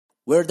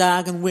We're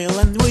Doug and Will,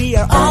 and we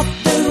are off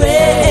the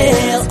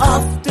rails,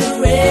 off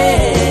the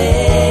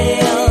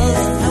rails,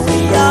 and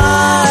we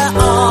are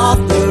off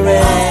the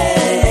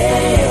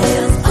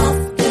rails,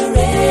 off the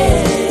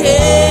rails,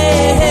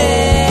 yeah,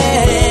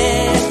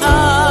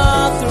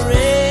 off the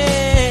rails.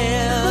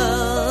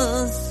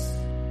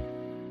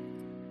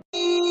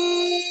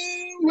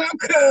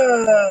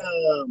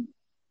 Welcome!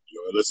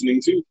 You're listening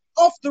to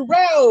Off the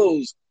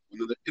Rails,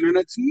 one of the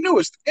internet's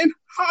newest and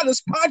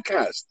hottest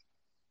podcasts,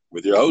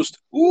 with your host,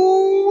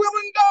 Will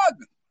and Doug.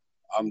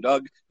 I'm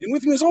Doug, and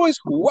with me as always,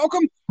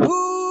 welcome, William!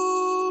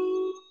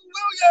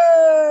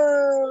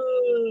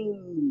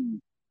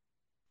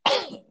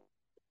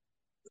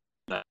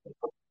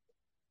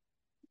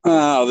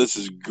 Oh, this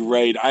is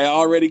great. I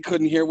already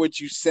couldn't hear what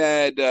you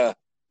said. Doug,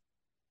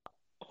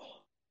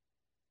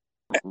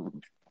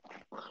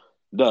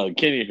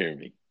 can you hear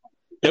me?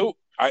 Nope.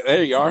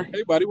 There you are.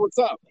 Hey, buddy, what's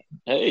up?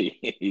 Hey,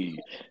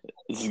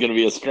 this is going to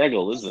be a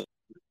struggle, isn't it?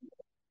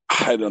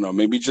 I don't know.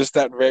 Maybe just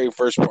that very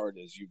first part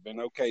is you've been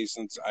okay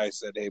since I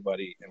said, hey,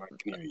 buddy, and I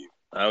can hear you.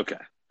 Okay.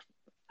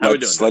 How are we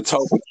doing? Let's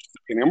hope.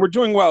 And we're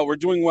doing well. We're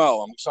doing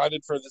well. I'm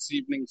excited for this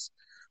evening's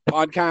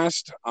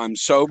podcast. I'm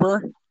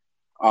sober.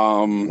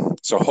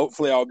 So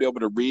hopefully I'll be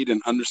able to read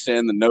and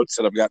understand the notes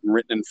that I've gotten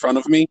written in front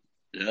of me.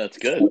 Yeah, that's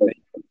good.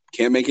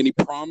 Can't make any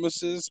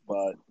promises,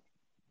 but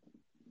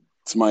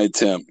it's my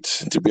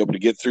attempt to be able to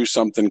get through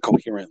something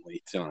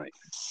coherently tonight.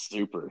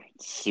 Super.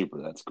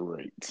 That's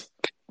great.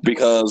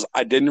 Because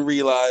I didn't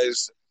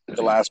realize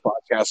the last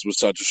podcast was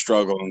such a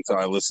struggle until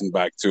I listened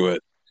back to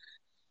it.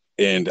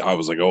 And I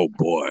was like, oh,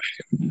 boy.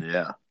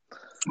 Yeah,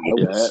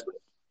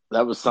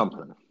 that was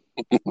something.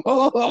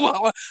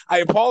 I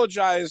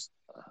apologize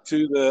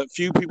to the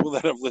few people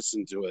that have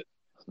listened to it.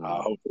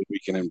 Hopefully we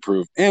can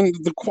improve. And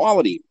the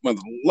quality, with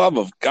the love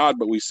of God,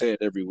 but we say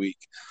it every week.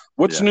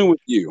 What's new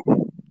with you?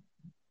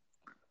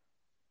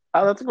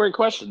 Oh, that's a great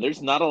question.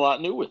 There's not a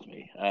lot new with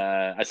me.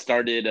 I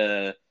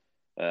started...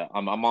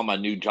 I'm on my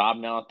new job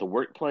now at the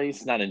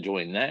workplace, not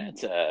enjoying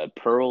that.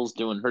 Pearl's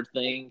doing her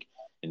thing,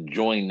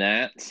 enjoying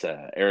that.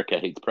 Erica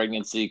hates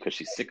pregnancy because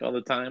she's sick all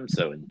the time,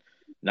 so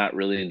not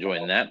really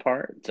enjoying that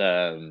part.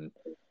 And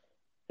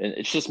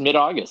it's just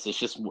mid-August. It's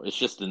just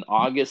in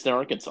August in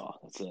Arkansas.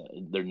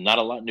 There's not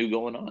a lot new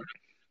going on.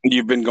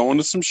 You've been going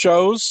to some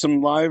shows,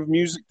 some live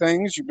music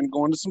things. You've been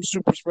going to some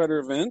super spreader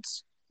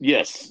events.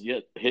 Yes,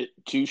 hit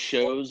 2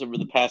 shows over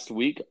the past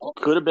week.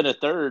 Could have been a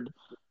third.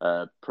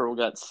 Pearl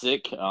got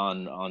sick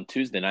on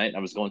Tuesday night. I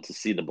was going to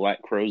see the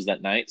Black Crowes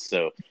that night,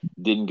 so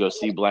didn't go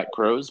see Black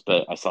Crowes,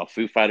 but I saw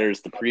Foo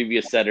Fighters the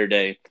previous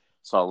Saturday,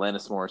 saw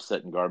Alanis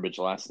Morissette and Garbage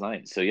last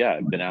night. So yeah,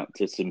 I've been out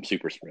to some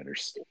super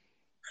spreaders.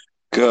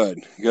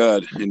 Good.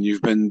 And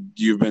you've been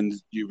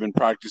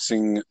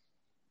practicing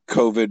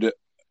COVID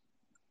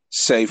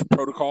safe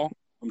protocol,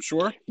 I'm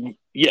sure.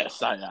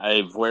 Yes,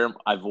 I've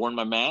worn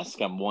my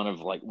mask. I'm one of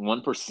like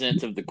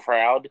 1% of the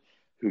crowd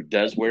who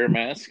does wear a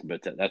mask,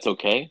 but that's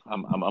okay.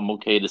 I'm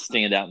okay to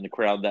stand out in the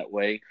crowd that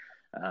way,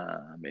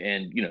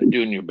 and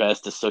doing your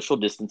best to social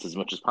distance as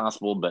much as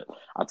possible. But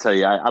I'll tell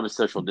you, I was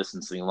social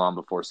distancing long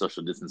before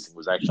social distancing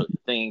was actually a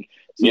thing,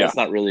 so that's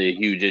not really a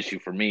huge issue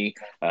for me.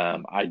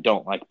 I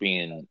don't like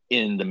being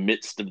in the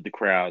midst of the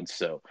crowd,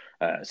 so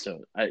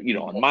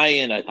on my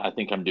end, I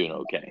think I'm doing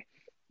okay.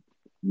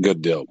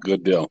 Good deal.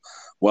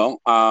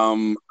 Well,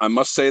 I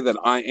must say that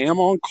I am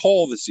on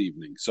call this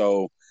evening.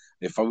 So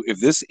if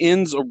this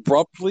ends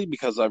abruptly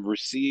because I've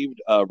received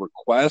a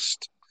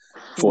request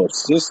for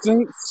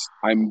assistance,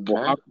 I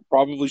will have to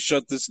probably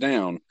shut this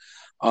down.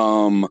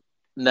 Now,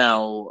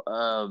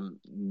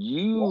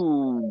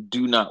 you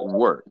do not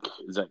work.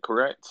 Is that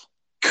correct?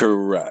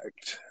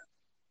 Correct.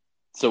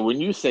 So when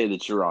you say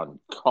that you're on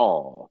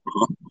call,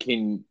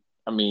 can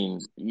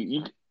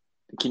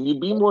you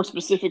be more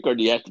specific, or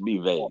do you have to be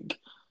vague?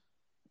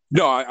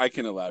 No, I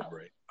can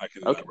elaborate. Okay.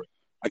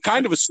 I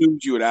kind of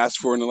assumed you would ask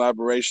for an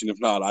elaboration. If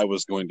not, I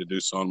was going to do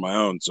so on my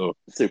own. So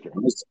super.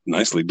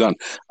 Nicely done.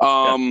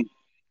 Are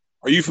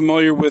you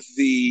familiar with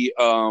the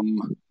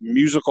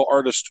musical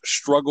artist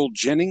Struggle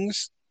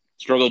Jennings?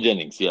 Struggle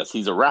Jennings, yes.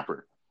 He's a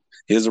rapper.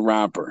 He's a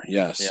rapper,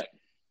 yes. Yeah.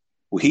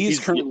 Well,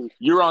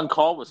 you're on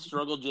call with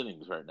Struggle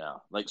Jennings right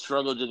now. Like,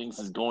 Struggle Jennings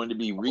is going to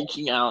be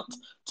reaching out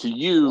to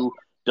you,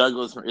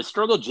 Douglas. Is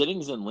Struggle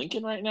Jennings in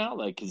Lincoln right now?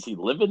 Like, is he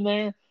living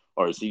there?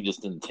 Or is he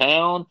just in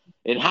town?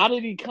 And how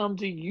did he come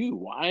to you?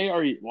 Why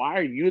are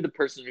you the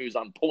person who's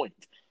on point?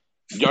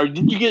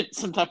 Did you get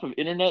some type of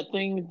internet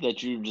thing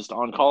that you're just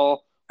on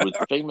call with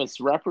famous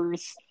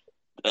rappers?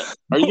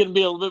 Are you going to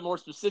be a little bit more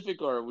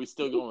specific, or are we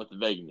still going with the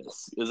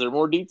vagueness? Is there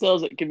more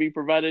details that can be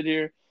provided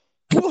here?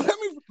 Well,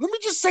 let me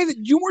just say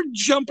that you were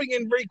jumping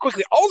in very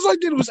quickly. All I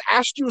did was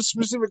ask you a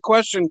specific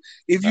question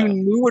if you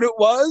knew what it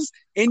was,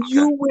 and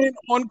you went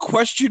on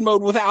question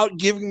mode without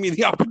giving me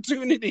the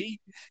opportunity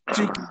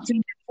to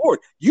continue forward.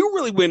 You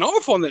really went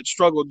off on that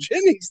Struggle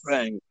Jennings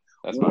thing.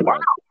 That's my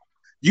bad.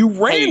 You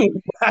ran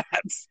with that.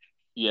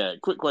 Yeah,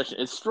 quick question.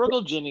 Is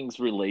Struggle Jennings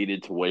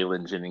related to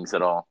Waylon Jennings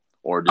at all?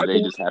 Or do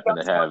they just happen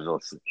to have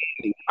those?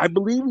 I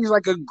believe he's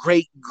like a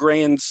great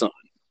grandson.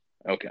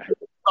 Okay.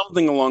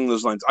 something along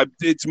those lines.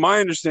 It's my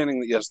understanding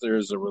that yes, there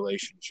is a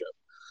relationship.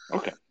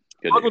 Okay.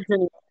 Good. Struggle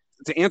Jennings,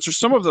 to answer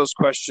some of those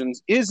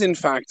questions, is in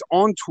fact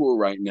on tour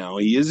right now.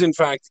 He is in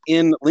fact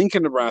in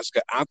Lincoln,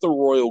 Nebraska at the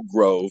Royal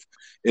Grove.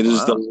 It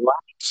is the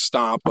last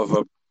stop of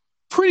a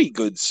pretty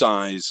good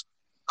size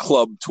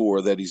club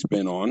tour that he's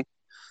been on.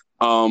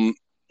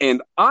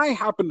 And I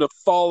happen to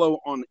follow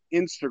on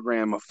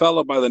Instagram a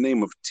fellow by the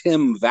name of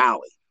Tim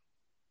Valley.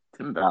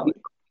 Tim Valley. I'm not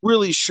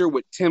really sure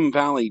what Tim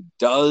Valley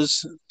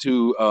does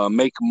to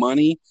make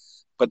money,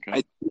 but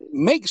it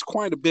makes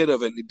quite a bit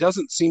of it. It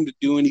doesn't seem to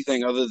do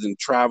anything other than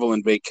travel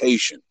and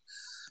vacation.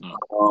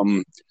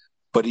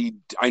 But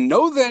I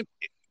know that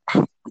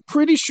I'm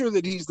pretty sure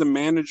that he's the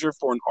manager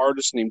for an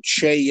artist named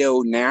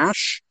Chayo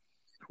Nash.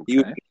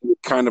 Okay. He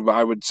kind of,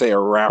 I would say, a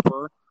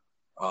rapper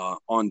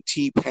on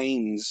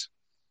T-Pain's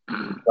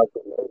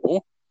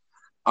label.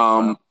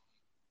 I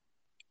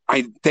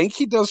think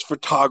he does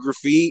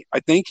photography. I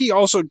think he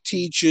also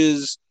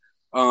teaches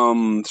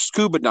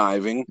scuba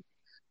diving.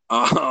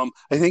 I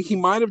think he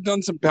might have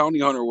done some bounty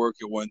hunter work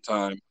at one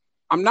time.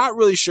 I'm not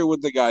really sure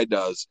what the guy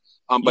does.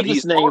 But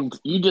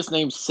you just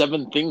named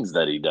 7 things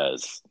that he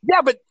does.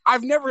 Yeah, but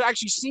I've never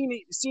actually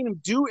seen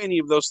him do any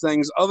of those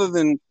things other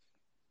than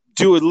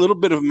do a little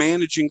bit of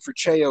managing for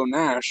Chayo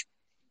Nash,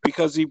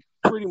 because he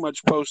pretty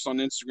much posts on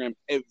Instagram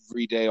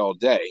every day, all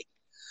day.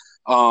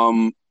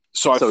 So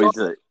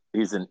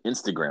he's an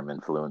Instagram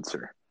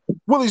influencer.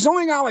 Well, he's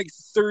only got like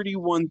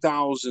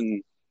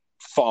 31,000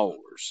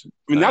 followers.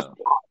 I mean, that's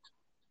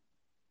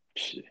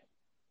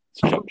it's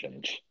chump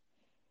change.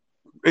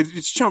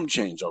 It's chump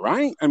change, all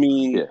right? I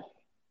mean,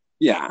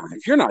 yeah.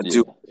 If you're not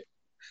doing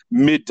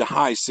mid to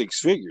high 6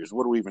 figures,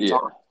 what are we even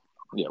talking?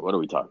 Yeah, what are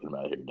we talking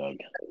about here, Doug?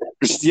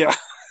 Yeah.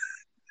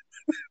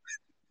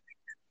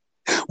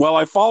 Well,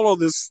 I follow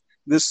this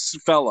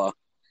fella,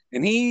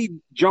 and he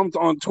jumped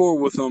on tour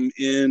with him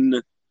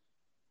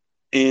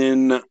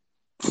in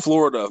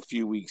Florida a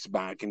few weeks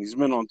back, and he's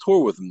been on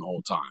tour with him the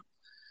whole time.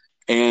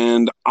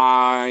 And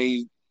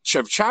I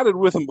have chatted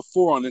with him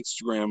before on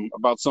Instagram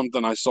about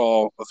something I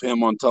saw of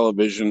him on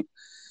television.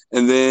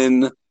 And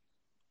then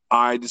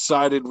I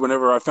decided,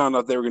 whenever I found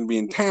out they were going to be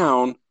in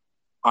town,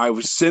 I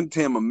sent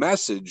him a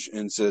message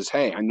and says,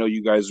 hey, I know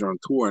you guys are on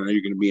tour. I know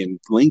you're going to be in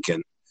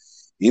Lincoln.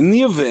 In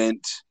the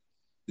event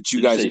that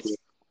you guys... Did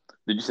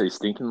you say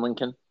Stinking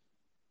Lincoln?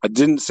 I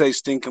didn't say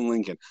Stinking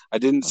Lincoln. I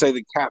didn't say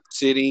the Cap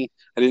City.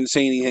 I didn't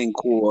say anything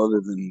cool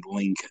other than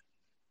Lincoln.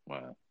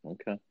 Wow.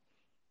 Okay.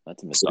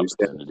 That's a missed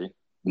opportunity.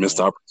 Missed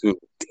opportunity.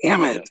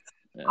 Damn it.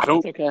 Yeah, I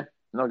don't. Okay.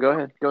 No, go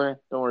ahead. Don't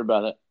worry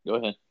about it. Go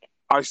ahead.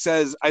 I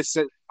says it's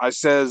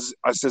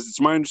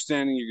my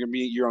understanding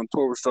you're on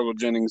tour with Struggle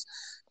Jennings.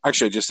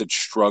 Actually, I just said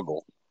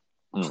Struggle.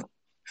 And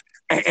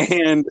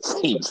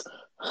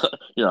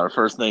you're on a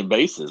first name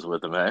basis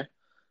with him, eh?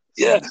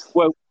 Yeah.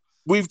 Well,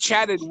 we've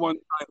chatted one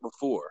time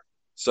before,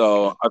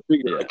 so I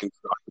figured I can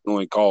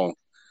only call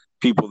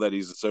people that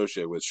he's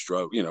associated with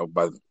Struggle,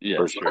 by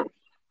first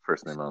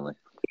name only.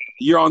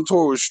 You're on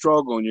tour with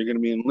Struggle, and you're going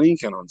to be in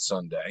Lincoln on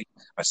Sunday.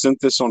 I sent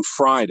this on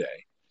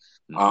Friday.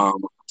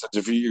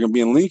 If you're going to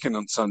be in Lincoln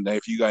on Sunday,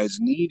 if you guys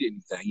need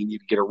anything, you need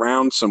to get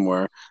around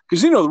somewhere.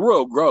 Because, the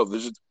Royal Grove,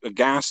 there's a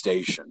gas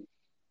station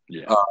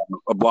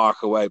a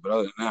block away. But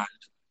other than that,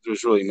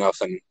 there's really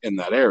nothing in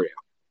that area.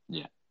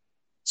 Yeah.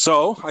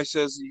 So I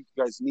says, if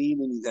you guys need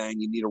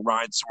anything, you need a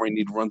ride somewhere, you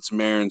need to run some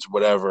errands,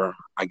 whatever,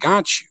 I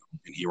got you.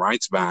 And he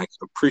writes back,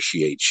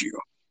 appreciate you.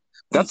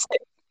 That's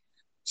it.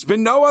 There's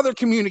been no other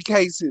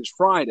communication since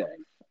Friday.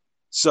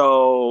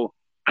 So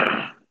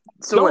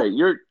wait,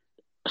 you're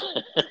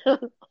I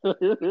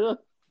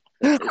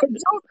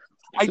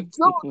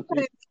don't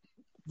think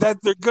that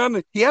they're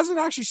gonna. He hasn't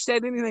actually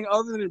said anything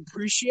other than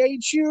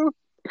appreciate you.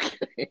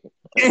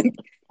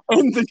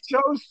 and the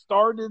show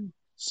started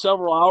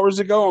several hours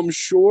ago, I'm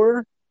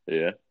sure.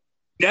 Yeah.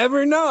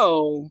 Never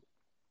know.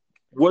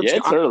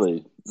 It's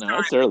early. No,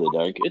 it's early,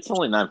 Doug. It's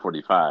only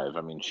 9:45.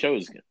 I mean,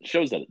 shows at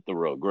the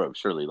Royal Grove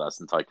surely less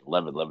than like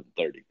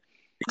 11:30.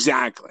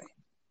 Exactly.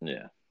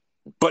 Yeah.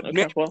 But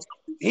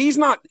he's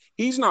not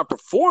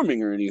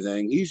performing or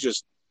anything. He's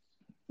just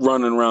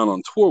running around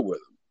on tour with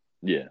him.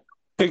 Yeah.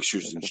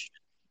 Pictures and shit.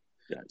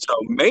 Yeah. So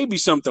maybe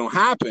something will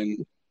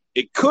happen.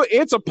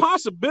 It's a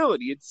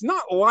possibility. It's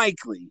not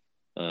likely.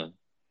 But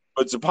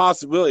it's a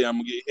possibility I'm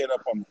gonna get hit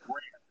up on the gram.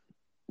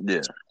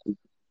 Yeah.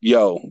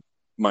 Yo,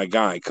 my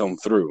guy, come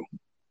through.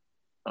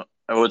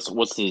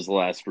 What's his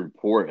last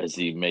report? Has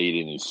he made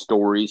any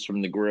stories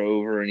from the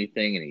Grove or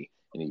anything?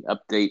 Any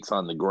updates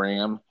on the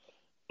gram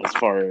as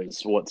far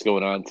as what's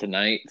going on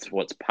tonight?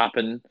 What's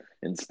popping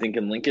in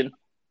Stinking Lincoln?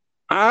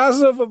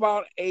 As of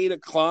about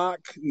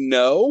 8:00,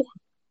 no. Okay.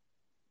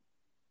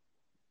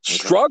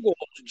 Struggle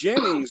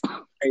Jennings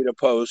made a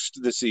post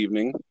this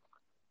evening,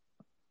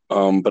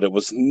 but it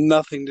was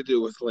nothing to do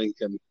with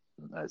Lincoln.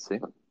 I see.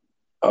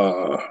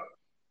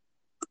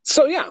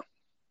 So yeah.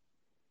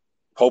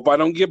 Hope I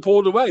don't get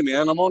pulled away,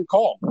 man. I'm on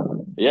call.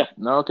 Yeah.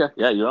 No. Okay.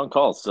 Yeah, you're on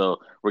call.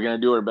 So we're gonna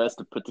do our best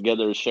to put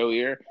together a show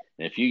here.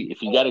 And if you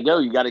gotta go,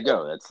 you gotta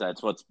go.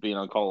 That's what being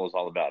on call is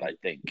all about, I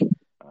think.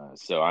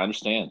 So I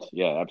understand.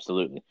 Yeah,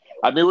 absolutely.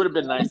 I mean, it would have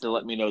been nice to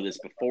let me know this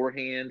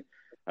beforehand,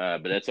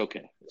 but that's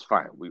okay. It's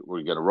fine.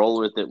 We're going to roll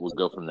with it. We'll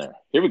go from there.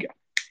 Here we go.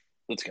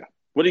 Let's go.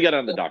 What do you got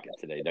on the docket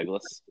today,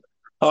 Douglas?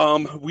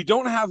 We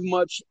don't have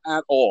much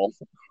at all.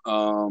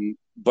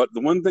 But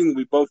the one thing that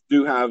we both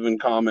do have in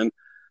common,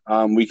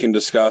 we can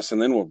discuss,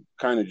 and then we'll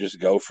kind of just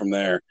go from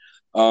there.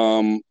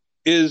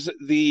 Is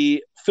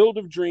the Field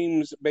of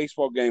Dreams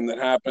baseball game that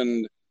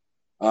happened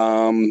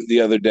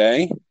the other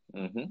day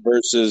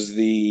versus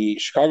the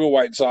Chicago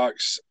White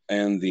Sox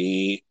and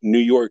the New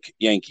York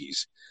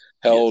Yankees,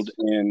 held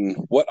in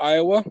what,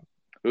 Iowa?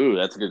 Ooh,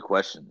 that's a good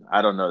question.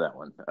 I don't know that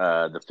one.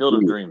 The Field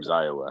of Dreams,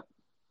 Iowa.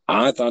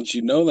 I thought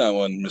you'd know that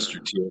one,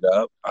 Mr. Teared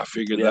Up. I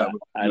figured that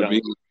would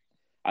be.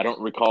 I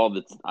don't recall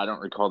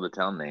the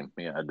town name.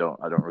 Yeah, I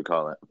don't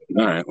recall it.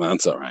 All right, well,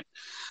 that's all right.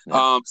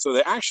 Yeah. So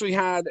they actually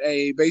had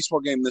a baseball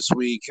game this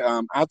week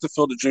at the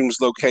Field of Dreams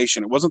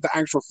location. It wasn't the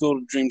actual Field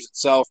of Dreams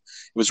itself.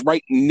 It was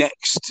right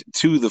next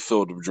to the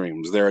Field of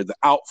Dreams. There, the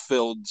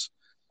outfields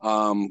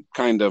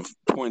kind of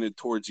pointed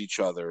towards each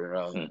other.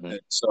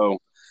 So,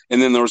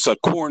 and then there was a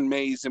corn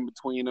maze in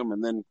between them,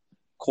 and then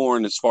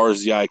corn as far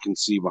as the eye can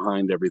see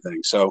behind everything.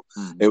 So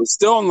it was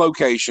still on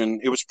location.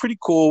 It was pretty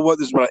cool. What,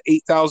 there's about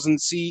 8,000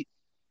 seat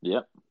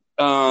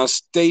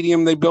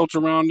stadium they built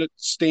around it,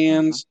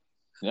 stands.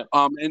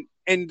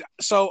 And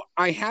so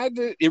I had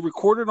it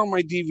recorded on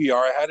my DVR.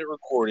 I had it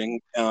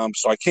recording.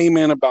 So I came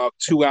in about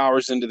 2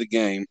 hours into the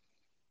game.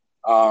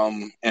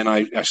 And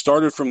I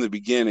started from the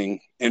beginning,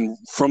 and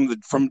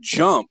from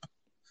jump,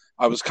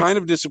 I was kind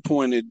of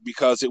disappointed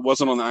because it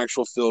wasn't on the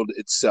actual field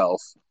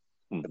itself.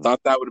 I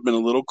thought that would have been a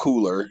little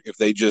cooler if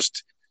they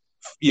just,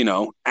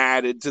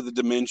 added to the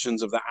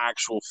dimensions of the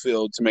actual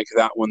field to make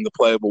that one the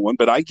playable one.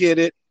 But I get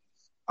it.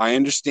 I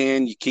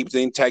understand you keep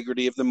the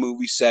integrity of the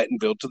movie set and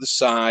built to the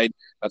side.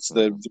 That's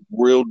the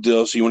real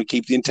deal. So you want to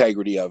keep the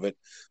integrity of it.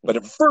 But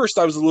at first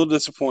I was a little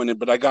disappointed,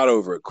 but I got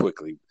over it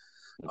quickly.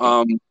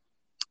 And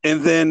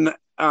then,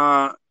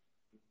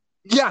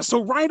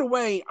 so right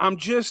away,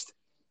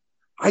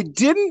 I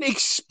didn't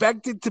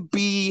expect it to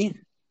be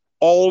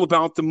all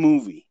about the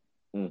movie.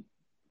 And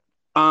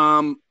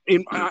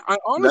I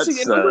honestly,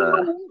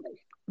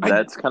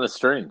 that's kind of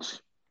strange.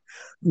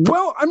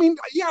 Well, I mean,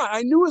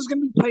 I knew it was going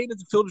to be played at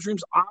the Field of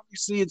Dreams.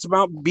 Obviously, it's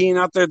about being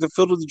out there at the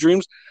Field of the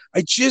Dreams.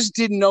 I just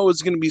didn't know it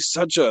was going to be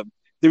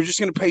they were just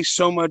going to pay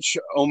so much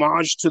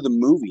homage to the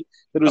movie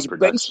that it was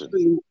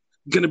basically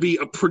going to be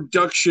a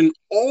production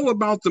all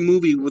about the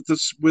movie with a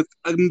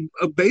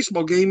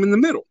baseball game in the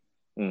middle.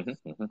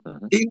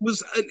 It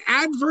was an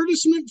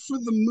advertisement for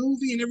the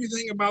movie and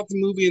everything about the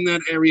movie in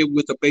that area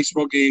with a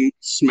baseball game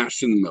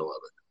smashed in the middle of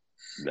it.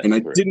 That's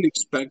correct. I didn't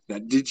expect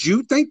that. Did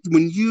you think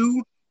when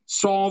you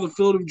saw the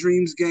Field of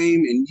Dreams game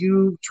and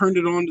you turned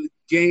it on to the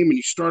game and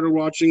you started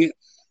watching it,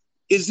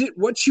 is it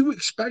what you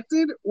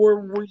expected,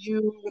 or were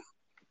you?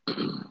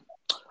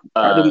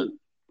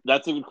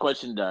 That's a good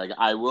question, Doug.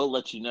 I will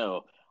let you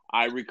know.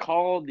 I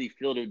recall the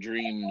Field of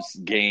Dreams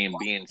game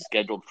being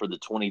scheduled for the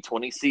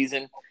 2020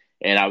 season,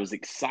 and I was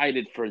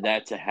excited for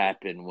that to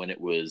happen when it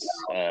was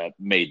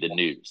made the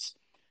news.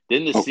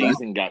 Then the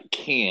season got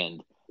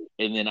canned,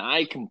 and then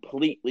I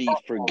completely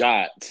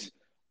forgot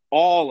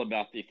all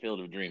about the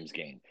Field of Dreams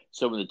game.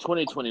 So when the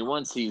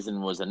 2021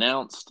 season was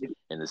announced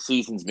and the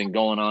season's been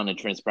going on and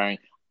transpiring,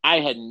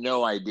 I had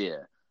no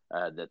idea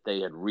that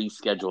they had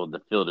rescheduled the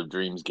Field of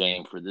Dreams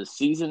game for this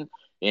season.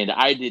 And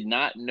I did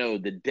not know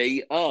the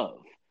day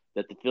of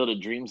that the Field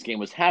of Dreams game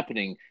was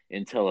happening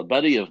until a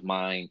buddy of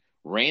mine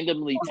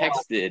randomly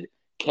texted,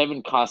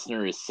 "Kevin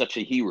Costner is such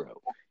a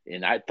hero."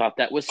 And I thought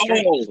that was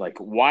strange. Like,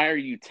 why are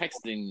you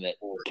texting that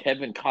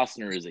Kevin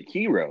Costner is a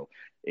hero?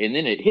 And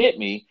then it hit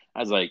me. I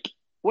was like,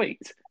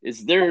 wait,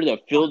 is there the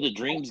Field of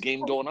Dreams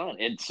game going on?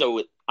 And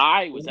so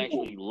I was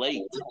actually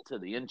late to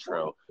the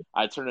intro.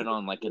 I turned it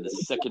on like in the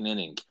second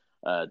inning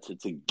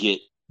to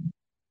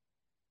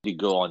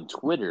go on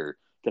Twitter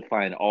to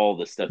find all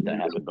the stuff that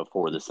happened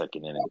before the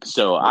second inning.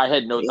 So I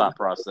had no thought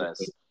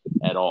process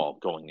at all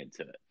going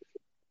into it.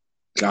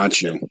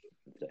 Gotcha. If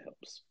that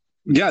helps.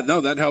 Yeah, no,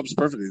 that helps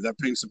perfectly. That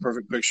paints the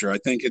perfect picture. I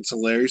think it's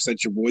hilarious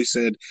that your boy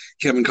said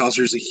Kevin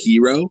Costner is a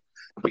hero,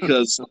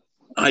 because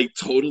I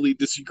totally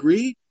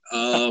disagree.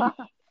 I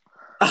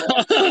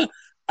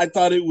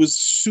thought it was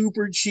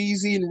super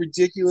cheesy and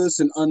ridiculous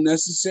and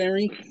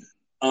unnecessary.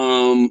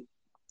 I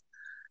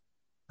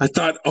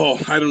thought,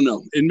 I don't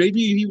know. And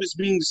maybe he was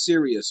being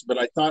serious, but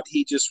I thought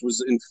he just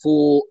was in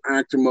full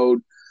actor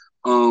mode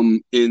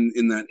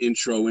in that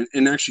intro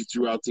and actually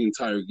throughout the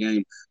entire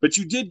game. But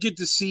you did get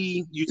to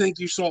see, you think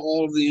you saw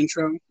all of the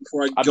intro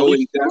before I go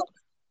in depth?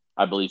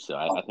 I believe so.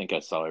 I think I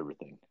saw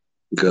everything.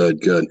 Good.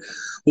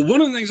 Well,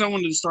 one of the things I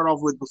wanted to start off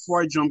with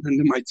before I jump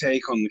into my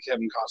take on the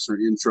Kevin Costner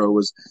intro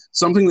was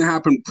something that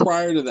happened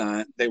prior to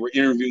that. They were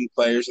interviewing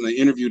players, and they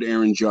interviewed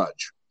Aaron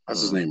Judge.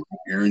 That's his name,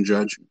 Aaron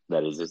Judge?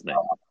 That is his name.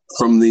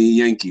 From the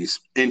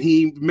Yankees. And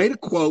he made a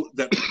quote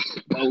that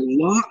a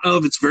lot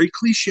of, it's very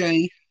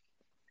cliche,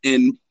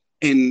 and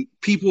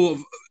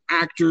people,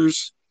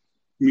 actors,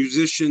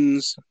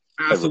 musicians,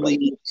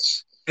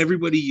 athletes,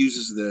 everybody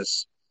uses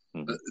this.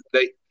 Mhm.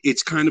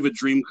 It's kind of a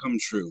dream come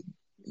true.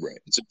 Right.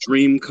 It's a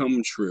dream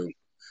come true.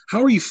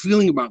 How are you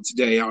feeling about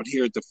today out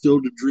here at the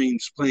Field of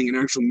Dreams playing an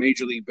actual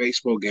Major League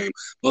Baseball game?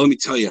 Well, let me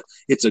tell you,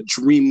 it's a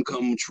dream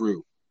come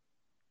true.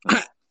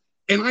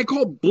 And I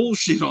call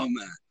bullshit on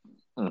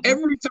that.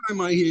 Every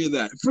time I hear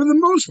that, for the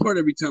most part,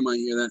 every time I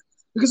hear that,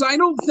 because I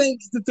don't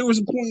think that there was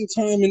a point in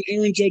time in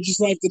Aaron Judge's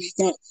life that he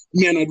thought,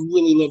 man, I'd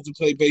really love to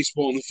play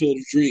baseball in the Field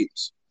of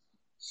Dreams.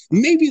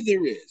 Maybe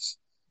there is,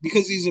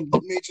 because he's a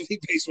Major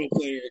League Baseball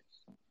player.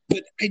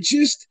 But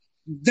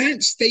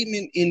that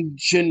statement in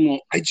general,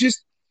 I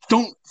just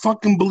don't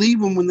fucking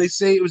believe them when they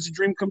say it was a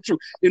dream come true.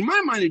 In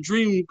my mind, a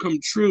dream come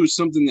true is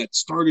something that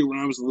started when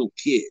I was a little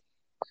kid.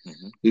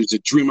 It was a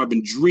dream. I've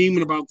been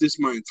dreaming about this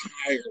my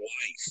entire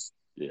life.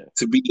 Yeah.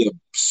 To be a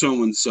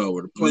so-and-so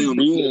or to play on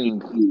the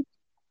field.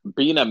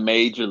 Being a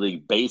Major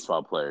League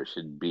Baseball player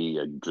should be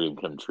a dream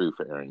come true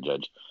for Aaron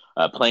Judge.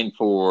 Playing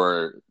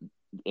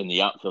in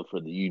the outfield for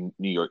the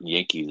New York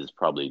Yankees is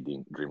probably a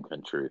dream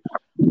come true.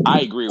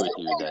 I agree with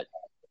you that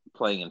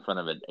playing in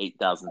front of an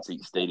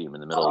 8,000-seat stadium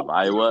in the middle of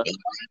Iowa,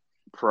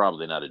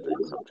 probably not a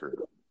dream come true.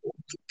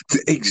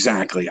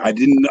 Exactly. I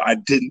didn't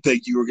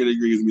think you were going to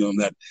agree with me on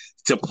that.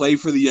 To play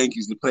for the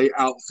Yankees, to play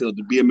outfield,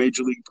 to be a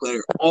major league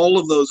player, all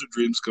of those are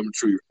dreams come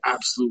true. You're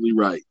absolutely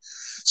right.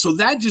 So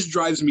that just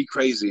drives me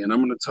crazy, and I'm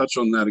going to touch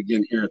on that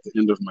again here at the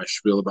end of my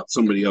spiel about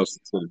somebody else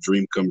that said a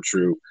dream come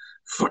true.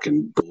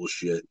 Fucking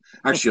bullshit.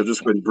 Actually, I'll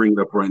just go ahead and bring it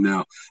up right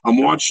now. I'm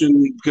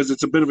watching, because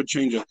it's a bit of a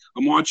change.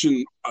 I'm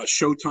watching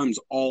Showtime's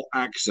All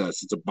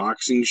Access. It's a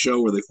boxing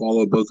show where they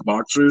follow both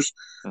boxers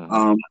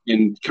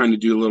and kind of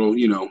do a little,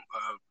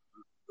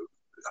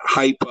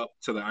 hype up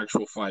to the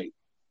actual fight.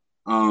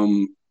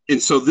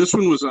 And so this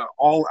one was an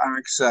All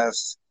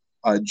Access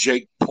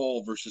Jake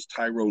Paul versus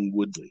Tyrone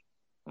Woodley.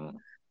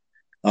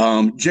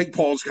 Jake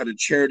Paul's got a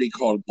charity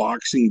called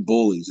Boxing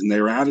Bullies, and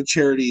they were at a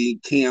charity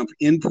camp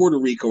in Puerto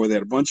Rico where they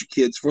had a bunch of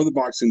kids for the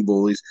Boxing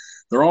Bullies.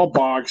 They're all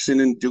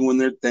boxing and doing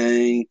their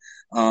thing.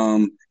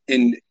 And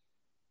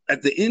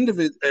at the end of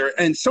it,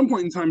 and some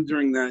point in time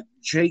during that,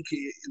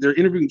 they're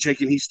interviewing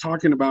Jake, and he's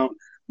talking about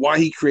why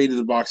he created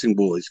the Boxing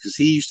Bullies, because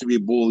he used to be a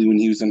bully when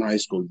he was in high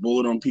school. He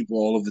bullied on people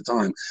all of the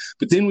time.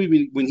 But then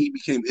when he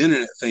became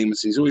internet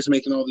famous, he's always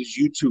making all these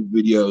YouTube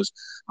videos.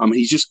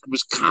 He just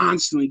was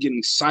constantly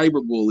getting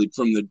cyberbullied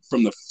from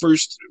the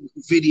first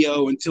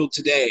video until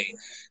today.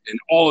 And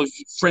all of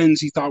his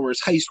friends he thought were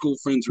his high school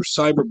friends were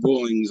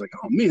cyberbullying. He's like,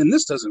 oh man,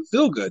 this doesn't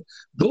feel good.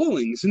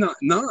 Bullying's not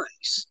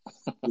nice.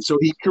 And so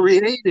he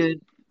created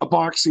a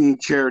boxing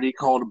charity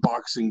called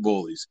Boxing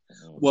Bullies.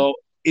 Well,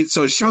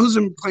 so it shows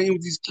him playing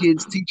with these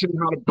kids, teaching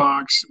them how to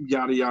box,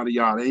 yada, yada,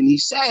 yada. And he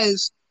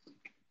says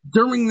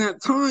during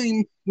that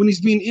time when he's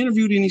being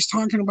interviewed and he's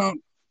talking about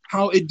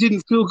how it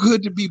didn't feel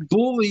good to be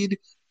bullied,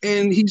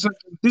 and he's like,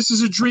 this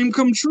is a dream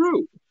come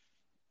true.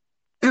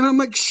 And I'm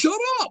like, shut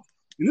up.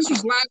 And this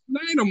was last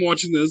night I'm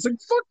watching this. Like,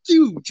 fuck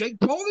you, Jake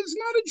Paul. It's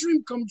not a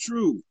dream come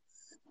true.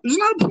 There's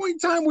not a point in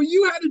time where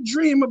you had a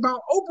dream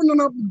about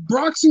opening up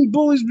Boxing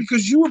Bullies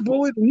because you were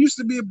bullied and used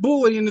to be a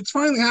bully, and it's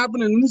finally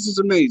happening, and this is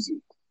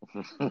amazing.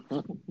 And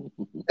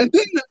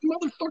then that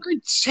motherfucker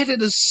said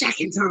it a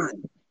second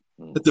time.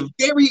 At the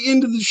very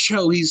end of the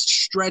show, he's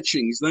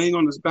stretching. He's laying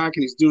on his back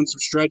and he's doing some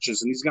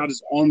stretches, and he's got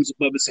his arms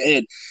above his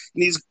head,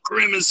 and he's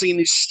grimacing,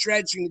 he's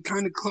stretching, and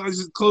kind of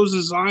closes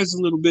his eyes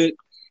a little bit.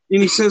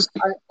 And he says,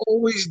 I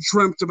always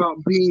dreamt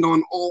about being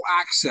on All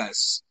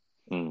Access.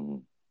 I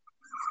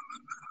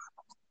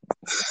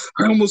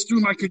almost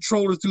threw my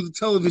controller through the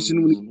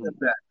television when he said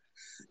that.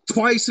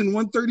 Twice in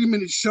one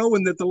 30-minute show,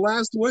 and that the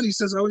last one, he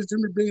says, I always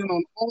dreamed of being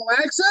on All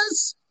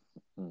Access.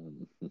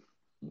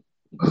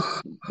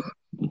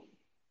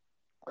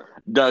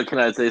 Doug, can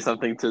I say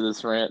something to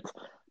this rant?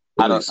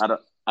 I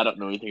don't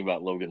know anything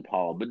about Logan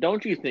Paul, but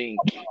don't you think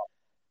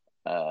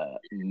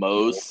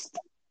most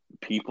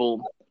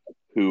people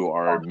who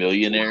are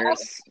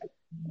millionaires,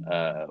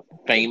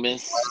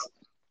 famous,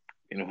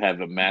 have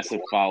a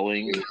massive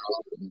following,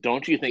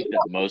 don't you think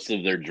that most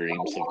of their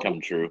dreams have come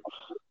true?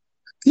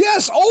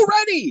 Yes,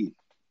 already.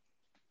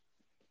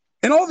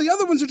 And all the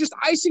other ones are just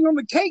icing on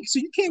the cake, so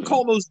you can't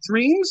call those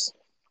dreams.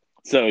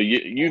 So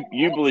you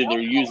believe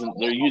they're using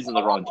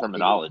the wrong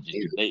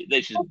terminology.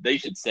 They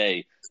should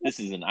say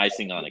this is an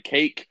icing on a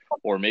cake,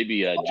 or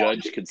maybe a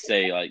judge could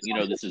say, like,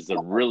 this is a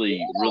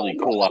really, really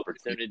cool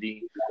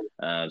opportunity,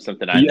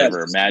 something I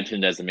never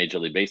imagined as a Major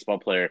League Baseball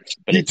player.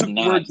 But it's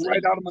not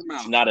right out of my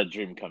mouth. It's not a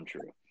dream come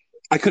true.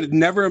 I could have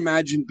never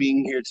imagined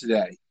being here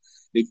today.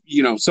 If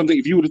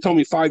you would have told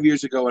me 5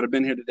 years ago I'd have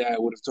been here today, I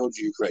would have told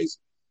you're crazy.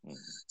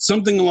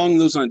 Something along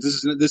those lines.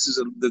 This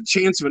is the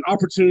chance of an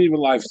opportunity of a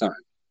lifetime.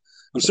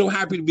 I'm so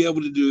happy to be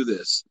able to do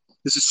this.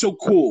 This is so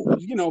cool.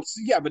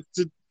 But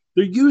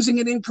they're using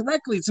it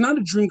incorrectly. It's not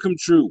a dream come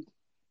true.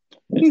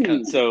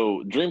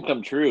 So dream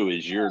come true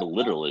is you're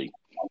literally.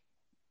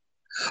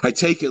 I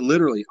take it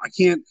literally. I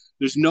can't.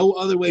 There's no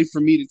other way for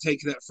me to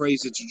take that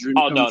phrase. It's a dream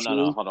come true.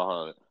 No. Hold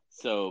on.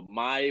 So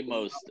my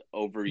most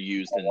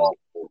overused and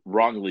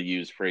wrongly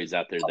used phrase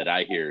out there that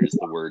I hear is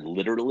the word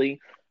literally.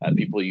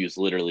 People use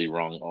literally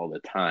wrong all the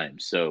time.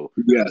 So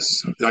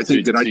Yes, I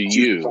think that I to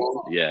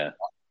you, yeah,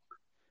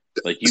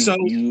 like So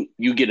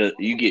you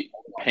get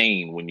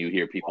pain when you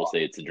hear people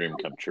say it's a dream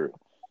come true.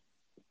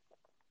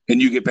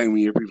 and you get pain when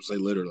you hear people say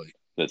literally.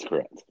 That's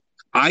correct.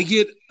 I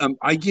get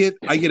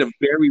a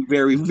very,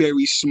 very,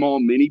 very small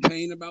mini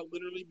pain about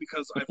literally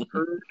because I've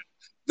heard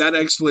that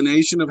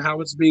explanation of how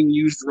it's being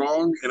used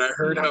wrong, and I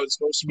heard how it's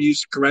supposed to be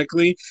used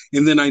correctly,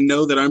 and then I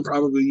know that I'm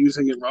probably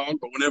using it wrong.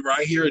 But whenever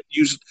I hear it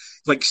used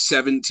like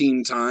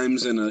 17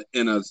 times in a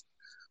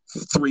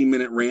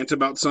 3-minute rant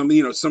about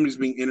something, somebody's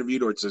being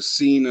interviewed, or it's a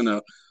scene in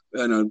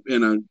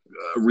a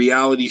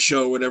reality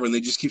show or whatever, and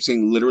they just keep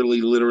saying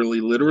literally,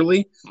 literally,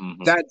 literally,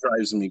 that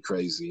drives me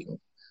crazy.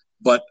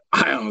 But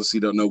I honestly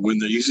don't know when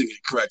they're using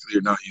it correctly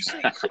or not using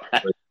it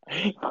correctly.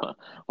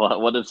 Well,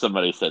 what if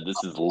somebody said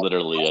this is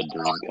literally a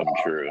dream come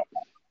true?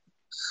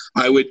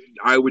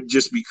 I would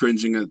just be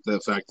cringing at the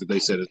fact that they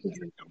said it's a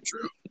dream come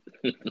true.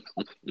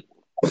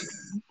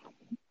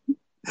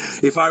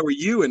 If I were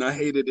you and I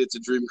hated it's a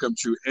dream come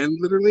true, and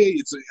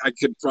literally I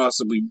could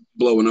possibly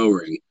blow an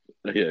O-ring.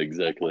 Yeah,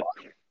 exactly.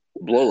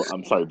 Blow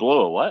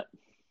a what?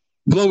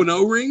 Blow an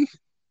O-ring?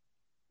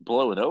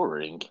 Blow an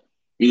O-ring?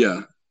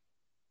 Yeah.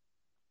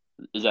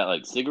 Is that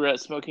like cigarette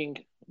smoking?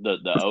 The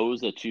O's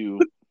that you?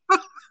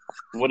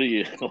 What are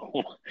you?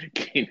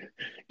 Can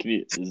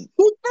you?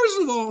 Well,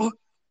 first of all,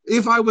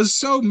 if I was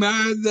so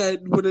mad that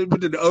would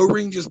an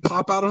O-ring just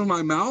pop out of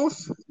my mouth?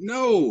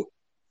 No.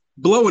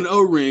 Blow an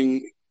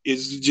O-ring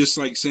is just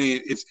like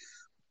saying it's.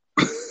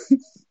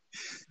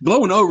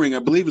 Blow an O-ring, I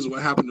believe, is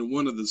what happened to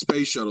one of the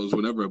space shuttles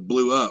whenever it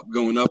blew up,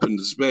 going up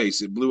into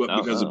space. It blew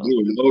up because it blew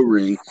an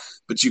O-ring.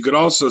 But you could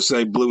also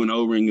say blew an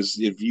O-ring is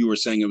if you were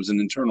saying it was an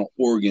internal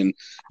organ.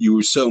 You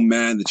were so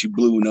mad that you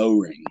blew an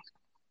O-ring.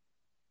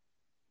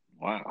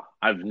 Wow,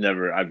 I've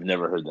never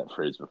heard that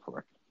phrase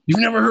before. You've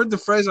never heard the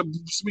phrase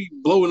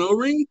blow an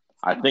O-ring?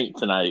 I think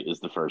tonight is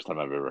the first time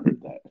I've ever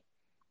heard that.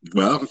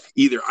 Well,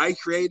 either I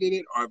created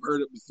it or I've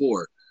heard it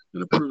before,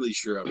 and I'm pretty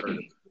sure I've heard it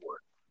before.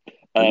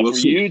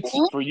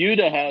 For you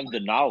to have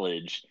the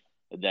knowledge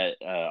that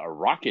a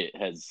rocket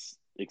has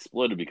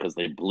exploded because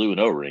they blew an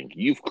O-ring,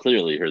 you've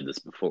clearly heard this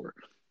before.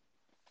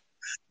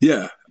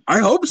 Yeah, I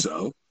hope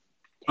so.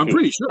 I'm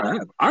pretty sure I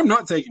have. I'm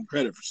not taking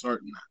credit for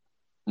starting that.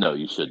 No,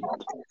 you shouldn't.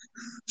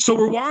 So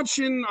I'm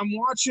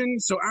watching.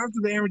 So after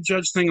the Aaron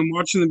Judge thing, I'm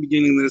watching the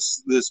beginning of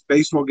this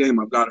baseball game.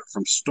 I've got it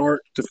from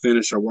start to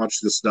finish. I watch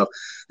this stuff,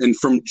 and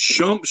from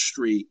Jump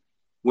Street,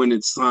 when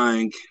it's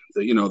like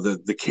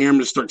the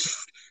camera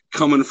starts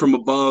coming from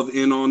above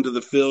in onto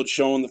the field,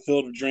 showing the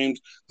Field of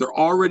Dreams. They're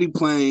already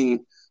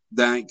playing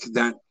that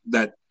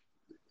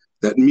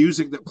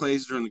music that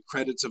plays during the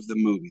credits of the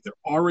movie. They're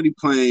already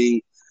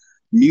playing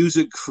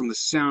music from the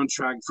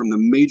soundtrack from the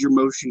major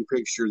motion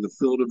picture, The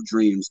Field of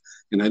Dreams.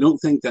 And I don't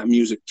think that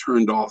music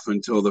turned off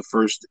until the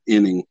first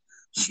inning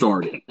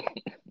started.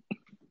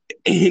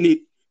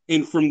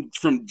 And from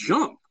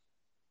jump,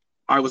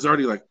 I was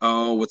already like,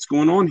 oh, what's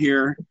going on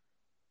here?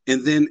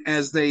 And then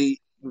as they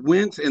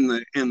went and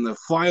the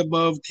fly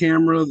above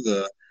camera,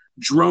 the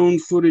drone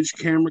footage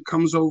camera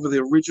comes over the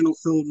original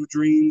Field of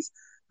Dreams,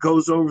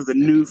 goes over the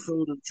new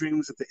Field of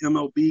Dreams that the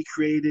MLB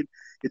created.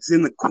 It's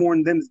in the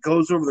corn, then it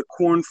goes over the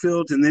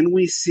cornfield, and then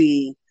we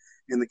see,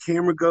 and the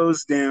camera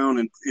goes down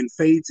and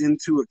fades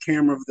into a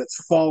camera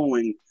that's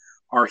following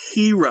our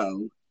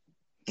hero,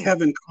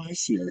 Kevin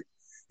Costner,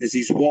 as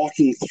he's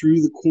walking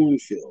through the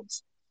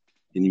cornfields.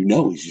 And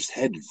he's just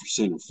headed for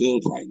center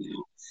field right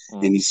now.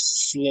 And he's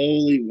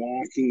slowly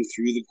walking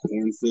through the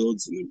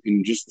cornfields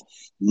and just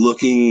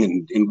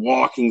looking and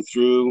walking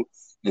through,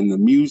 and the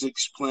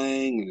music's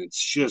playing, and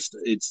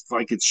it's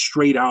like it's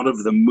straight out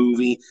of the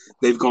movie.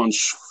 They've gone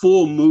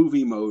full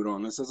movie mode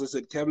on us. As I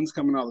said, Kevin's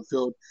coming out of the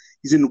field.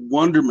 He's in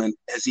wonderment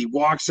as he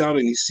walks out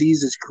and he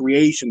sees his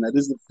creation. That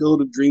is the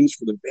Field of Dreams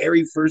for the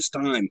very first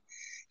time.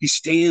 He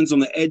stands on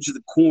the edge of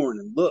the corn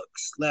and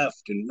looks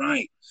left and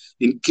right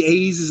and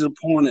gazes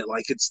upon it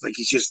like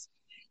he's just,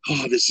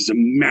 oh, this is a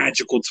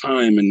magical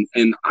time,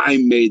 and I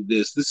made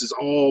this. This is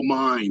all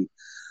mine.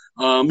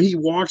 He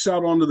walks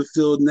out onto the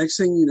field. Next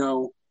thing you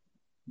know,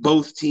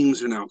 both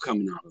teams are now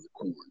coming out of the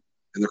corn.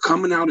 And they're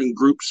coming out in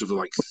groups of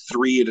like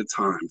 3 at a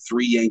time.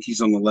 3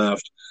 Yankees on the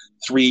left,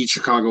 3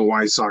 Chicago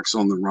White Sox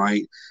on the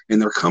right.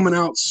 And they're coming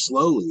out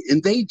slowly.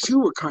 And they,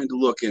 too, are kind of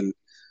looking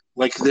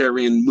like they're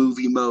in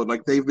movie mode,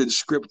 like they've been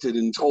scripted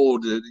and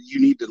told that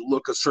you need to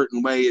look a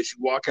certain way as you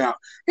walk out.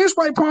 And it's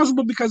quite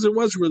possible because it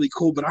was really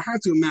cool, but I have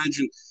to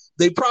imagine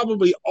they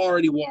probably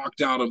already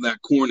walked out of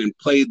that corn and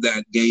played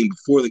that game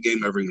before the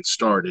game ever even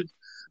started.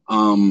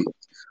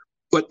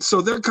 But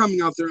so they're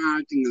coming out, they're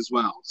acting as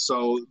well.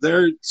 So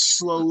they're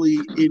slowly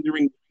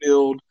entering the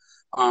field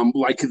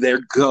like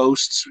they're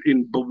ghosts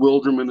in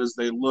bewilderment as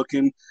they're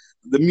looking.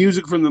 The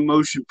music from the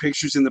motion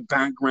pictures in the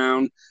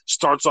background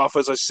starts off,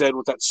 as I said,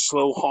 with that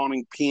slow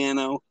haunting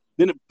piano.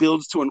 Then it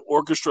builds to an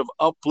orchestra of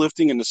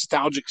uplifting and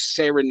nostalgic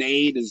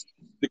serenade as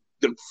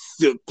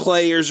the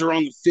players are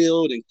on the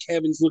field, and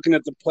Kevin's looking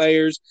at the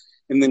players,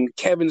 and then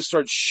Kevin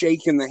starts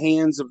shaking the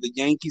hands of the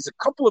Yankees.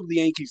 A couple of the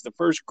Yankees, the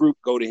first group,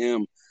 go to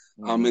him,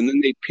 and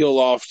then they peel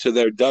off to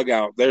their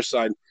dugout, their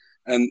side,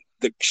 and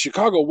the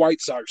Chicago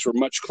White Sox were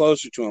much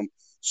closer to him.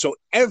 So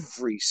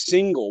every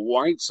single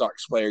White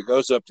Sox player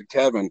goes up to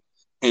Kevin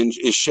and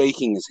is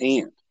shaking his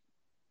hand.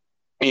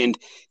 And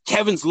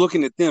Kevin's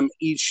looking at them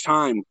each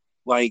time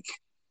like,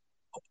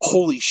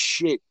 holy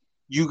shit,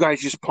 you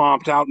guys just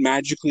popped out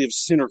magically of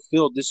center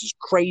field. This is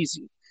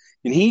crazy.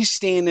 And he's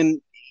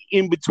standing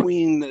in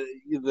between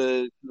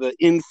the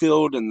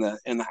infield and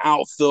the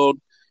outfield.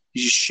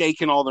 He's just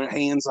shaking all their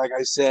hands, like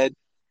I said.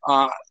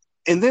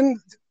 And then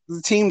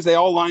the teams, they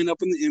all line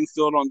up in the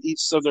infield on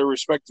each of their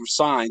respective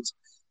sides.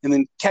 And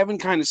then Kevin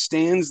kind of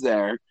stands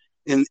there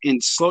and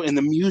slow, and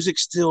the music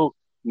still,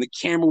 and the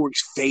camera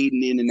works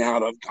fading in and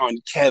out on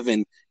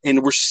Kevin,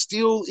 and we're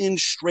still in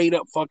straight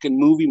up fucking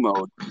movie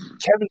mode.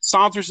 Kevin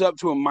saunters up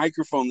to a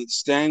microphone that's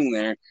standing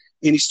there,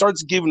 and he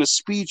starts giving a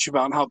speech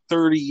about how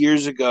 30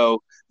 years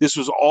ago this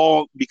was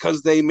all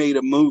because they made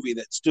a movie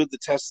that stood the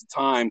test of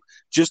time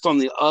just on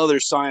the other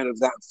side of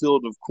that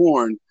field of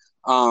corn,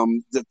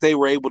 that they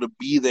were able to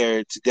be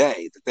there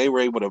today, that they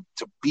were able to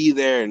be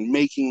there and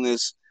making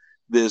this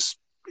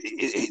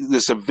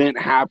event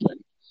happen.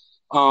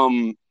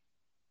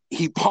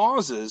 He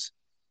pauses,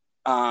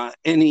 and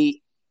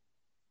he,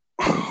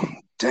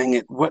 dang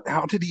it, what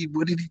did he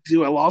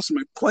do? I lost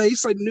my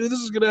place. I knew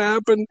this was going to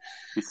happen.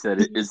 He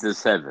said, "Is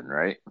this heaven?"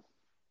 Right?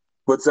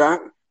 What's that?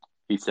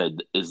 He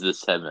said, "Is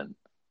this heaven?"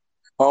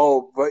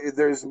 Oh, but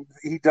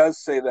he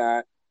does say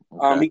that.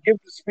 Okay. He gives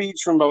a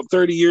speech from about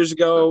 30 years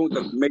ago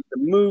that made the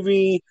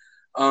movie.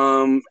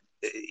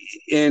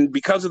 And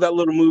because of that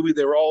little movie,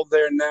 they were all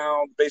there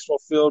now. Baseball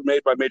field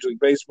made by Major League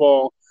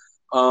Baseball.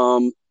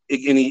 And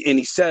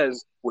he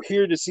says, "We're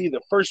here to see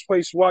the first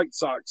place White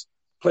Sox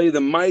play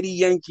the mighty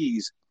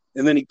Yankees."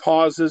 And then he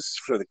pauses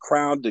for the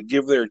crowd to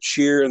give their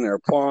cheer and their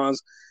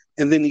applause.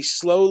 And then he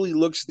slowly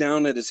looks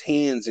down at his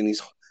hands, and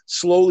he's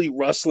slowly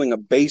rustling a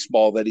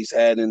baseball that he's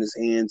had in his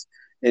hands.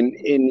 And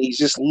he's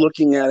just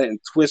looking at it and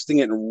twisting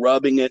it and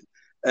rubbing it.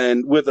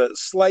 And with a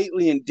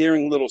slightly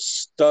endearing little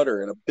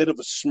stutter and a bit of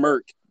a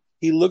smirk,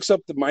 he looks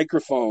up the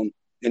microphone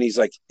and he's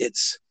like,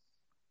 it's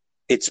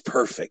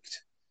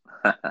perfect.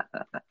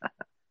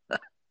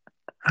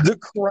 The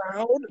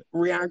crowd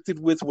reacted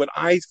with what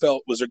I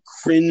felt was a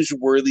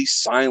cringe-worthy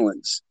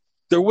silence.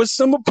 There was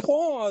some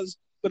applause,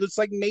 but it's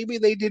like maybe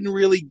they didn't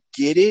really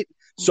get it.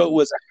 So it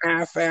was a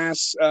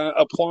half-ass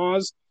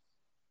applause.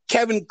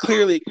 Kevin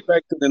clearly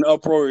expected an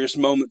uproarious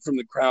moment from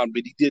the crowd,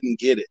 but he didn't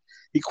get it.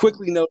 He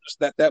quickly noticed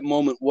that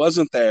moment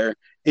wasn't there,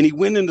 and he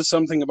went into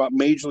something about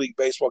Major League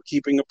Baseball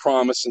keeping a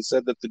promise and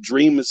said that the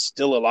dream is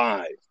still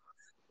alive.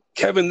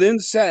 Kevin then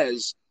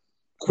says,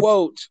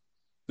 quote,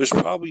 "There's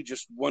probably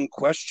just one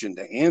question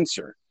to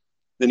answer."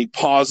 Then he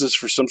pauses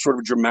for some sort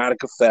of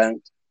dramatic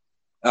effect.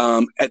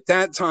 At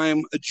that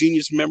time, a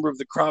genius member of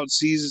the crowd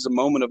seizes a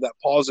moment of that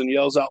pause and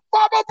yells out,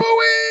 "Baba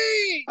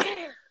Booey!"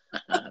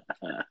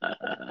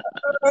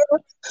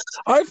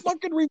 I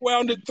fucking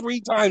rewound it 3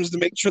 times to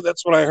make sure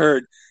that's what I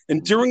heard.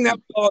 And during that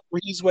part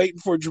where he's waiting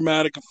for a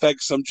dramatic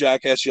effect, some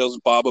jackass yells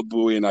 "Baba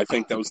Booey," and I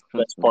think that was the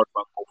best part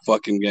about the whole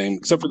fucking game,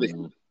 except for the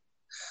end.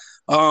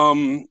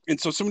 And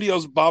so somebody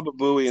yells "Baba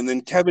Booey," and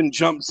then Kevin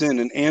jumps in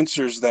and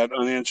answers that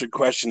unanswered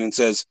question and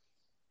says,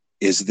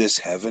 "Is this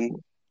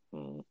heaven?"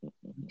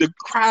 The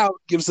crowd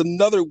gives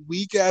another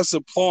weak ass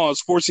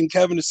applause, forcing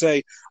Kevin to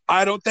say,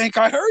 "I don't think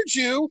I heard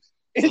you.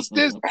 Is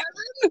this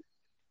heaven?"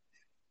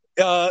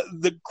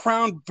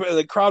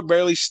 The crowd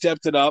barely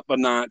stepped it up a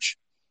notch,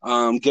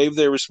 gave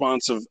their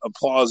responsive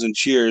applause and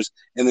cheers,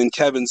 and then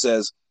Kevin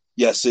says,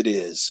 "Yes, it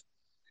is."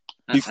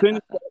 He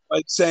finished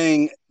by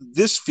saying,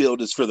 "This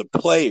field is for the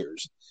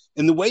players,"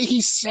 and the way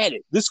he said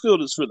it, "This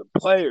field is for the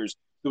players,"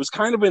 it was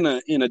kind of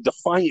in a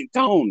defiant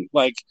tone,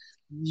 like,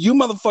 "You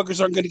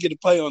motherfuckers aren't going to get to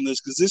play on this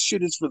because this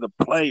shit is for the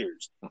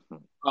players."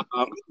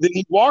 Then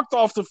he walked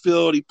off the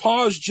field. He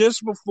paused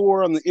just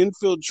before on the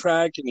infield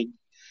track,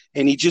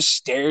 and he just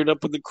stared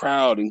up at the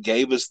crowd and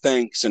gave us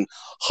thanks and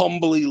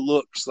humbly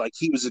looks like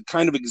he was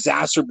kind of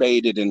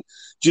exacerbated and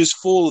just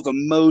full of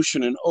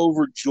emotion and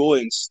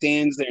overjoyed, and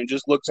stands there and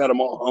just looks at them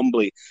all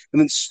humbly, and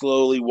then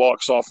slowly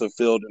walks off the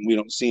field, and we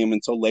don't see him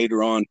until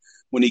later on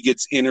when he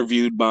gets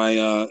interviewed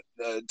by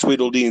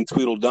Tweedledee and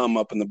Tweedledum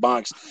up in the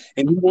box,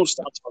 and he won't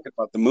stop talking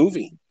about the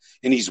movie,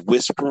 and he's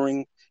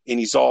whispering, and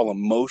he's all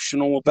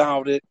emotional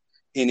about it,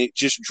 and it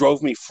just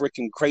drove me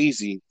freaking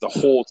crazy the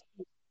whole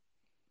time.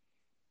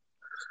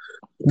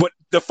 But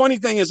the funny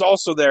thing is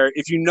also there,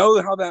 if you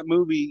know how that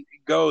movie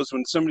goes,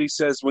 when somebody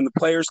says, when the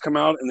players come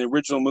out in the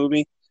original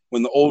movie,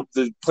 when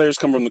the players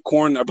come from the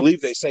corn, I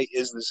believe they say,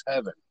 "Is this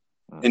heaven?"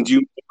 And do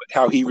you know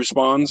how he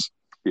responds?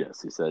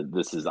 Yes, he said,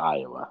 "This is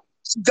Iowa."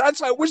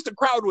 That's, I wish the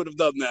crowd would have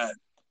done that.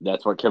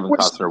 That's what Kevin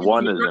Costner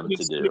wanted them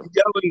to do.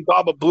 Yelling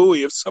 "Baba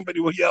Booey" if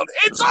somebody would yell,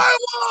 "It's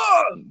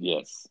Iowa!"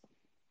 Yes.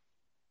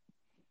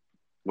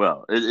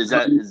 Well, is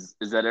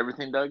that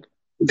everything, Doug?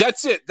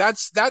 That's it.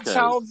 That's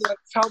how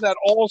that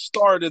all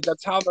started.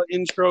 That's how the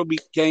intro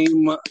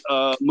became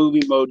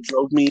movie mode.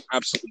 Drove me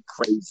absolutely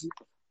crazy.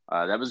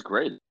 That was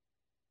great.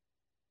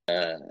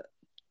 I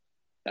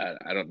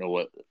don't know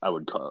what I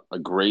would call a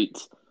great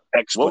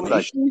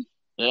Explanation.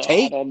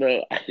 I don't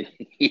know.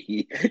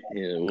 Yeah,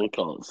 we'll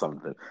call it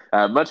something.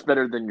 Much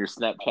better than your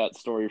Snapchat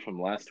story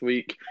from last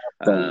week.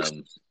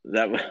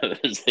 That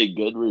was a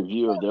good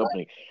review of the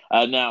opening.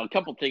 Now, a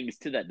couple things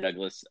to that,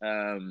 Douglas.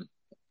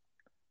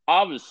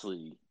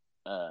 Obviously,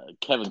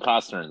 Kevin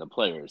Costner and the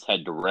players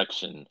had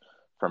direction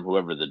from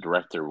whoever the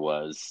director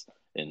was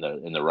in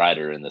the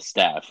writer and the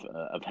staff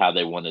of how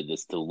they wanted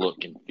this to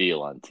look and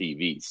feel on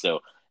TV. So,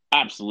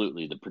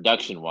 absolutely, the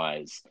production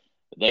wise,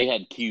 they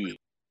had cues.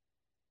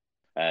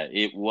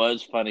 It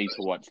was funny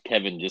to watch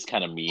Kevin just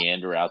kind of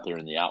meander out there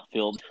in the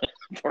outfield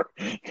for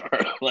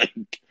like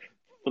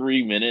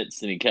 3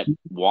 minutes, and he kept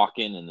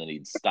walking, and then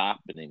he'd stop,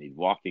 and then he'd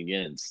walk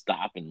again and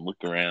stop and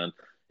look around.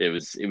 It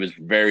was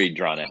very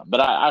drawn out, but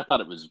I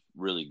thought it was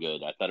really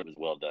good. I thought it was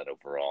well done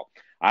overall.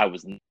 I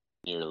was not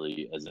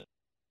nearly as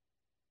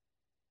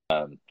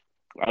I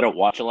don't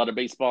watch a lot of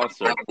baseball,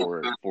 so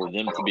for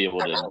them to be able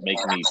to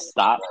make me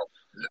stop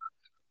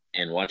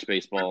and watch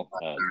baseball,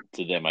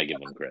 to them I give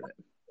them credit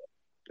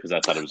because I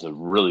thought it was a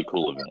really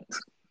cool event.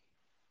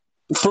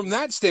 From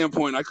that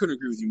standpoint, I couldn't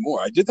agree with you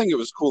more. I did think it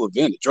was a cool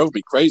event. It drove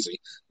me crazy,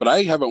 but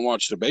I haven't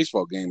watched a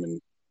baseball game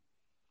in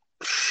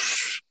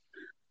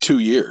 2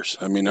 years.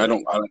 I mean, I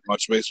don't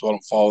watch baseball. I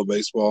don't follow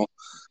baseball.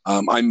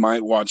 I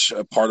might watch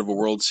a part of a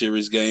World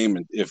Series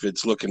game if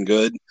it's looking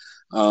good.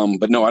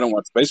 But no, I don't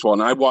watch baseball.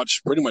 And I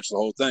watched pretty much the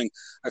whole thing.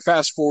 I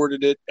fast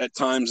forwarded it at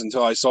times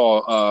until I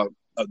saw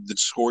the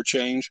score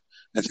change,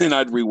 and then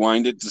I'd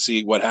rewind it to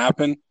see what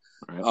happened.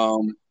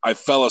 I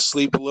fell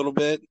asleep a little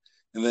bit,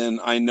 and then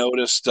I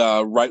noticed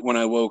right when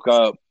I woke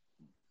up,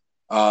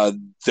 I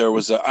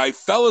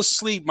fell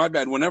asleep. My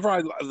bad.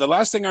 The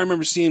last thing I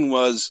remember seeing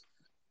was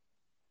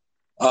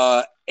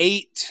 7.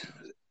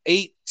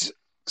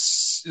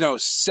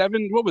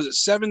 What was it?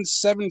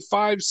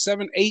 7-7-5,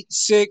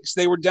 7-8-6.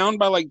 They were down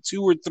by like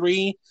 2 or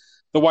 3.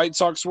 The White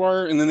Sox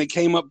were, and then they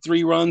came up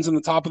 3 runs in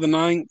the top of the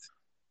 9th.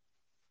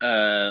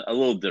 A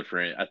little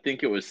different. I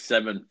think it was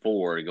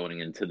 7-4 going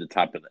into the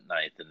top of the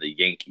 9th, and the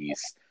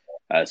Yankees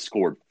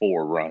scored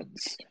 4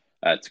 runs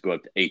to go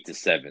up to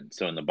 8-7.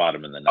 So in the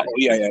bottom of the 9th,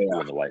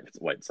 when the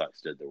White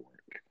Sox did their work.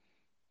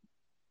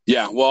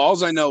 Yeah, well,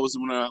 all I know is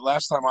when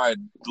last time I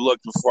had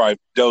looked before I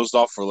dozed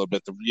off for a little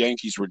bit, the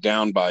Yankees were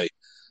down by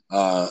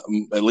at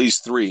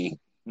least 3.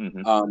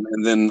 Mm-hmm.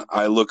 And then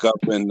I look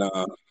up and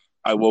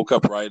I woke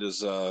up right as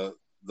the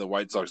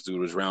White Sox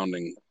dude was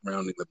rounding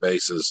the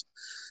bases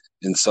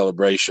in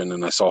celebration,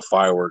 and I saw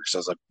fireworks. I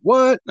was like,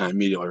 what? And I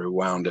immediately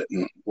rewound it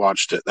and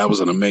watched it. That was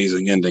an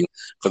amazing ending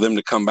for them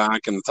to come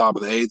back in the top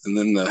of the 8th and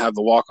then to have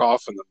the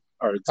walk-off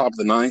or top of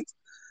the 9th,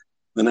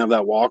 then have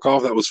that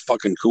walk-off. That was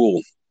fucking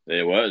cool.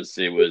 It was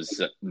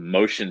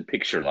motion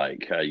picture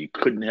like. You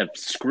couldn't have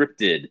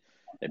scripted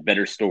a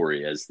better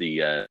story. As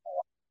the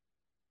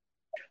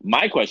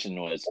my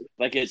question was,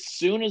 like, as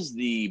soon as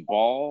the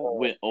ball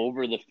went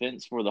over the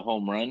fence for the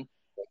home run,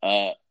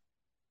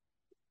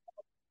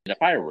 the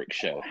fireworks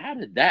show. How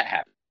did that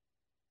happen?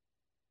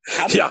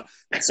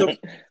 So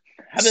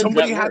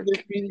somebody had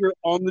their finger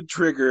on the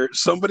trigger.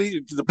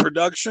 The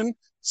production,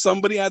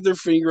 somebody had their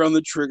finger on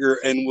the trigger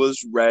and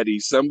was ready.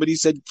 Somebody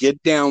said,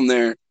 "Get down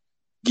there.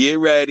 Get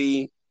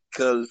ready,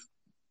 because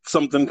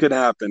something could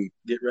happen.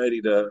 Get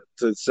ready to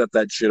set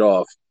that shit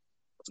off."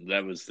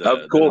 That was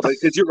cool.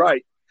 Because you're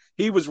right.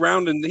 He was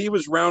rounding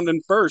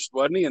first,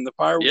 wasn't he? And the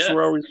fireworks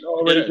were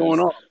already going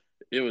off.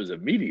 It was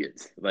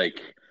immediate. Like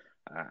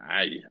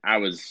I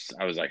was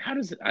like, how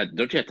does it?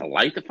 Don't you have to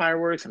light the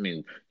fireworks? I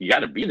mean, you got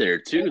to be there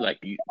too. Like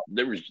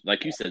there was,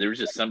 like you said, there was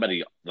just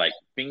somebody like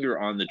finger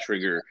on the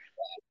trigger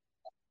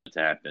to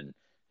happen,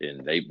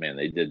 and they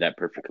did that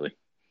perfectly.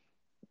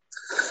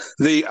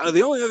 The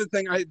only other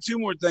thing, I had 2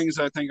 more things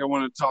I think I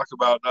want to talk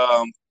about.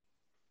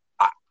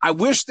 I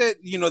wish that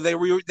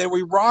they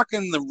were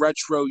rocking the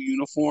retro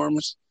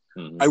uniforms.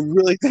 Mm-hmm. I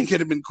really think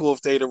it'd have been cool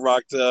if they'd have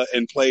rocked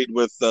and played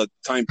with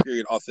time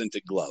period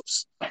authentic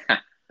gloves.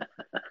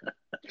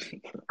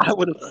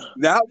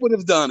 That would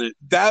have done it.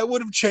 That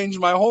would have changed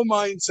my whole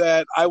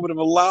mindset. I would have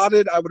allowed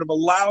it. I would have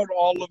allowed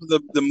all of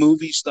the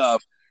movie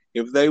stuff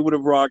if they would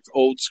have rocked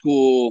old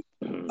school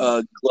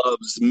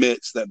gloves,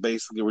 mitts that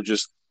basically were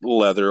just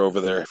leather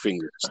over their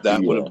fingers.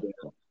 That would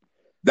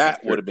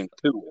have been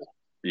cool.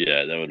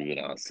 Yeah, that would have been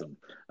awesome.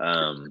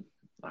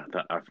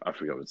 I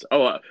forgot what's.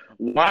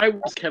 Why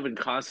was Kevin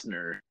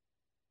Costner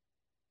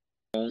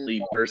the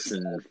only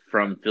person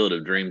from Field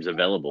of Dreams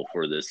available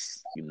for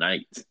this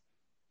night?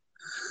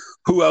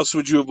 Who else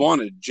would you have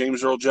wanted?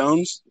 James Earl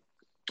Jones?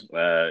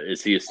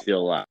 Is he still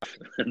alive?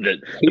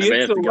 That may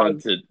have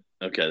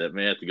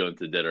to go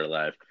into Dead or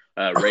Alive.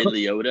 Ray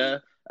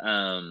Liotta.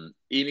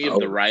 Any of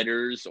the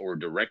writers or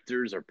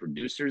directors or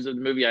producers of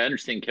the movie. I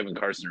understand Kevin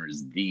Costner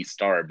is the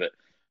star, but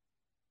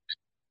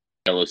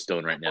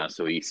Yellowstone right now,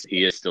 so he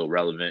is still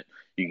relevant.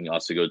 You can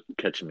also go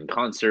catch him in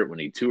concert when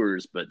he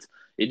tours, but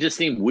It just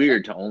seemed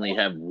weird to only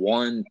have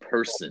one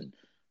person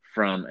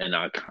from an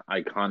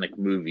iconic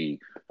movie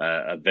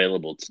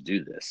available to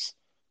do this.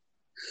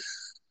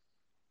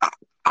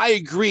 I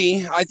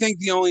agree. I think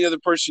the only other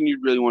person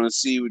you'd really want to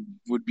see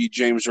would be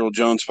James Earl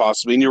Jones,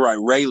 possibly. And you're right,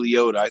 Ray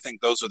Liotta. I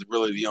think those are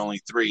really the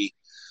only three.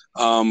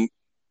 I'm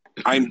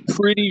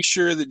pretty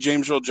sure that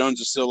James Earl Jones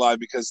is still alive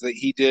because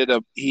he did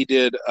a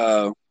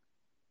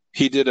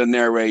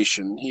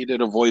narration. He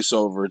did a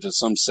voiceover to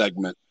some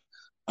segment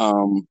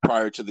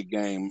prior to the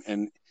game,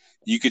 and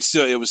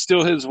it was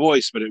still his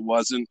voice, but it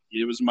wasn't.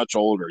 It was much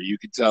older. You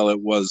could tell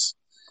it was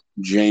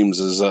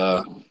James's.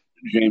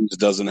 James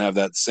doesn't have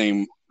that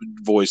same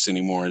voice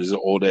anymore at his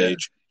old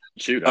age.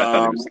 Shoot,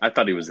 I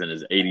thought he was in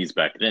his 80s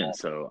back then,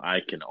 so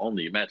I can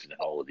only imagine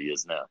how old he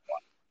is now.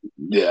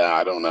 Yeah,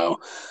 I don't know.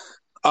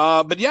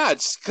 But yeah,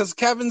 it's because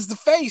Kevin's the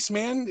face,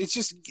 man. It's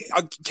just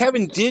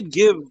Kevin did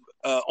give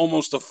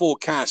almost a full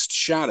cast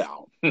shout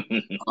out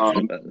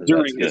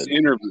during his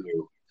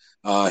interview.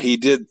 He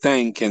did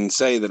thank and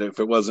say that if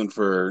it wasn't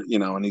for,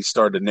 and he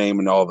started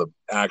naming all the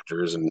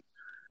actors, and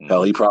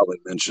hell, he probably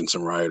mentioned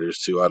some writers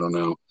too. I don't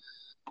know.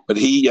 But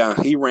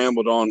he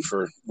rambled on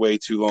for way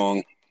too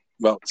long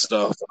about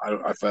stuff.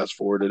 I fast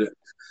forwarded it.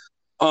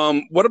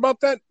 What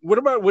about that?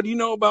 What do you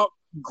know about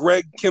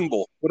Greg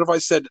Kimble? What if I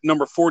said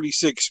number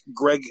 46,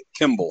 Greg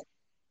Kimble?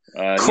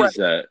 He's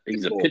a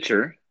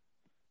pitcher,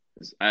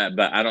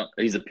 but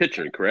he's a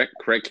pitcher, correct?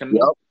 Craig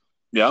Kimble.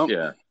 Yep.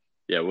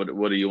 Yeah.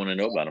 What do you want to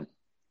know about him?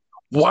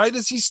 Why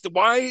does he stand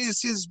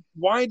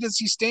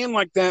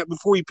like that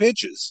before he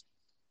pitches?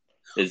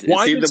 Is he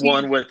the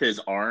one with his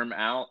arm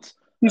out?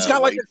 He's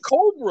got like a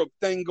cobra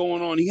thing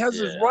going on. He has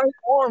his right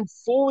arm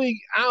fully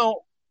out,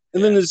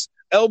 and then his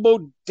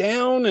elbow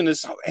down and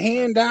his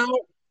hand out.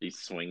 He's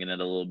swinging it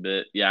a little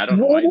bit. Yeah, I don't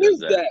know why he does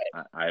that.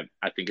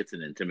 I think it's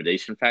an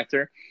intimidation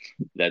factor.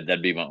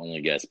 That'd be my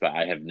only guess, but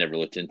I have never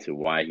looked into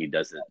why he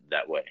does it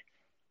that way.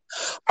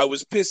 I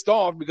was pissed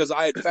off because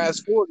I had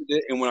fast forwarded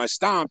it, and when I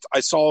stopped, I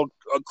saw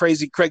a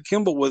crazy Craig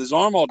Kimble with his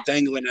arm all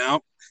dangling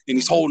out, and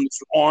he's holding his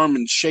arm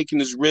and shaking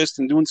his wrist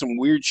and doing some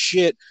weird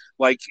shit,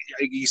 like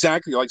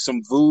exactly like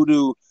some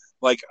voodoo.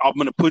 Like, I'm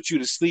going to put you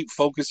to sleep.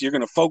 You're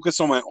going to focus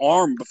on my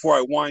arm before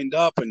I wind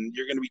up, and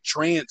you're going to be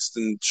tranced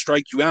and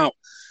strike you out.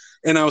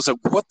 And I was like,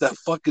 what the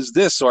fuck is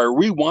this? So I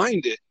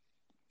rewind it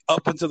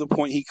up until the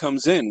point he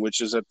comes in,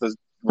 which was at the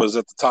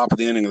top of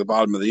the inning, or the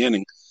bottom of the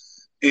inning.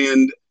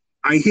 And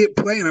I hit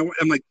play, and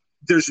I'm like,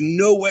 there's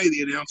no way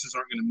the announcers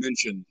aren't going to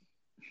mention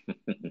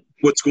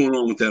what's going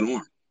on with that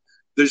arm.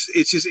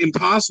 It's just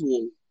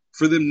impossible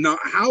for them not.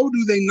 How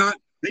do they not?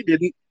 They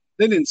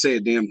didn't say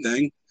a damn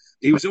thing.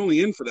 He was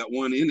only in for that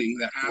one inning,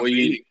 that half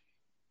inning.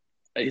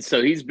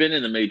 So he's been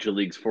in the major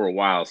leagues for a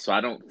while, so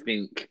I don't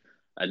think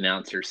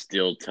announcers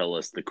still tell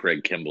us the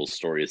Craig Kimble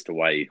story as to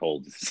why he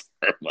holds his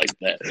arm like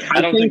that.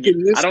 I don't think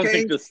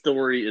the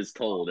story is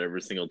told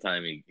every single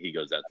time he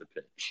goes out to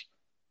pitch.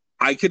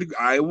 I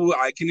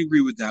can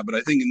agree with that, but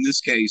I think in this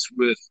case,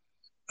 with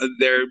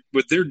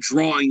they're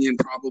drawing in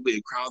probably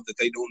a crowd that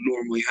they don't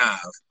normally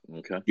have.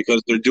 Okay.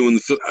 Because they're doing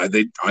I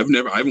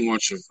haven't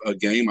watched a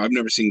game. I've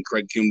never seen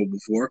Craig Kimble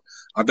before.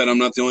 I bet I'm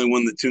not the only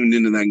one that tuned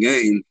into that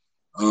game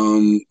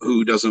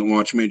who doesn't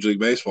watch Major League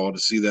Baseball to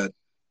see that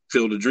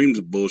Field of Dreams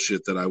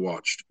bullshit that I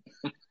watched.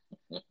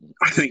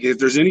 I think if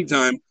there's any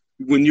time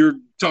when you're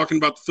talking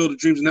about the Field of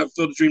Dreams and that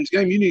Field of Dreams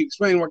game, you need to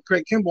explain why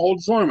Craig Kimble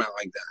holds his arm out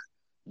like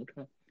that.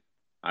 Okay.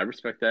 I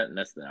respect that, and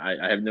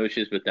I have no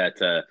issues with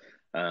that.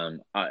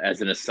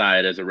 As an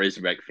aside, as a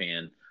Razorback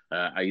fan,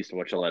 I used to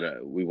watch a lot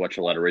of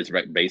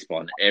Razorback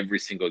baseball, and every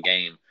single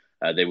game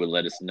they would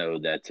let us know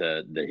that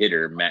the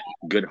hitter Matt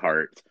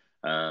Goodhart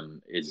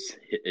is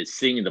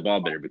seeing the ball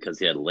better because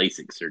he had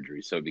LASIK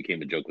surgery, so it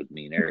became a joke with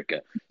me and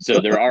Erica. So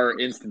there are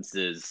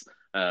instances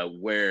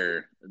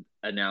where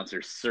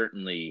announcers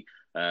certainly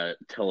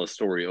tell a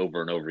story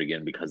over and over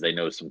again because they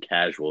know some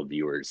casual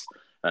viewers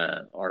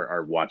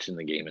are watching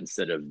the game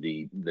instead of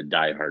the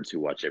diehards who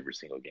watch every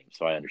single game.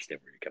 So I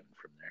understand where you're coming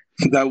from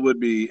there. That would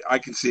be, I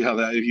can see how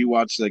that, if you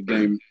watch that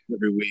game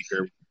every week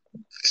or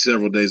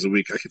several days a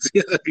week, I can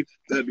see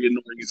that'd be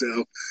annoying as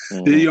hell.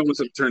 Mm-hmm. You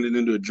almost have turned it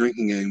into a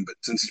drinking game, but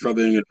since he's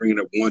probably only going to bring it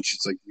up once,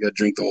 it's like you got to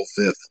drink the whole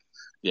fifth.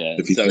 Yeah.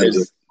 So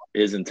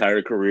his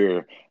entire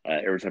career,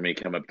 every time he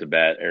come up to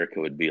bat, Erica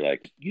would be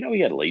like, he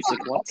had LASIK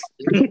once.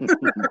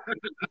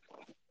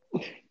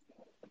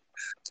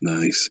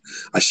 Nice.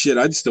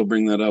 I'd still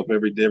bring that up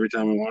every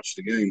time I watch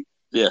the game.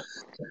 Yeah.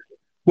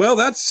 Well,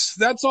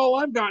 that's all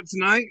I've got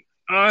tonight.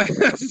 I've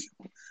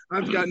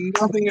got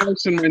nothing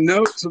else in my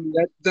notes.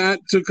 That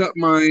took up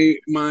my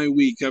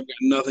week. I've got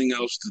nothing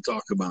else to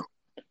talk about.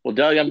 Well,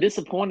 Doug, I'm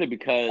disappointed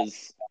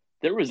because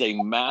there was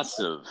a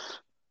massive,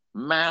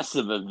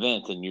 massive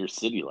event in your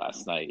city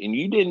last night, and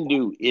you didn't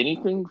do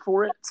anything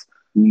for it?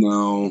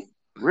 No.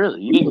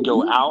 Really? You didn't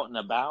go out and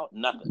about?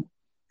 Nothing?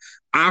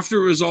 After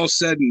it was all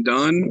said and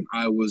done,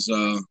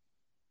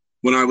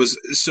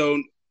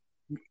 so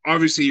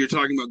obviously you're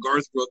talking about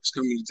Garth Brooks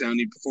coming to town.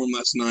 He performed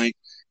last night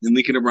in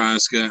Lincoln,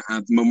 Nebraska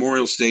at the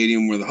Memorial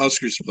Stadium where the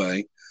Huskers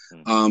play.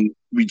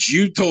 Which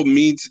you told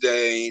me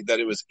today that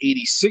it was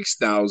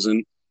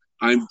 86,000.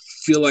 I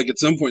feel like at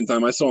some point in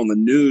time I saw on the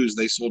news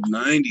they sold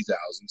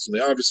 90,000, so they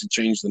obviously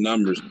changed the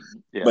numbers.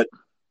 Yeah. But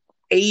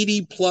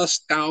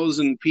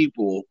 80,000+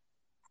 people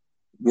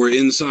were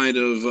inside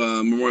of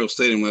Memorial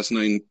Stadium last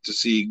night to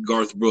see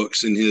Garth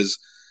Brooks in his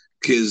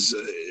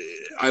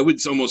I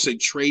would almost say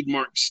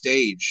trademark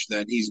stage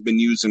that he's been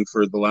using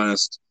for the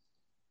last,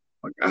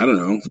 I don't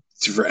know,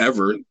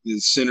 forever. The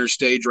center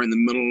stage right in the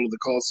middle of the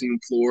Coliseum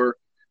floor,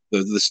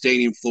 the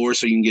stadium floor,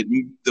 so you can get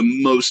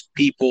the most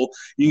people.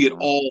 You can get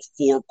all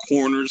four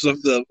corners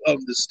of the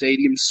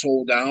stadium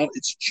sold out.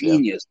 It's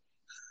genius.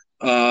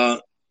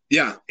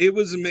 Yeah, it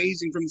was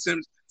amazing from the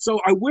center. So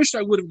I wish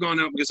I would have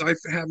gone out because I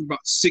have about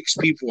 6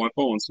 people I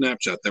follow on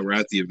Snapchat that were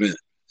at the event.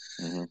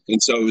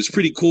 And so it was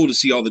pretty cool to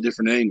see all the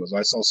different angles.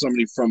 I saw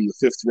somebody from the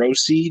 5th row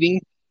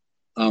seating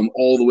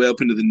all the way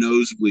up into the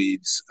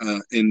nosebleeds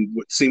in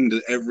what seemed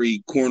to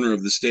every corner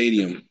of the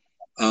stadium.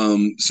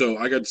 So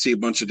I got to see a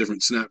bunch of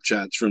different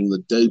Snapchats from the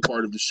day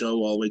part of the show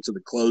all the way to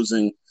the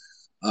closing.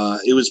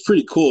 It was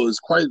pretty cool. It was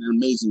quite an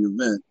amazing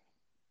event.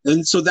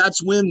 And so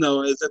that's when,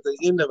 though, is at the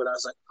end of it, I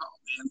was like,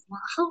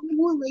 oh,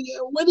 man,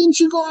 why didn't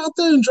you go out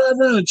there and drive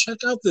around and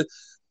check out the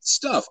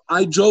stuff?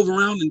 I drove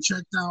around and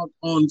checked out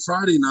on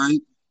Friday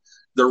night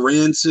the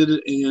Rancid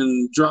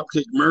and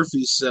Dropkick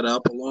Murphys set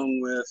up, along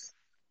with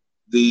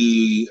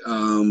the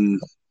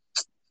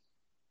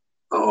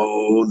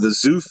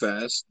Zoo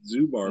Fest,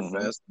 Zoo Bar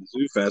Fest, the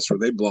Zoo Fest, where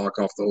they block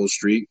off the whole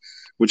street,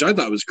 which I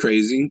thought was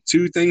crazy.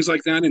 2 things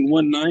like that in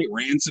one night,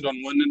 Rancid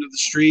on one end of the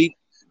street,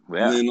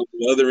 and then on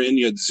the other end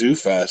you had Zoo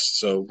Fest.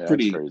 So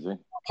pretty crazy.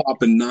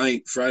 Popping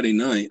night, Friday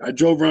night. I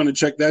drove around and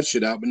checked that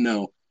shit out, but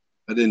no,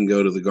 I didn't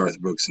go to the Garth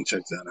Brooks and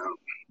check that out.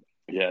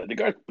 Yeah, the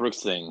Garth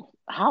Brooks thing.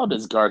 How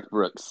does Garth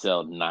Brooks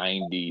sell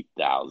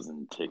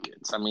 90,000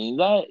 tickets? I mean,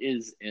 that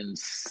is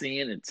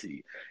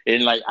insanity.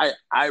 And like,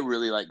 I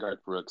really like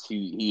Garth Brooks.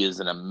 He is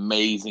an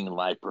amazing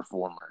live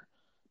performer.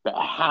 But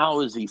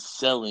how is he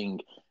selling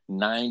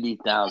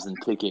 90,000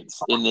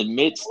 tickets in the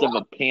midst of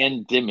a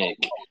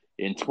pandemic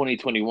in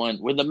 2021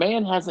 when the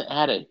man hasn't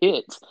had a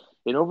hit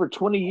in over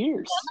 20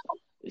 years?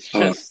 It's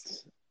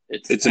just,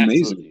 it's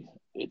amazing.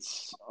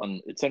 It's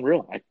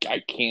unreal. I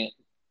can't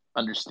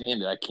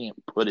understand it. I can't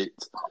put it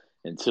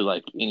into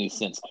like any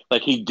sense.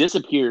 Like, he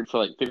disappeared for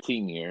like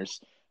 15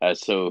 years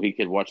so he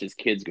could watch his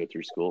kids go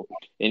through school,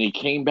 and he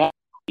came back.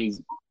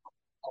 He's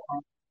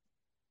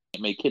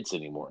can't make hits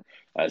anymore.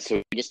 So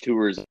he gets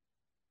tours at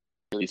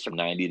least from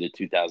 90 to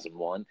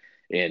 2001,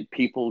 and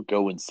people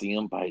go and see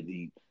him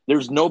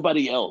there's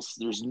nobody else.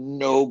 There's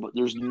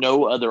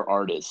no other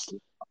artist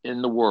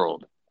in the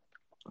world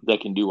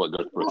that can do what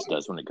Garth Brooks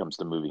does when it comes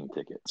to moving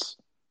tickets.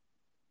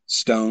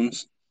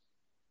 Stones.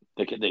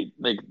 They could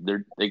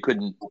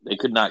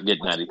not get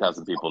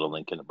 90,000 people to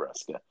Lincoln,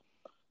 Nebraska.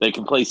 They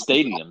can play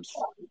stadiums,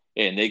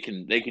 and they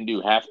can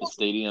do half the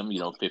stadium,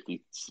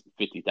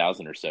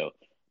 50,000 or so.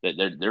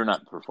 They're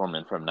not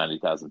performing from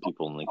 90,000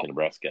 people in Lincoln,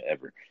 Nebraska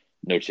ever.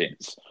 No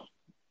chance.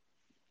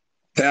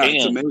 Yeah,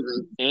 it's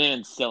amazing.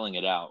 And selling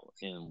it out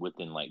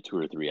within like 2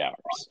 or 3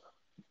 hours.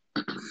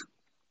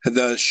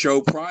 The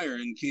show prior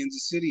in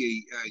Kansas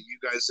City, you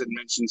guys had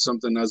mentioned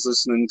something. I was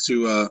listening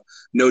to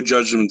No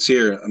Judgments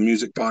Here, a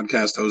music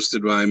podcast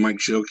hosted by Mike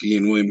Shilkey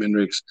and William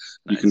Hendricks.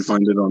 You can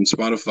find it on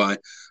Spotify.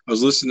 I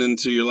was listening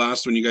to your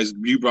last one.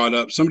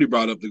 Somebody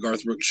brought up the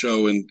Garth Brooks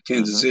show in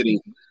Kansas City.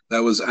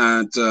 That was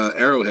at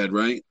Arrowhead,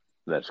 right?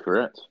 That's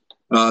correct.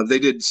 They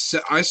did.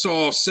 I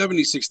saw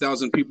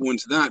 76,000 people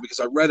into that because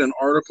I read an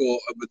article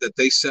that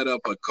they set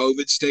up a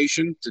COVID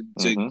station to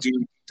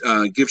do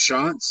give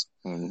shots.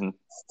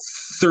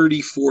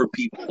 34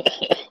 people.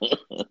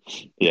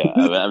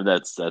 Yeah,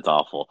 that's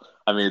awful.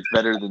 I mean, it's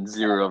better than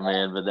 0,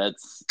 man, but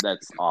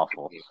that's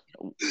awful.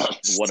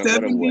 What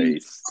a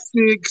waste.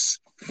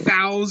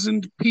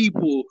 6,000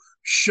 people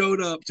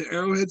showed up to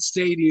Arrowhead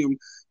Stadium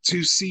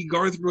to see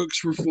Garth Brooks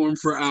perform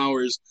for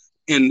hours,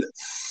 and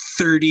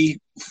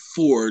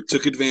 34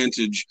 took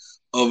advantage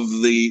of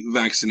the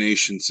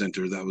vaccination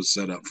center that was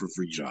set up for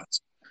free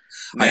shots.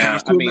 I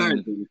have to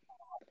imagine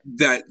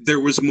that there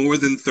was more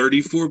than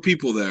 34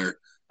 people there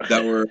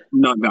that were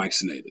not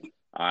vaccinated.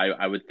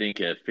 I would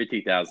think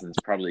 50,000 is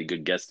probably a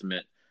good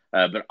guesstimate.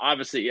 But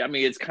obviously, I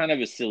mean, it's kind of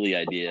a silly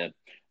idea.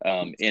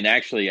 And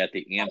actually, at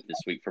the AMP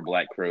this week for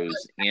Black Crowes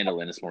and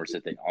Alanis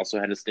Morissette, they also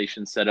had a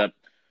station set up.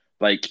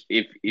 Like,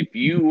 if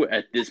you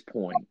at this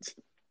point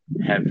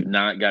have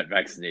not got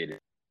vaccinated,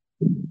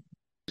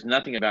 there's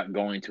nothing about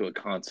going to a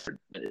concert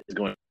that is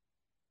going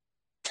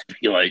to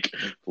be like,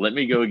 let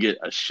me go get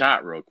a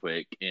shot real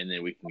quick, and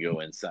then we can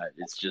go inside.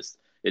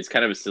 It's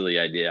kind of a silly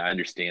idea. I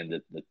understand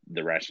that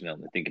the rationale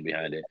and the thinking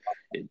behind it.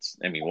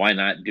 Why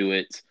not do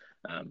it?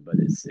 But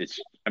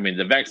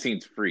the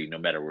vaccine's free no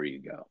matter where you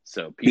go.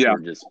 So people are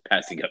just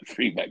passing up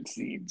free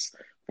vaccines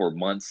for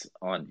months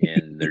on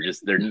end.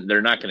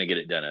 They're not going to get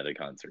it done at a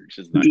concert. It's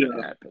just not going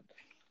to happen.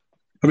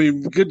 I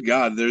mean, good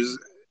God,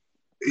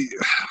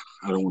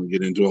 I don't want to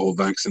get into a whole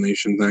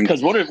vaccination thing.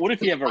 Because what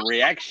if you have a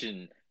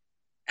reaction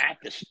at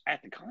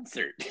the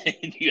concert.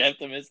 You have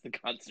to miss the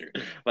concert.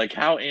 Like,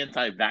 how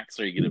anti-vax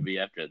are you going to be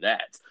after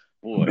that?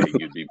 Boy,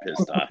 you'd be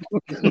pissed off.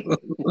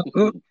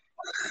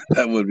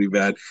 That would be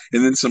bad.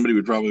 And then somebody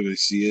would probably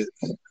see it.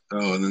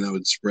 Oh, and then that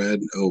would spread.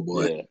 Oh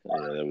boy. Yeah,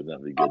 that would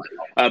not be good.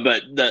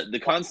 But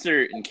the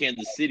concert in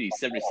Kansas City,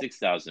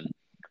 76,000.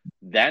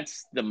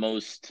 That's the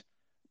most.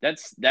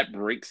 That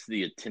breaks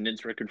the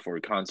attendance record for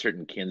a concert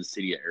in Kansas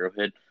City at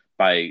Arrowhead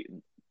by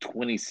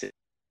 26.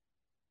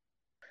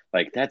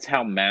 Like, that's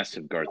how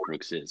massive Garth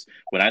Brooks is.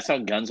 When I saw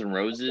Guns N'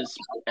 Roses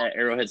at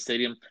Arrowhead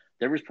Stadium,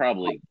 there was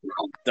probably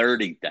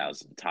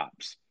 30,000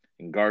 tops.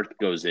 And Garth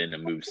goes in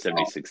and moves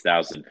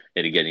 76,000.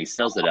 And again, he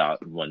sells it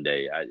out in one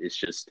day. It's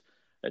just,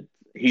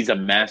 he's a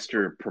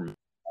master how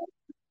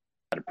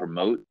to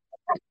promote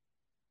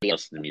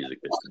else in the music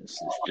business.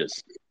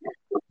 It's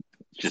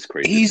just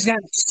crazy. He's got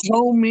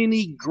so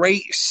many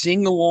great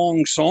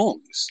sing-along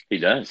songs. He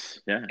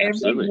does. Yeah, every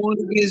absolutely. one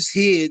of his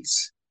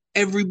hits,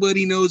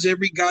 everybody knows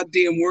every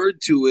goddamn word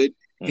to it.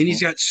 And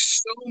he's got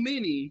so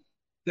many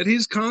that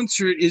his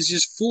concert is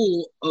just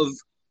full of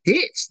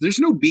hits. There's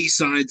no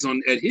B-sides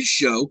at his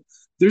show.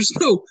 There's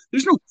no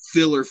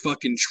filler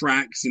fucking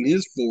tracks in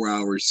his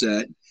 4-hour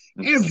set.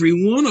 Every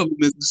one of them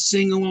is a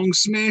sing-along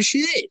smash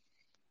hit.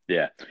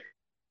 Yeah.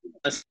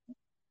 Those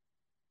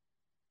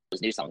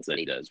new songs that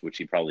he does, which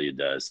he probably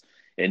does.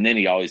 And then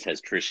he always has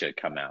Trisha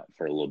come out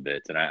for a little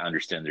bit. And I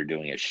understand they're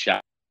doing a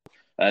shout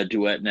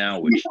duet now,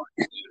 which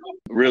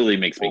really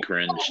makes me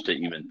cringe to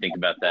even think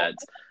about that.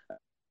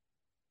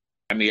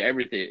 I mean,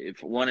 everything.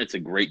 If one, it's a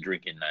great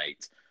drinking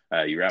night.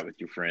 You're out with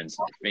your friends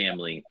and your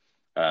family,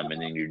 and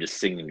then you're just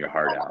singing your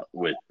heart out.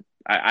 With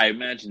I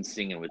imagine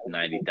singing with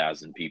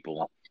 90,000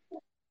 people,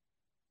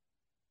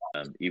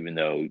 even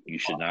though you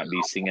should not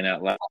be singing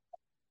out loud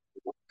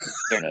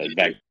during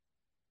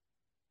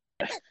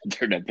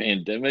a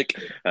pandemic,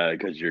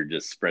 because you're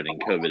just spreading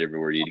COVID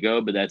everywhere you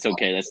go. But that's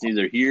okay. That's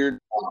neither here.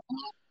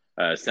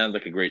 Sounds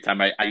like a great time.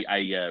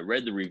 I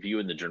read the review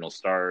in the Journal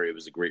Star. It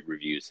was a great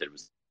review. Said it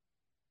was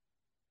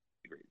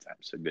a great time.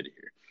 So good to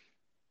hear.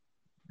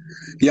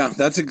 Yeah,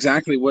 that's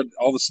exactly what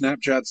all the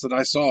Snapchats that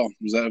I saw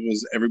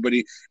was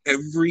everybody,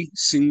 every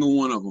single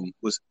one of them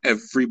was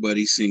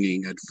everybody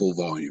singing at full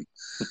volume.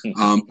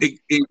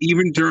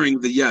 Even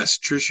during the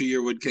Trisha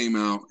Yearwood came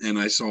out, and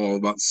I saw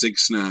about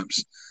 6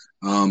 snaps,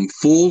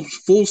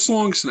 full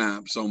song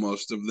snaps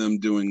almost of them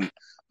doing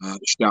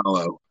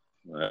Shallow.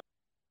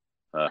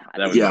 That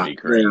would make me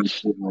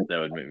cringe. That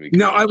would make me cringe.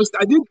 No, I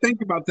did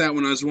think about that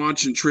when I was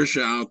watching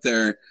Trisha out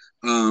there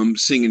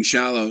singing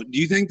Shallow. Do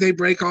you think they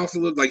break off a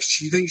little? Like,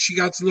 do you think she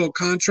got a little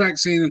contract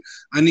saying,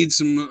 I need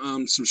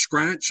some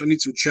scratch, I need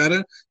some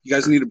cheddar, you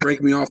guys need to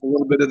break me off a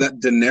little bit of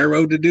that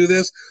dinero to do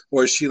this?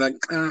 Or is she like,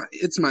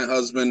 it's my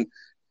husband,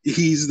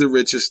 he's the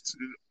richest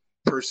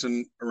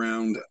person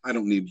around, I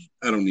don't need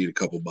a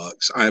couple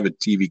bucks, I have a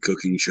TV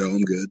cooking show,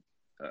 I'm good?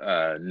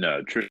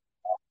 No, Trisha,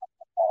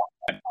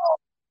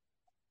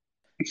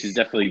 she's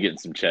definitely getting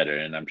some cheddar,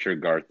 and I'm sure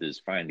Garth is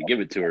fine to give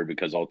it to her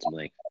because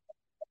ultimately.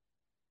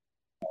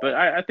 But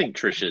I think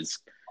Trisha's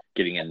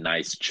getting a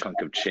nice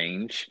chunk of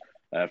change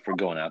for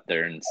going out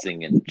there and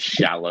singing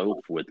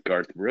Shallow with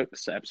Garth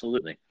Brooks.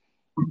 Absolutely.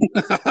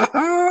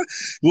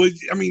 Well,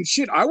 I mean,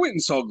 shit, I went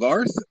and saw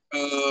Garth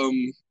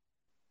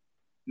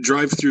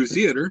drive-through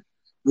theater.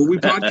 Were we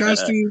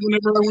podcasting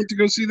whenever I went to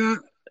go see that?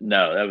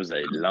 No, that was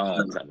a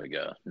long time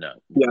ago. No.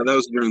 Yeah, that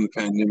was during the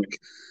pandemic.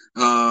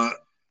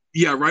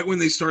 Yeah, right when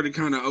they started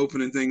kind of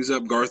opening things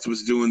up, Garth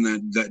was doing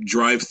that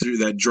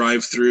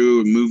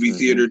drive-through movie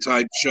theater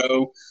type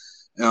show,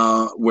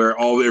 where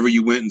wherever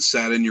you went and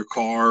sat in your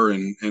car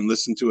and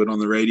listened to it on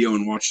the radio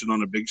and watched it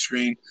on a big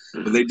screen.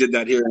 But they did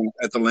that here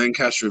at the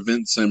Lancaster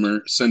Event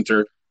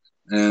Center,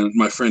 and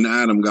my friend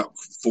Adam got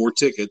 4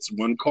 tickets,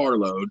 1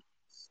 carload,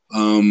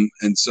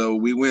 and so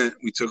we went.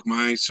 We took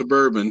my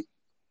Suburban,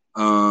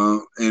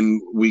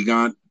 and we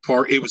got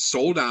parked. It was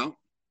sold out.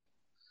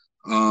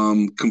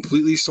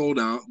 Completely sold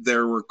out.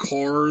 There were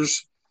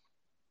cars.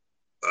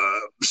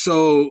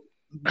 So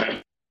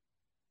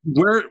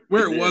where it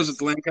was at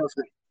the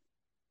Lancaster.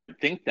 I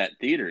think that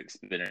theater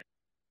experience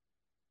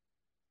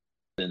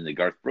in the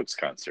Garth Brooks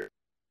concert.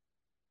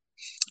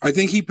 I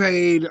think he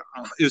paid.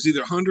 It was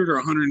either $100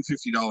 or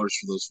 $150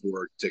 for those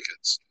 4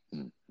 tickets.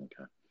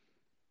 Okay.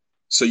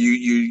 So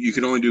you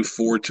could only do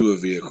 4 to a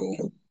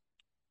vehicle.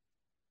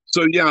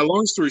 So, yeah,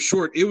 long story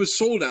short, it was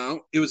sold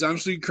out. It was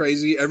absolutely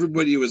crazy.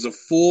 It was a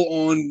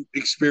full-on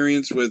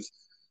experience with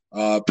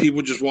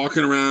people just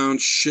walking around,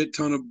 shit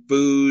ton of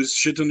booze,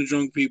 shit ton of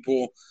drunk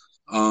people,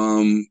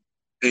 and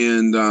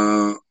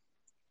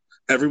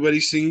everybody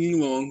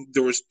singing along.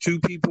 There was 2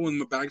 people in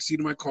the backseat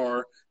of my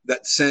car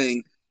that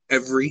sang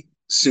every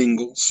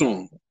single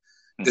song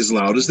as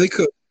loud as they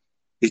could.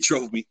 It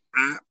drove me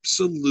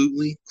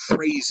absolutely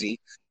crazy.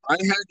 I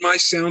had my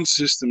sound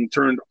system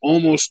turned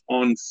almost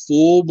on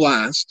full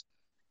blast,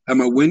 had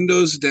my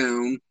windows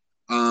down,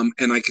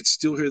 And I could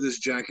still hear this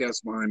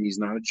jackass behind me. He's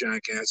not a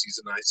jackass. He's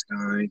a nice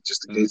guy.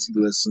 Just in case he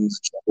listens,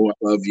 Joe, I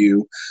love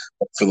you.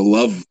 But for the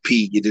love of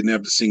Pete, you didn't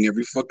have to sing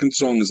every fucking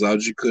song as loud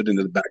as you could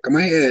into the back of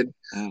my head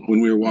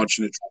when we were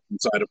watching it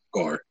inside of a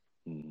car.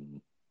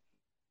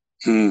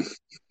 Something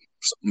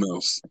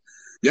else.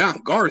 Yeah,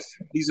 Garth.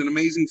 He's an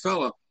amazing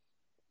fella.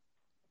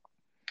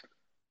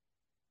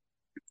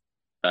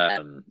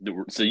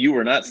 So you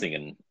were not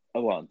singing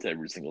along to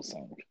every single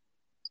song.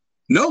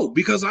 No,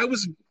 because I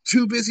was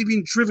too busy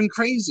being driven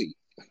crazy.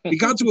 It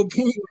got to a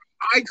point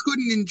where I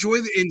couldn't enjoy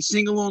it and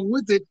sing along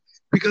with it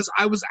because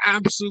I was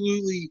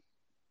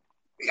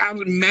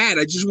mad.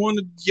 I just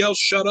wanted to yell,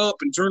 shut up,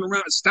 and turn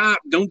around. Stop.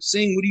 Don't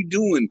sing. What are you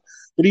doing?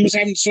 But he was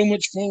having so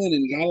much fun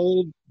and got a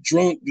little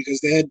drunk because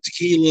they had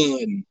tequila,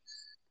 and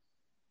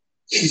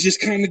he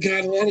just kind of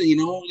got to let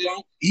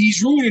it,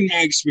 he's ruining my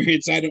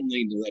experience. I don't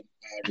need to let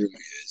ruin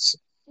his.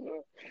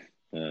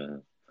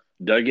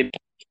 Doug,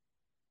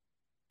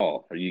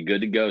 are you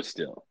good to go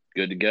still?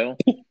 Good to go?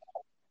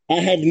 I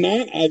have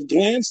not. I've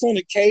glanced on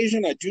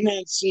occasion. I do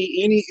not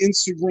see any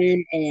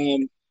Instagram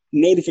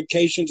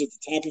notifications at the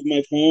top of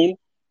my phone.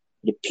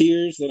 It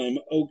appears that I'm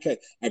okay.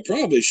 I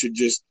probably should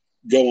just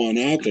go on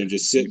out there and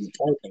just sit in the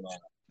parking lot.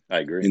 I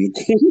agree. In the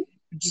corner,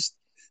 just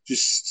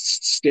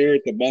stare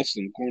at the bus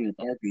in the corner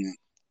parking lot.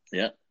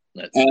 Yeah,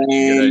 that's a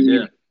good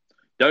idea.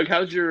 Doug,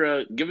 how's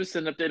your? Give us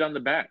an update on the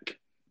back.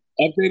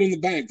 Update on the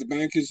back. The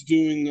back is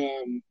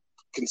doing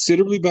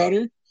considerably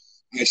better.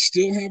 I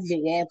still have the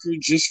walker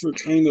just for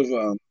kind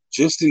of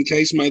just in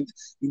case.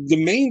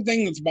 The main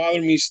thing that's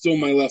bothering me is still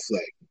my left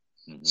leg.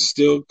 Mm-hmm.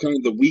 Still kind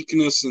of the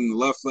weakness in the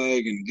left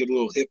leg and get a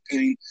little hip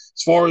pain.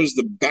 As far as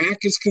the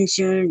back is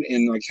concerned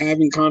and like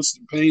having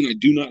constant pain, I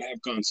do not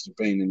have constant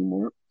pain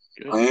anymore.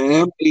 Good. I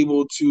am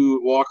able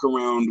to walk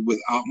around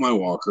without my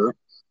walker.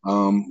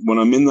 When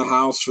I'm in the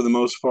house, for the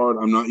most part,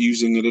 I'm not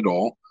using it at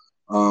all.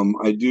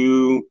 I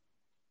do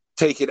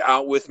take it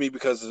out with me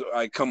because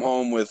I come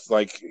home with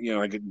I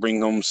could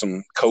bring home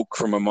some Coke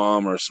from my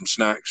mom or some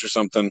snacks or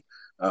something.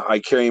 I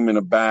carry them in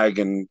a bag,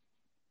 and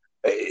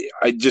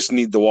I just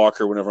need the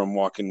walker whenever I'm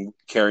walking,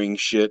 carrying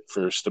shit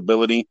for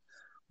stability.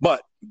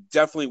 But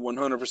definitely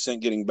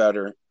 100% getting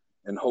better.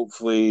 And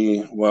hopefully,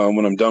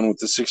 when I'm done with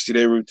the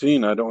 60-day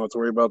routine, I don't have to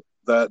worry about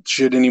that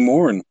shit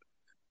anymore, and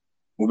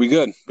we'll be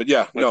good. But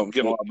yeah, I'm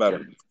getting a lot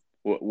better.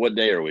 What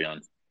day are we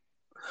on?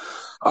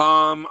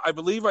 I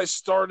believe I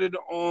started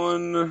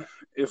on,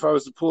 if I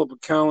was to pull up a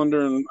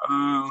calendar, and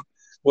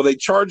they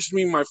charged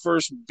me my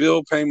first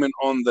bill payment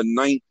on the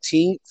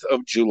 19th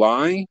of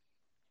July.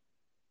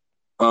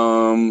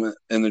 And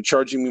they're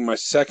charging me my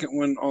second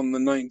one on the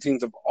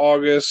 19th of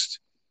August.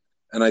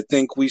 And I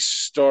think we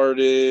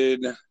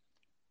started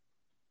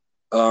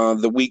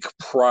the week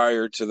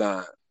prior to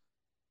that.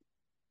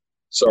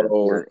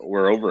 So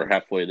we're over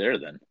halfway there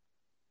then.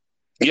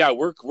 Yeah,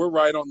 we're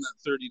right on that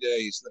 30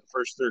 days, that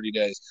first 30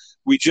 days.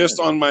 We just,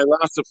 on my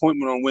last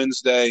appointment on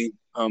Wednesday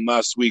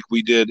last week,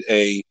 we did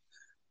an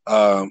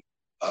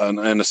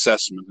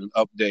assessment, an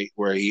update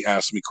where he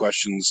asked me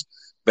questions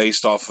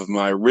based off of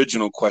my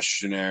original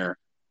questionnaire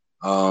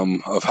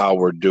of how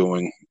we're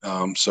doing.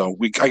 So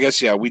we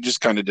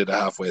just kind of did a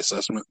halfway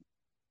assessment.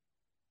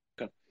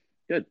 Okay.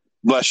 Good.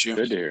 Bless you.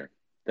 Good to hear.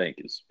 Thank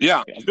you.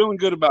 Yeah, feeling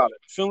good about it.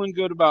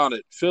 Good.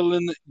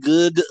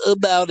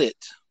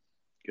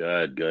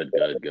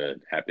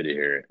 Happy to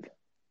hear it.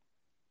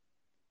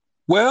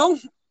 Well,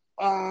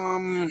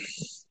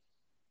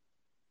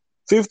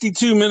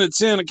 52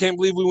 minutes in. I can't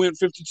believe we went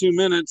 52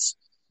 minutes.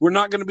 We're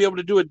not going to be able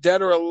to do a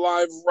dead or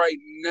alive right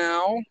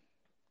now.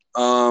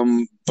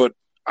 But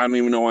I don't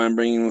even know why I'm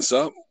bringing this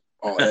up.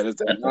 I'll edit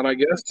that out, I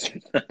guess.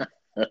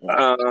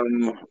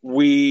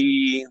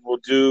 We will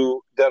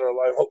do dead or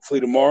alive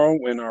hopefully tomorrow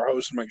when our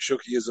host Mike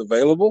Schucke is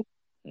available.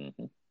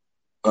 Mm-hmm.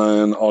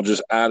 And I'll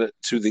just add it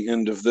to the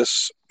end of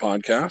this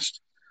podcast.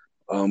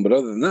 But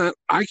other than that,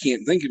 I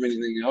can't think of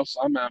anything else.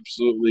 I'm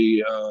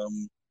absolutely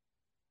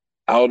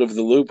out of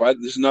the loop.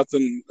 There's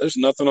nothing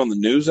on the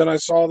news that I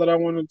saw that I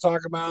wanted to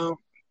talk about.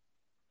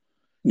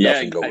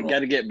 I got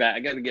to get back. I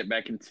got to get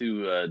back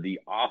into the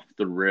off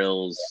the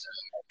rails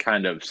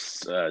kind of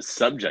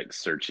subject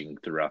searching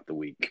throughout the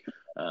week.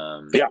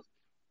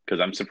 Because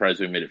I'm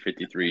surprised we made it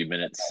 53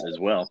 minutes as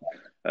well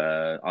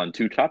on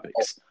two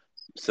topics.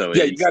 So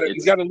you got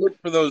to look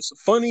for those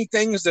funny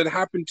things that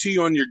happen to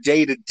you on your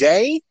day to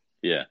day.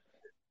 Yeah.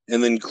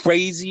 And then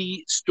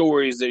crazy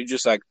stories that you're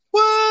just like,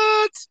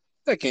 what?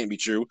 That can't be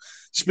true.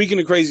 Speaking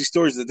of crazy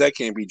stories that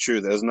can't be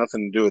true, that has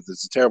nothing to do with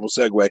this. It's a terrible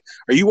segue.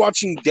 Are you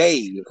watching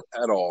Dave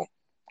at all?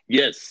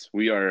 Yes,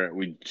 we are.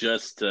 We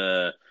just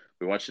we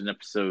watched an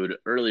episode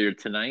earlier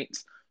tonight.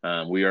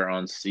 We are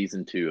on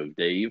season 2 of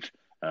Dave.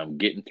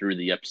 Getting through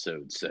the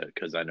episodes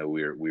because I know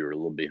we were a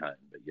little behind,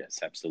 but yes,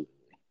 absolutely.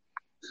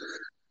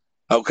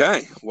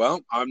 Okay,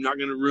 well, I'm not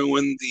going to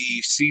ruin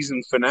the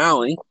season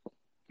finale.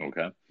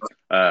 Okay.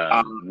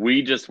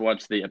 We just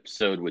watched the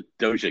episode with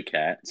Doja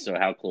Cat, so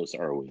how close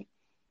are we?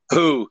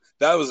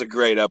 That was a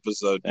great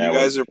episode. You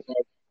guys are...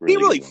 He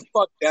really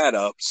fucked that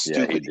up,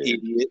 stupid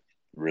idiot.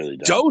 really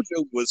don't.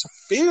 Doja was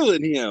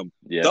feeling him.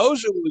 Yeah.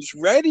 Doja was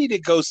ready to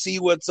go see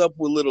what's up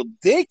with little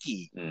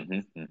Dicky.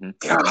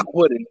 God,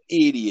 what an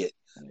idiot.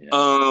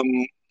 Yeah.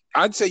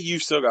 I'd say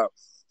you've still got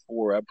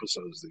 4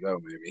 episodes to go,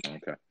 maybe.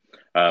 Okay.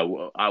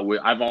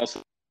 I've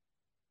also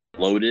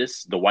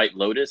Lotus, The White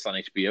Lotus on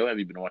HBO. Have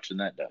you been watching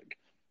that, Doug?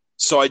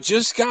 So I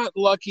just got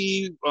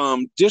lucky.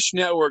 Dish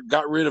Network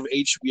got rid of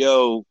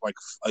HBO like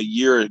a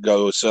year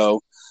ago or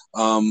so.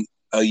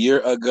 A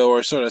year ago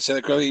or so, did I say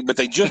that correctly? But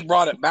they just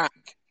brought it back.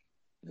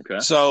 Okay.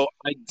 So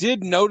I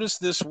did notice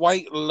this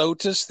White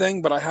Lotus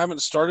thing, but I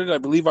haven't started. I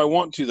believe I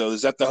want to, though.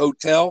 Is that the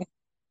hotel?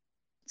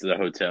 It's the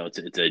hotel.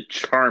 It's a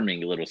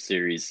charming little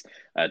series.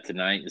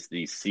 Tonight is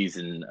the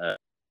season,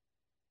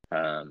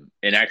 and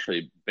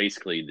actually,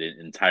 basically, the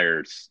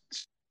entire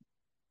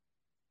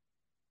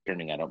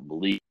turning. I don't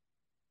believe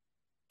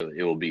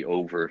it will be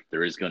over.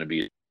 There is going to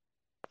be, I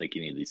think,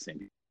 any of these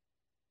things,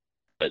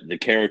 but the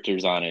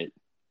characters on it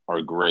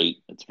are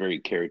great. It's a very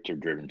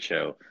character-driven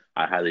show.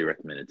 I highly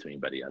recommend it to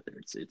anybody out there.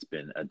 It's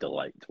been a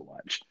delight to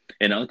watch.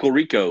 And Uncle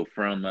Rico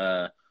from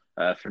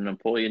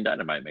Napoleon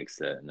Dynamite makes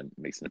an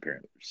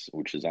appearance,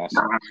 which is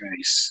awesome.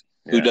 Nice.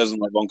 Yeah. Who doesn't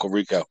love Uncle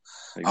Rico?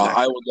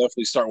 Exactly. I will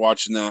definitely start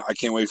watching that. I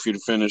can't wait for you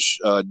to finish,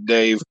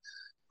 Dave.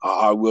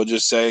 I will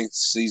just say,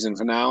 season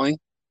finale,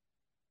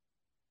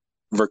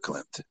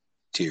 verklempt,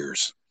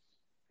 tears.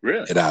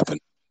 Really? It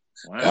happened.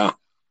 Wow.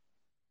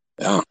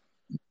 Yeah.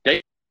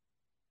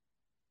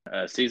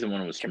 Season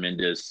 1 was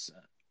tremendous.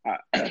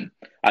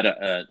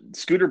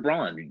 Scooter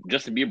Braun,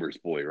 Justin Bieber's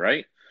boy,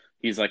 right?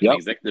 He's like an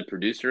executive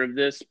producer of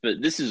this,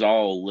 but this is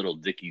all Little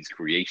Dicky's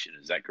creation.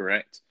 Is that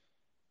correct?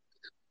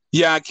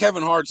 Yeah,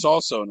 Kevin Hart's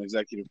also an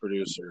executive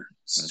producer.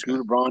 Okay.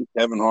 Scooter Braun,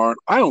 Kevin Hart.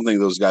 I don't think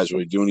those guys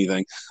really do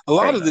anything. A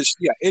lot of this,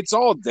 it's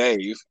all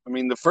Dave. I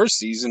mean, the first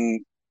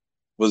season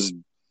was,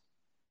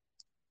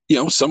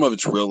 some of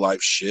it's real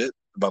life shit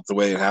about the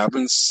way it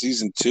happens.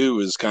 Season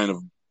 2 is kind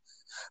of,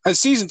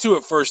 season 2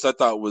 at first I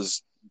thought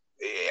was,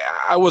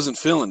 I wasn't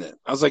feeling it.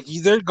 I was like,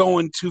 they're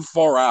going too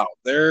far out.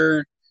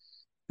 They're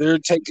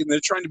trying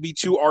to be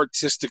too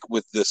artistic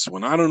with this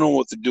one. I don't know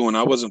what they're doing.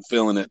 I wasn't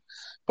feeling it.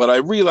 But I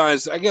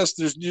realized, I guess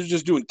you're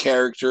just doing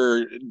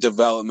character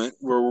development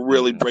where we're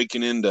really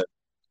breaking into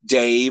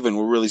Dave and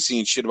we're really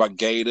seeing shit about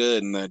Gaeta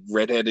and that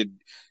redheaded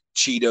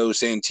Cheeto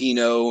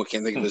Santino. I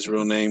can't think of his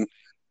real name.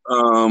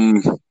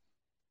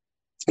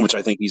 Which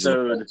I think he's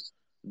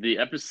the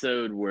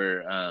episode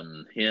where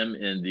him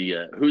and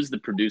the who's the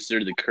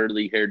producer, the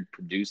curly-haired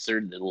producer,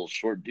 the little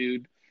short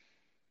dude?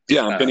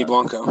 Yeah, Benny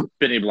Blanco.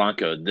 Benny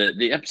Blanco.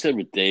 The episode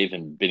with Dave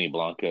and Benny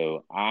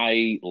Blanco,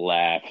 I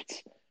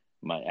laughed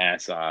my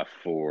ass off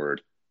for,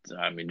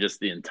 just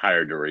the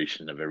entire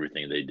duration of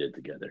everything they did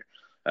together.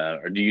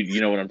 Do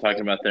you know what I'm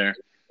talking about there?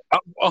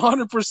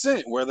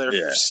 100%. Where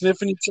they're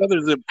sniffing each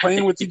other, they're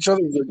playing with each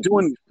other, they're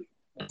doing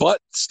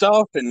butt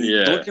stuff and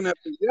looking at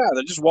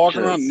they're just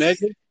walking around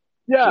naked.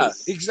 Yeah,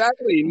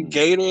 exactly. And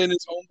Gator and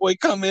his homeboy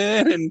come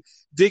in, and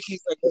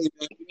Dickie's like, "Hey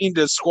man, we need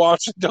to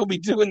squash it. Don't be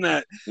doing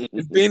that."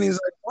 And Benny's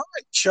like, "Why,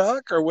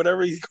 Chuck?" or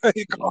whatever he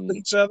called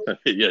each other.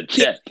 Yeah,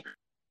 Check.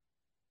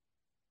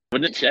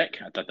 Wasn't it Check?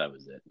 I thought that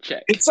was it.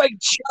 Check. It's like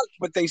Chuck,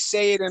 but they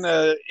say it in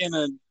a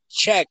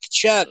Chuck.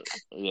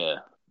 Yeah.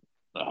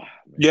 Oh,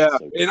 man,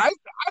 so and I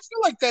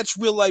feel like that's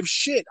real life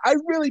shit. I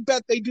really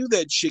bet they do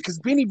that shit because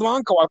Benny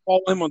Blanco, I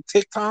follow him on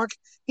TikTok.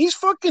 He's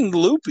fucking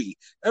loopy.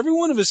 Every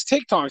one of his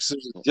TikToks,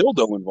 there's a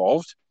dildo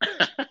involved.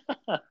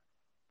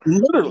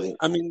 Literally.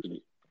 I mean,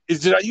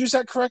 did I use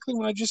that correctly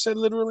when I just said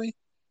literally?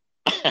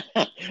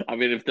 I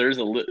mean, if there's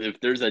a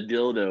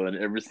dildo in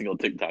every single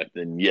TikTok,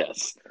 then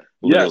yes,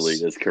 literally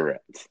is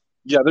correct.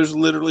 Yeah, there's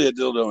literally a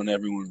dildo in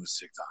every one of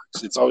his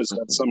TikToks. It's always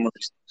got somewhere.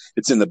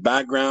 It's in the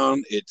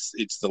background.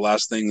 It's the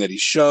last thing that he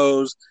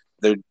shows.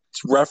 They're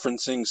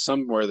referencing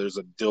somewhere. There's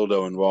a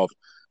dildo involved.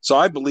 So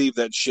I believe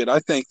that shit. I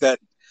think that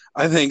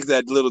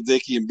Little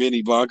Dicky and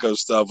Benny Blanco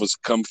stuff was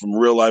come from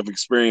real life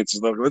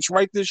experiences. Like, let's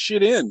write this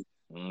shit in.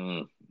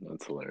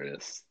 That's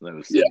hilarious. That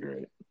was so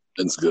great.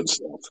 That's good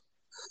stuff.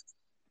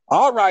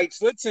 All right,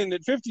 so let's end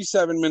at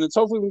 57 minutes.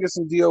 Hopefully we can get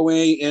some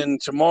DOA in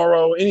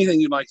tomorrow. Anything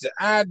you'd like to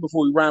add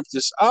before we wrap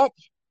this up?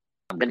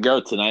 I'm gonna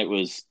go. Tonight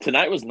was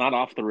not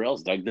off the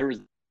rails, Doug. There was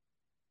an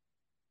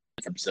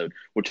episode,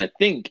 which I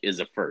think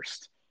is a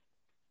first.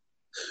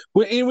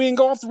 We didn't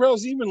go off the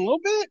rails even a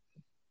little bit?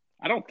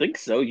 I don't think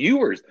so.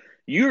 I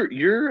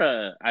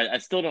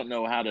still don't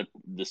know how to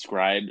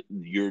describe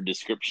your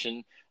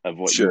description of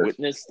what you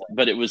witnessed,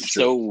 but it was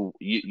so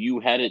you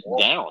had it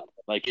down.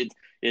 Like it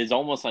is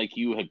almost like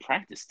you had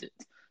practiced it.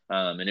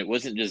 And it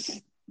wasn't just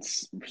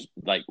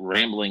like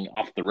rambling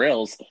off the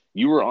rails.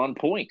 You were on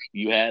point.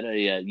 You had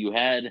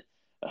and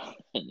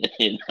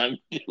I'm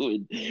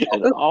doing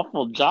an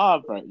awful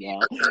job right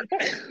now.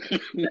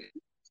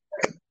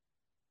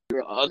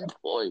 You're on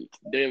point.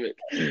 Damn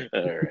it.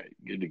 All right.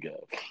 Good to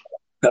go.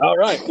 All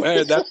right.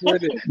 Man, that's where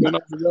it is. Went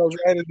off the rails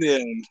right at the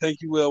end.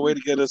 Thank you, Will. Way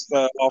to get us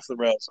off the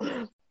rails.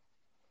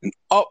 And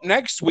up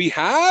next, we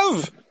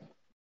have...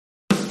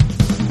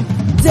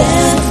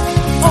 Dead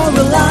or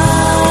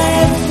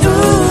alive,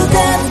 through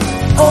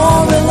death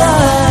or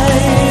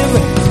alive.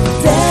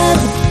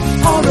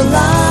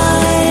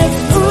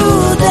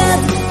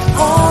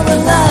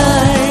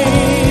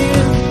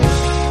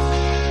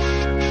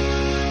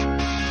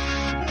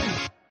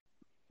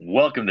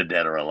 to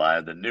Dead or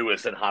Alive, the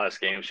newest and hottest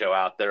game show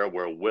out there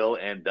where Will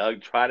and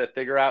Doug try to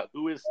figure out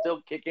who is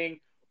still kicking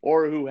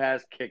or who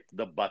has kicked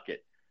the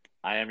bucket.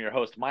 I am your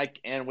host, Mike,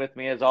 and with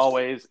me, as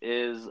always,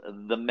 is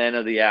the men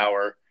of the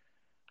hour.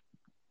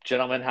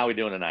 Gentlemen, how are we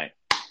doing tonight?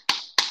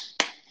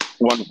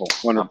 Wonderful.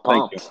 I'm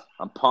pumped.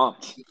 I'm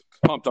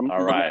pumped.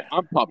 All right.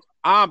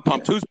 I'm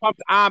pumped. Who's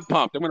pumped? I'm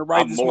pumped. I'm going to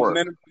ride this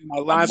momentum from my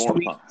last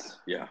week.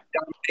 Yeah.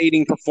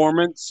 Dominating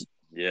performance.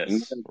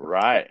 Yes.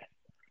 Right.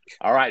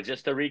 All right.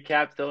 Just to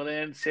recap, fill it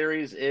in.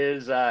 Series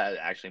is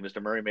actually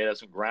Mr. Murray made us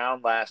some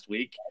ground last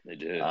week. They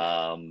did.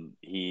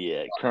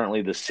 He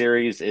currently the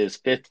series is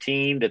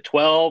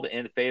 15-12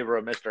 in favor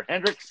of Mr.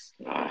 Hendricks.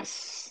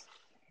 Nice.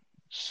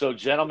 So,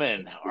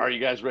 gentlemen, are you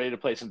guys ready to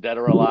play some Dead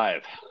or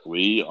Alive?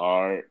 We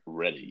are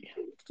ready.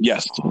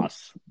 Yes.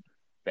 Awesome.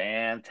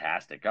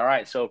 Fantastic. All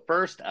right. So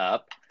first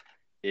up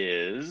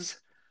is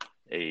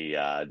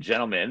a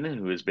gentleman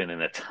who has been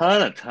in a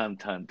ton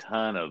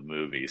of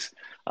movies.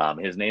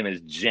 His name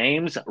is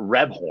James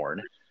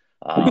Rebhorn.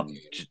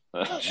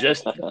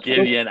 Just to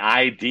give you an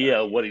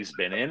idea of what he's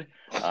been in.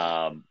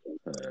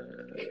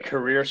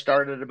 Career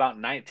started at about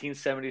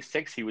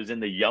 1976. He was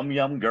in the Yum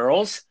Yum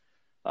Girls.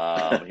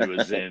 He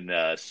was in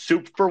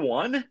Soup for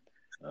One.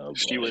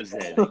 He was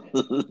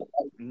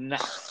in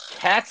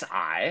Cat's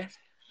Eye.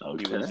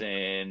 Okay. He was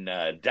in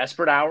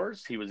Desperate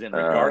Hours. He was in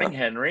Regarding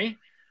Henry.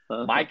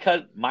 My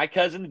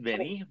Cousin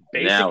Vinny.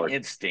 Basic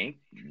Instinct.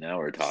 Now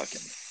we're talking.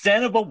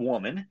 Scent of a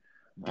Woman.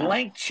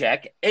 Blank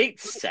Check.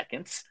 8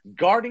 Seconds.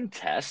 Guarding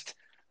Test.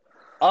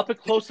 Up and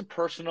Close and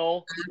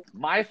Personal.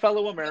 My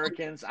Fellow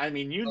Americans. I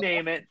mean, you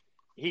name it.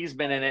 He's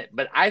been in it.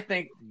 But I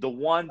think the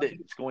one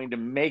that's going to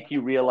make you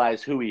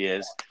realize who he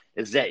is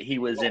that he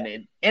was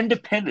in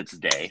Independence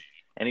Day.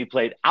 And he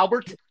played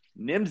Albert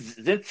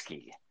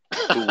Nimzinski,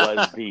 who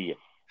was the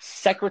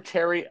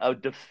Secretary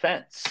of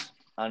Defense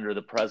under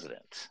the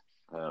president.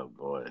 Oh,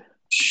 boy.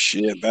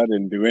 Shit, that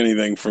didn't do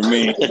anything for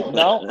me.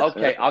 No?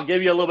 Okay, I'll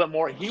give you a little bit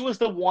more. He was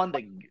the one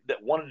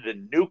that wanted to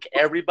nuke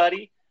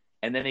everybody,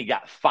 and then he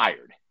got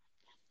fired.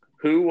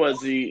 Who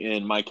was he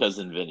in My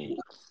Cousin Vinny?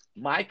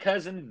 My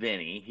Cousin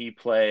Vinny, he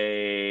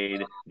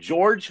played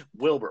George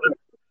Wilbur.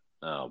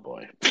 Oh,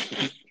 boy.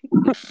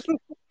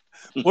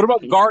 What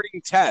about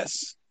Guarding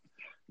Tess?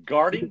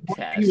 Guarding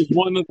Tess. He was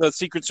one of the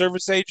Secret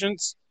Service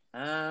agents.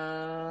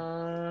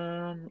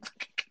 Now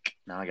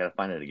I gotta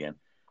find it again.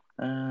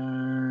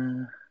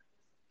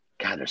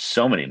 God, there's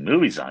so many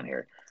movies on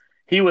here.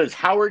 He was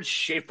Howard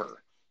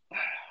Schaefer.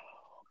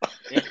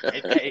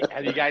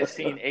 Have you guys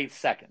seen 8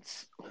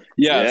 Seconds?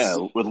 Yes.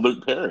 Yeah, with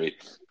Luke Perry.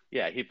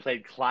 Yeah, he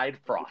played Clyde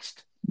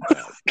Frost.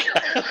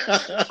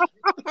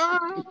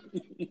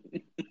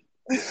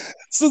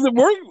 So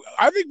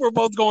I think we're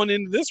both going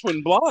into this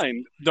one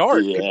blind,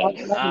 dark.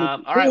 Yeah.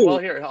 All right, well,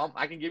 here,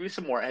 I can give you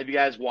some more. Have you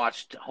guys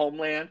watched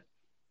Homeland?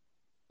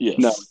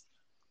 Yes.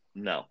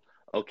 No.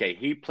 Okay,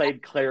 he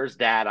played Claire's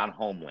dad on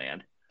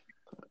Homeland.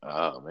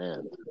 Oh,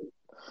 man.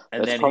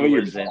 And That's then he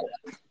was in...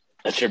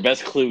 That's your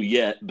best clue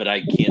yet, but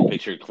I can't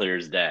picture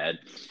Claire's dad.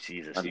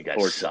 Jesus, you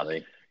guys suck.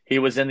 He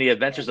was in The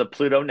Adventures of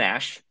Pluto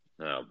Nash.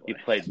 Oh, boy. He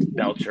played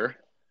Belcher.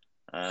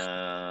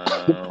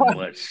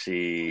 Let's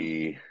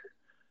see.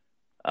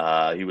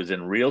 He was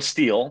in Real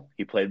Steel.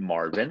 He played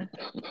Marvin.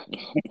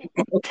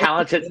 The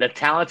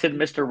talented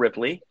Mr.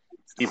 Ripley.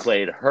 He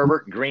played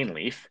Herbert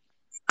Greenleaf.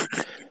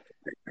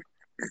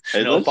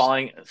 Snow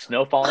falling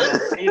on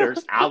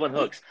cedars. Alvin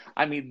Hooks.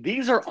 I mean,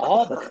 these are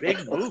all big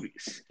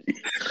movies.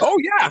 Oh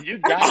yeah, you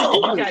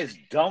guys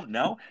don't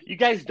know. You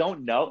guys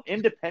don't know.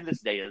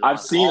 Independence Day is. I've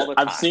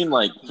seen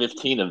like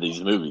 15 of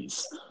these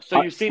movies.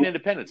 So you've seen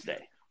Independence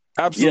Day?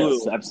 Absolutely,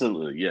 yes,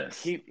 absolutely,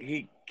 yes.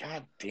 He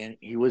God damn,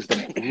 he was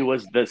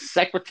the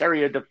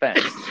Secretary of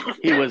Defense.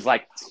 He was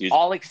like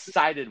all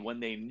excited when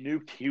they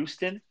nuked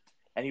Houston,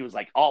 and he was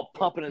like all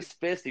pumping his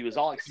fist. He was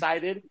all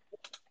excited,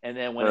 and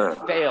then when it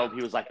failed,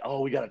 he was like,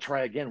 "Oh, we got to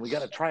try again. We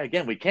got to try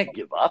again. We can't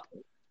give up."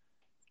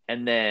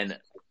 And then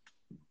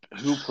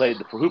who played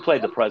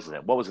the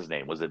president? What was his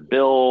name? Was it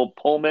Bill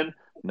Pullman?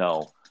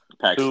 No,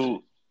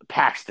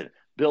 Paxton.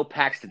 Bill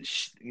Paxton.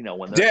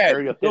 When they're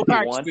Area 51. Bill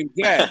Paxton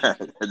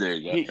dead. There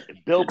you go.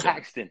 Bill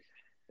Paxton.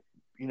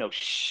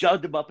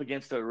 Shoved him up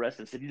against the arrest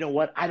and said, "You know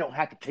what? I don't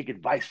have to take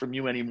advice from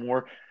you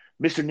anymore.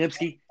 Mr.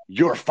 Nimsky,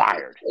 you're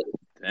fired."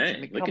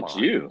 Dang, look at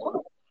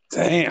you.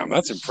 Damn,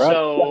 that's impressive.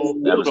 So,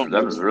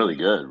 that was really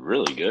good.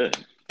 Really good.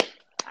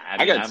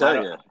 I got to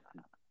tell you,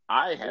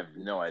 I have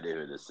no idea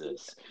who this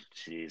is.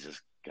 Jesus,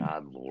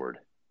 God, Lord.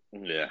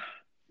 Yeah.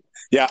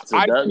 Yeah, So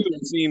I've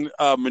seen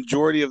a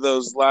majority of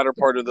those latter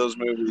part of those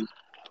movies,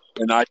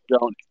 and I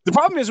don't. The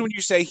problem is when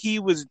you say he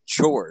was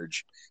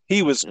George,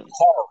 he was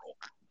Carl.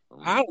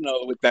 I don't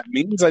know what that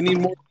means. I need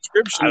more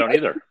description. I don't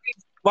either.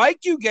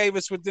 Like you gave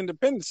us with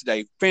Independence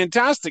Day.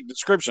 Fantastic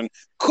description.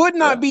 Could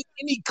not be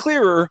any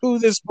clearer who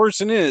this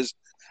person is.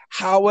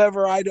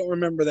 However, I don't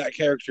remember that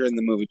character in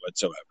the movie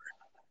whatsoever.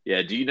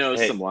 Yeah, do you know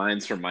some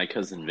lines from My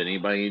Cousin Vinny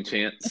by any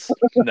chance?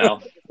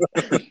 No.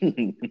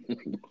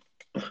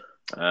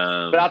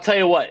 But I'll tell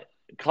you what,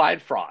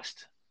 Clyde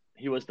Frost,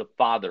 he was the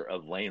father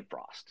of Lane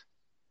Frost.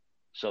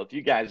 So if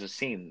you guys have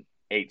seen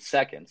 8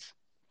 Seconds,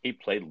 he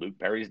played Luke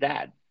Perry's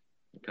dad.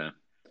 Okay.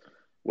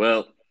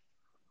 Well,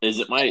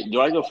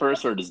 do I go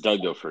first or does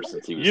Doug go first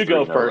since he was You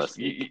go 3-0 first. last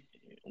week?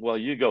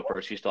 You go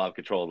first. You still have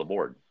control of the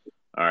board.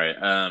 All right.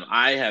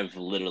 I have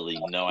literally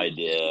no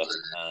idea.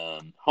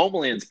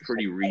 Homeland's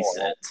pretty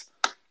recent,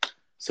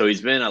 so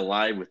he's been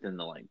alive within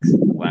the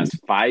last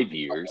 5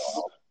 years,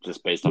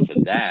 just based off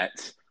of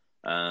that.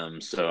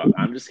 So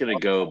I'm just gonna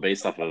go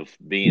based off of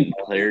being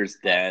Claire's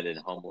dad in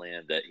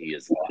Homeland that he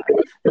is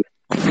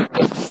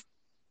alive.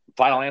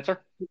 Final answer?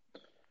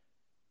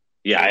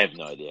 Yeah, I have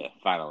no idea.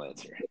 Final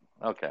answer.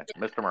 Okay,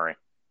 Mr. Murray.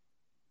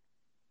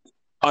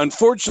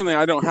 Unfortunately,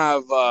 I don't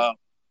have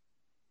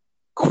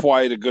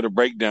quite a good a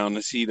breakdown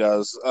as he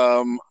does.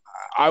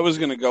 I was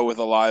going to go with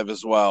alive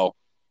as well.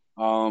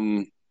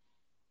 I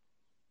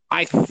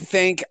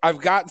think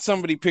I've got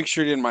somebody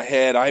pictured in my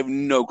head. I have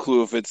no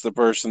clue if it's the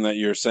person that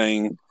you're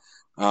saying,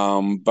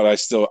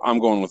 but I'm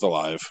going with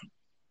alive.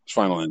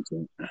 Final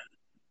answer.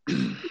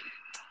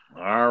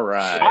 All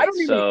right. I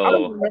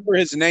don't remember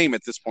his name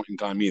at this point in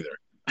time either.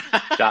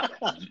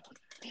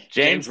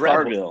 James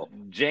Carville.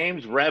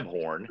 James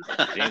Rebhorn.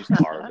 James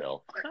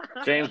Carville.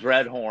 James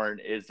Redhorn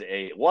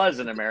was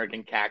an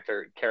American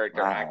character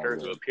actor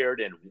who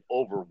appeared in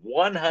over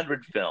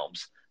 100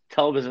 films,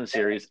 television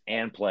series,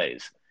 and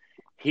plays.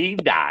 He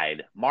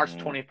died March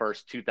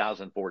 21st,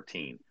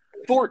 2014.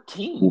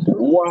 14?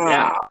 Wow.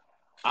 Yeah.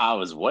 I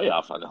was way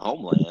off on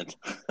Homeland.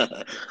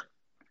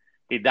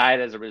 He died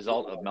as a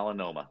result of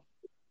melanoma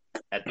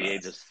at the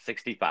age of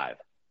 65.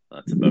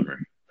 That's a bummer.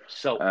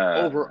 So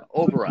over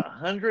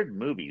 100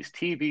 movies,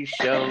 TV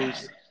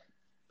shows,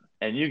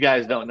 and you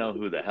guys don't know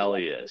who the hell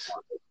he is.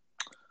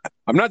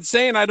 I'm not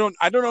saying I don't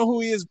know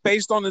who he is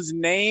based on his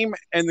name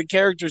and the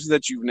characters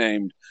that you've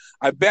named.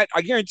 I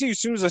guarantee you, as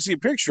soon as I see a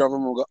picture of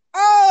him, we'll go,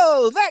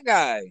 "Oh, that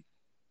guy."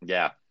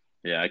 Yeah.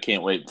 Yeah, I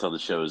can't wait until the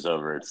show is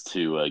over. It's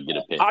to get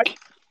a pick.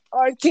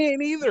 I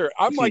can't either.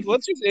 I'm like,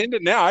 let's just end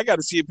it now. I got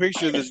to see a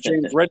picture of this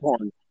James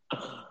Redhorn.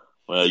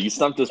 Well, you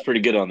stumped us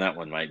pretty good on that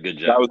one, Mike. Good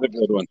job. That was a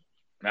good one.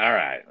 All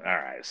right.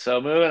 So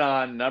moving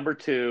on, number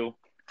 2,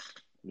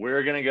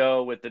 we're going to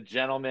go with the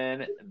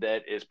gentleman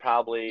that is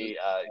probably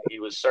he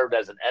was served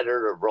as an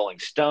editor of Rolling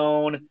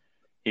Stone.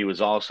 He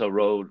was also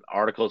wrote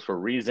articles for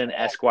Reason,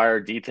 Esquire,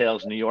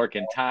 Details, New York,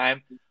 and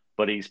Time.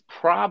 But he's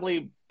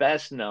probably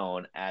best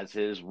known as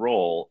his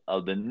role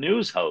of the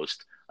news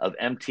host of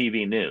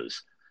MTV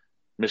News,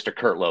 Mr.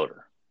 Kurt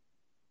Loder.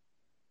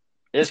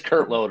 Is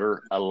Kurt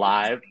Loder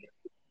alive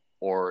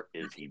or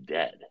is he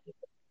dead?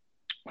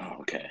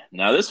 Okay.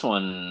 Now this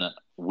one,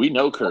 we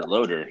know Kurt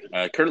Loder.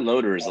 Kurt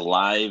Loder is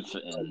alive,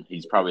 and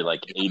he's probably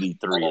like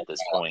 83 at this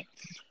point.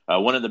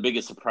 One of the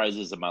biggest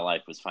surprises of my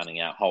life was finding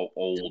out how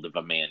old of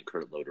a man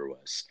Kurt Loder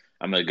was.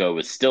 I'm going to go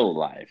with still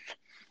alive.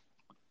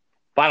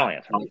 Final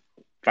answer.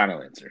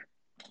 Final answer.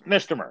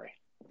 Mr. Murray.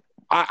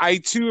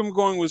 I too am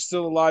going with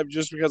still alive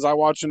just because I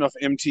watch enough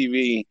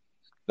MTV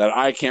that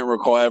I can't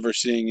recall ever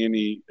seeing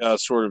any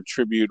sort of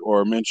tribute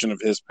or mention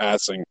of his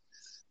passing.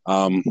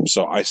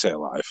 So I say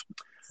alive.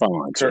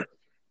 Final answer.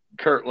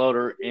 Kurt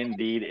Loder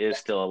indeed is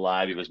still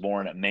alive. He was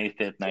born May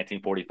 5th,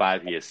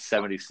 1945. He is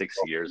 76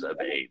 years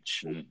of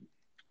age. Yeah,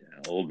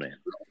 old man.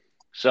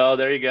 So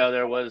there you go.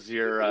 There was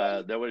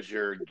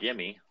your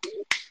gimme.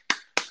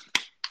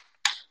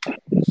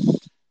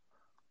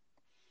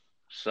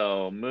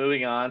 So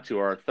moving on to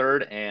our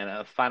third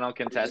and final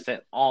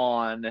contestant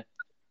on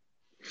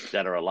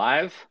Dead or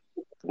Alive.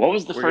 What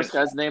was the first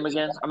guy's name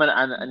again?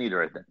 I need to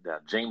write that down.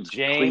 James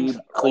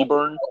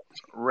Cleburne?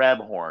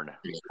 Rebhorn.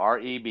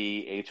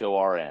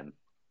 Rebhorn.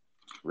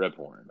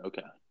 Rebhorn.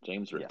 Okay.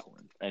 James Rebhorn.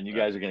 Yeah. And you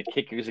guys are going to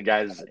kick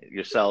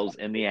yourselves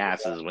in the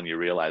asses when you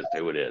realize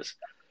who it is.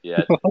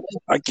 Yeah.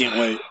 I can't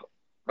wait.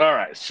 All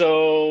right.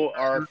 So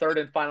our third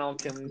and final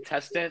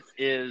contestant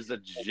is a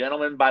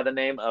gentleman by the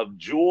name of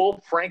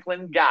Jewel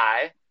Franklin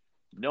Guy,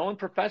 known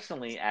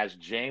professionally as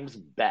James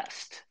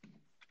Best.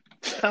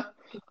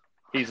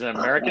 He's an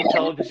American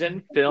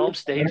television, film,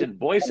 stage, and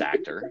voice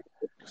actor.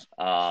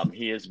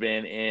 He has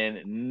been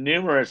in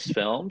numerous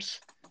films.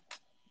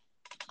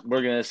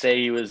 We're gonna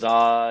say he was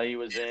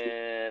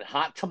in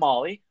Hot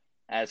Tamale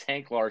as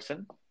Hank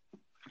Larson,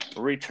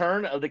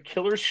 Return of the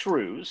Killer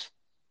Shrews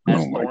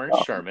as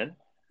Lawrence Sherman,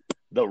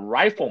 The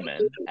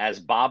Rifleman as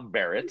Bob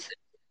Barrett.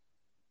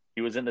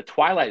 He was in The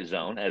Twilight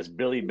Zone as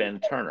Billy Ben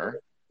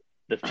Turner,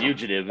 The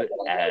Fugitive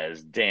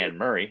as Dan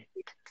Murray.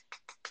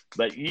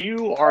 But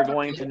you are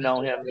going to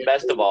know him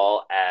best of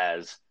all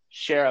as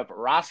Sheriff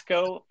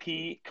Roscoe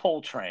P.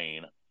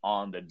 Coltrane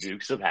on The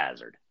Dukes of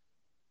Hazzard.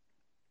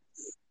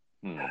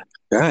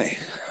 Okay,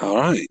 all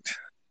right.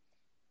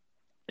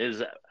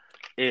 Is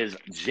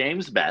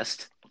James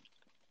Best,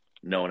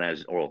 known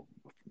as, or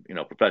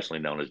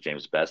professionally known as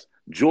James Best,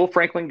 Jewel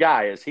Franklin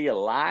Guy, is he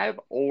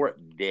alive or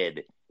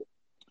dead?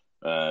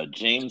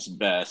 James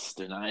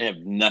Best, and I have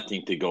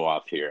nothing to go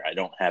off here. I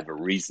don't have a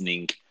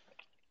reasoning.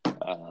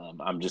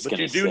 I'm just going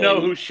to say. But you do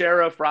know who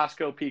Sheriff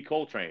Roscoe P.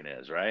 Coltrane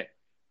is, right?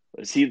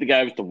 Is he the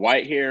guy with the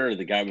white hair or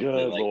the guy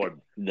with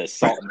the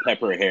salt and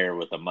pepper hair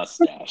with a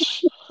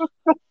mustache?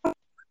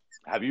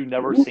 Have you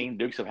never seen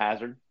Dukes of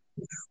Hazzard?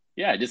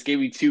 Yeah, I just gave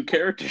you 2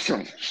 characters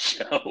from the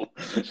show.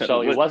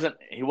 So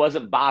he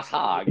wasn't Boss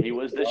Hogg. He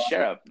was the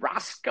sheriff,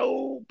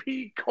 Roscoe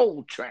P.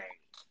 Coltrane.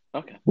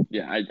 Okay.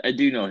 Yeah, I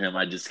do know him.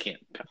 I just can't.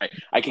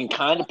 I can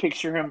kind of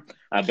picture him,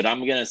 but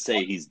I'm gonna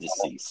say he's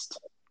deceased.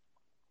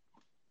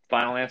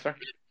 Final answer.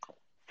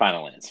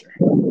 Final answer.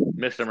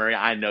 Mr. Murray,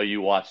 I know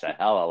you watched a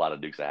hell of a lot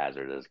of Dukes of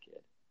Hazzard as a kid.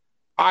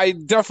 I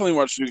definitely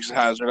watched Dukes of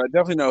Hazzard. I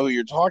definitely know who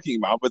you're talking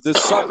about, but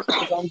this sucks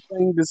because I'm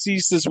saying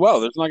deceased as well.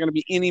 There's not going to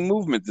be any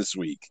movement this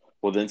week.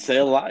 Well, then say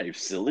alive,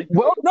 silly.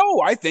 Well,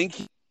 no, I think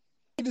he's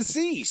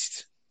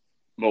deceased.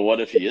 But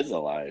what if he is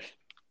alive?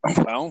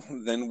 Well,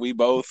 then we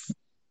both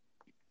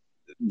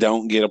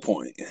don't get a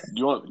point.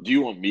 Do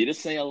you want me to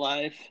say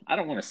alive? I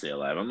don't want to say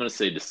alive. I'm going to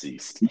say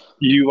deceased.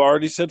 You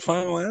already said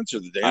final answer.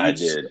 The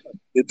damage. I did.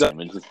 It's done.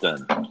 Damage is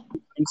done.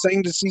 I'm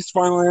saying deceased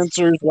final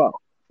answer as well.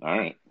 All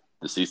right.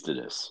 Deceased it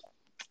is.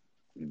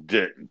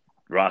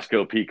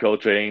 Roscoe P.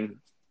 Coltrane,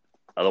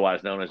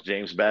 otherwise known as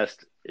James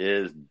Best,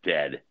 is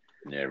dead.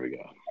 There we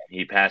go.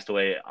 He passed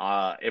away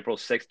April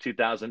 6,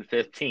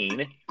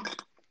 2015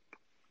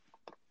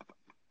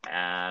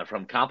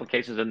 from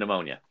complications of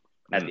pneumonia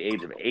at the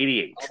age of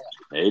 88.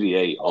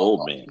 88,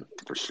 old man,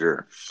 for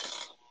sure.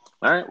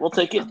 All right, we'll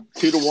take it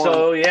 2-1.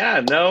 So, yeah,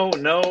 no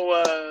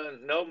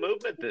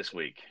movement this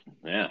week.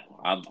 Yeah,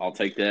 I'll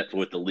take that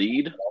with the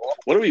lead.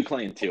 What are we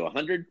playing to,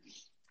 100?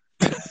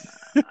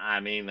 I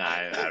mean,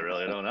 I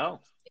really don't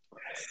know.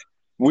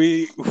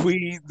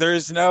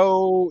 There's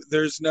no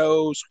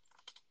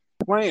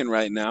playing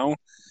right now.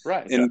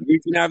 Right. And we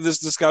can have this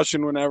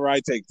discussion whenever I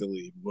take the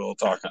lead. We'll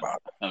talk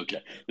about it.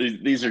 Okay.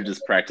 These are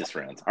just practice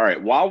rounds. All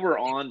right. While we're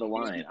on the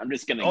line, I'm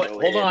just going to go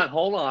ahead.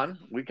 Hold on.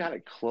 We got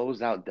to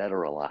close out Dead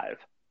or Alive.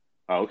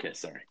 Oh, okay.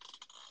 Sorry.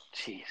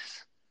 Jeez.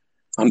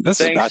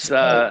 Thanks.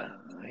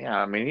 Yeah,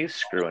 I mean, he's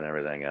screwing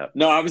everything up.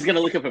 No, I was going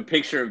to look up a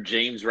picture of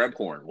James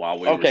Rebhorn while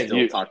we were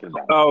still talking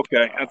about it. Oh,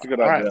 okay. That's a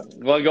good idea. Right.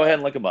 Well, go ahead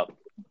and look him up.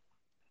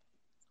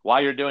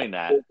 While you're doing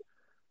that,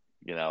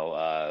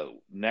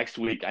 next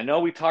week, I know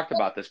we talked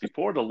about this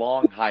before the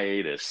long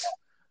hiatus.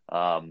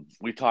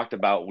 We talked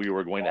about we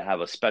were going to have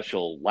a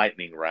special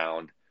lightning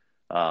round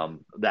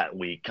that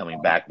week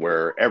coming back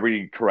where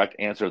every correct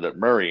answer that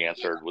Murray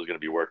answered was going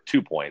to be worth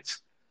 2 points.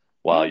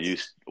 While don't you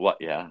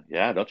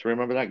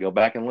remember that? Go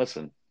back and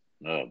listen.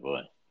 Oh boy.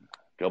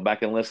 Go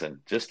back and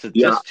listen. I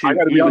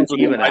gotta be honest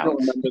with you, I don't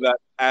remember that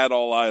at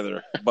all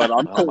either. But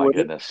I'm cool with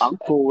it. I'm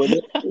cool with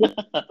it.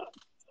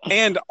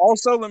 And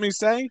also, let me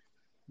say,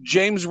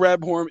 James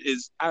Rebhorn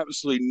is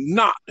absolutely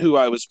not who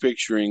I was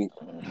picturing.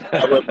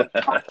 I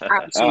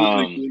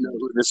absolutely know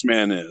who this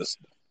man is.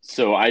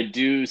 So I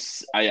do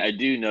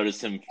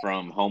notice him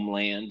from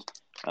Homeland,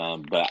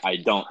 but I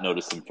don't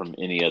notice him from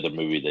any other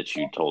movie that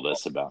you told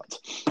us about.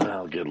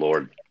 Oh, good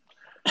Lord.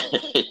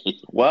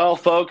 Well,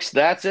 folks,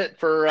 that's it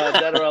for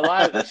Dead or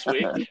Alive this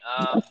week.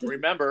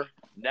 Remember,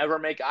 never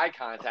make eye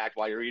contact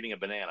while you're eating a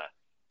banana.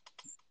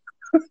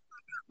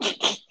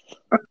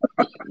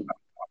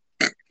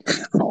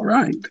 All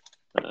right.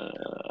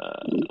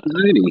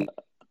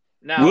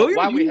 Now,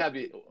 while we have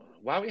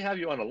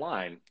you on the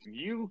line,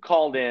 you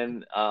called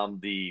in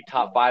the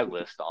top 5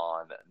 list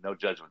on No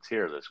Judgments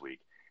Here this week,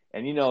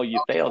 and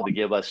you failed to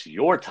give us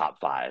your top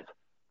 5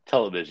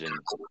 television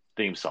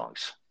theme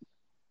songs.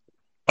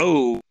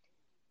 Oh,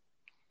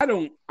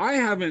 I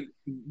haven't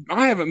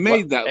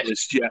made that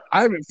list yet.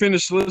 I haven't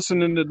finished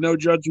listening to No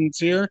Judgments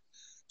Here,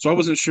 so I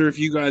wasn't sure if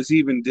you guys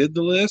even did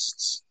the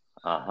lists.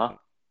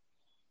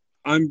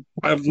 I've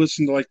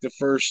listened to like the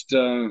first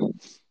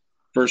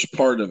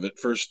part of it,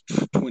 first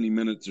 20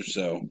 minutes or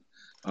so.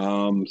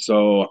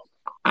 So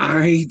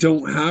I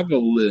don't have a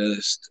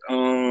list.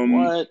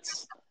 What?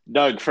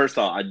 Doug, first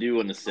off, I do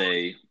want to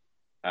say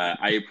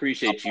I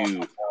appreciate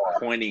you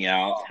pointing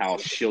out how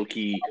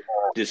Shilky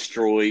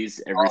destroys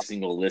every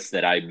single list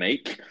that I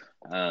make.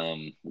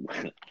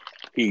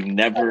 He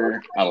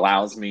never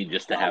allows me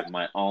just to have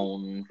my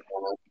own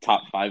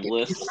top 5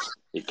 lists.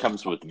 It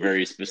comes with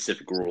very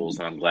specific rules,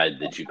 and I'm glad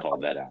that you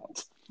called that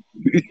out.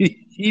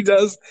 He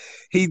does.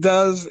 He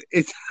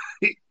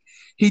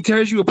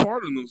tears you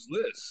apart on those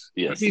lists.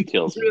 Yes, he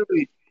kills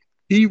me.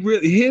 He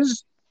really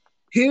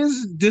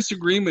his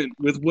disagreement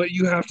with what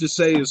you have to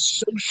say is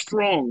so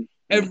strong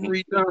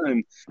every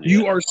time. Yeah.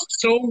 You are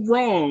so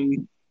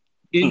wrong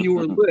in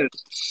your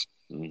lists,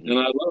 and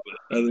I love it.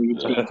 I think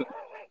it's fantastic.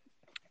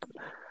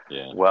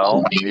 Yeah.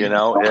 Well,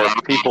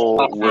 if people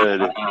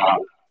would,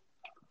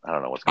 I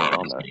don't know what's going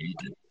on there.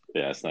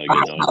 Yeah, it's not a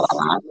good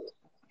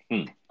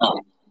noise.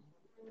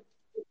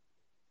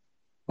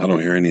 I don't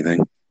hear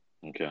anything.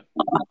 Okay.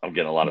 I'm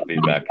getting a lot of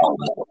feedback.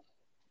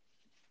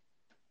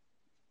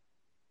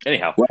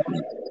 Anyhow,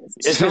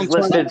 if his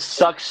listed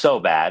sucks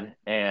so bad,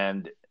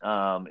 and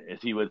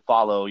if he would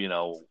follow,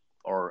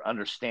 or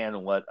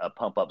understand what a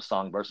pump up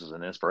song versus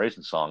an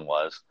inspiration song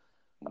was,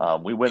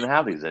 we wouldn't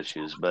have these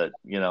issues. But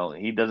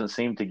he doesn't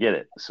seem to get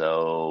it.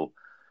 So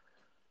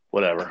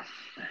whatever.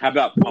 How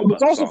about pump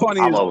up also song? Funny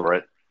I'm over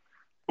it.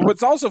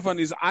 What's also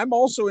funny is I'm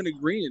also in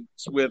agreement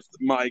with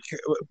Mike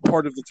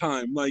part of the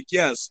time. Like,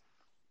 yes,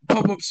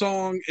 pop-up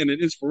song and an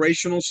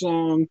inspirational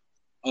song.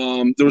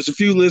 There was a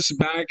few lists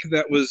back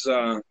that was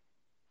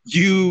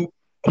you.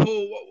 Oh,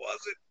 what was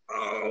it?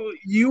 Oh,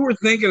 you were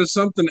thinking of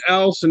something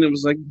else, and it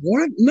was like,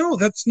 what? No,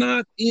 that's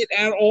not it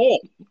at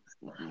all.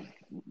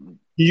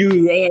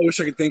 I wish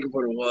I could think of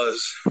what it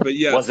was, but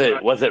yeah. Was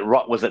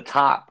it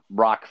top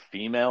rock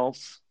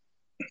females?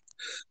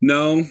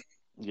 No.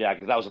 Yeah,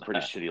 because that was a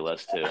pretty shitty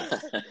list too.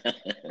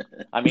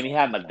 I mean, he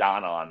had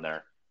Madonna on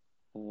there.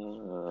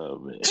 Oh,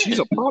 man. She's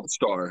a pop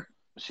star.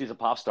 She's a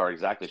pop star,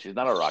 exactly. She's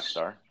not a rock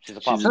star. She's a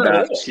pop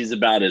star. She's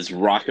about as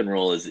rock and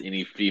roll as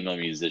any female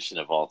musician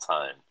of all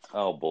time.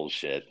 Oh,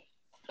 bullshit.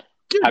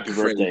 Happy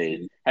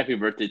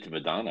birthday to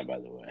Madonna, by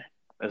the way.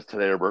 Is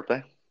today her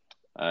birthday?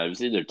 It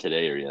was either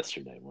today or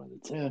yesterday. One of the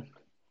two. Yeah.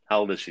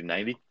 How old is she?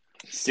 90?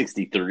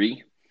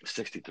 63.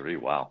 63,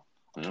 wow.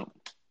 Yeah.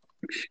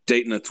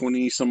 Dating a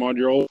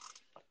 20-some-odd-year-old?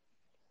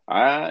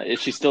 Is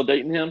she still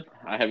dating him?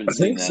 I haven't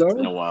seen that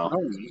in a while.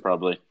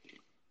 Probably.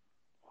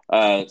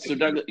 So,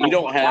 Doug, you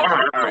don't have...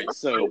 All right,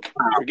 so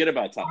forget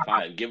about top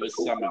 5. Give us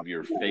some of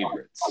your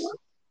favorites.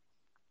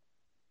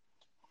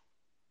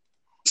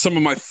 Some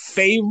of my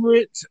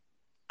favorite...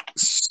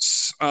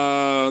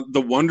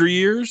 The Wonder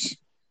Years,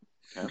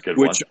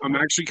 which I'm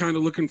actually kind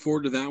of looking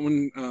forward to that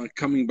one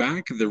coming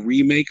back. The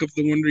remake of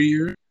the Wonder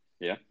Years.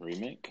 Yeah,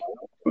 remake.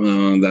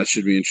 That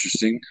should be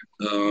interesting.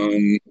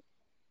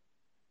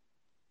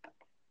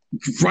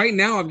 Right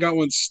now, I've got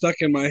one stuck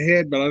in my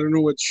head, but I don't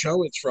know what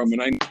show it's from,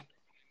 and I know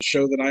the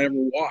show that I ever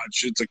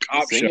watched. It's a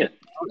cop show.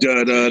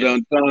 Da da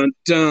dun dun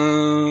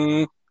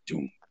dun.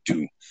 Doom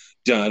doom.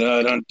 Da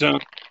da dun dun.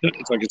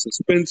 It's like a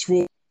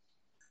suspenseful.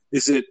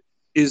 Is it?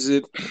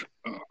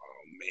 Oh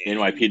man,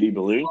 NYPD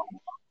Blue.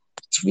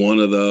 It's one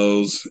of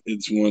those.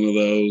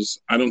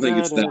 I don't think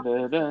it's that.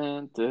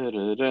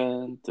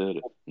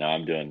 No,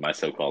 I'm doing My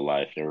So-Called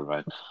Life. Never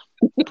mind.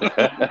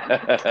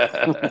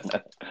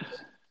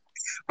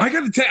 I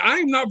got to tell you, I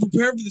am not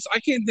prepared for this. I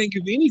can't think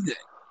of anything.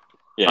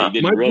 Yeah,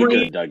 you did real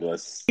good,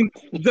 Douglas. You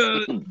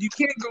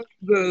can't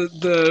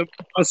go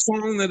a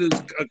song that is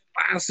a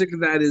classic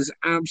that is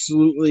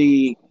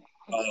absolutely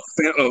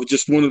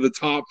just one of the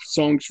top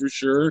songs for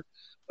sure.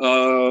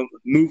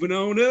 Moving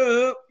on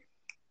up.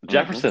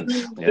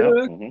 Jefferson's. Yeah.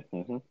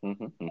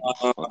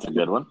 That's a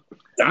good one.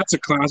 That's a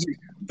classic.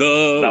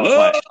 The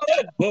Love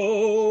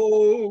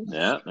Boat.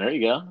 Yeah, there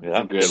you go.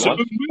 Yeah, good So one.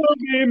 we'll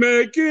be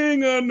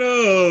making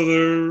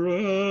another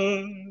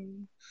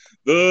run.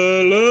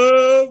 The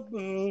Love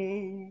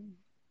Boat.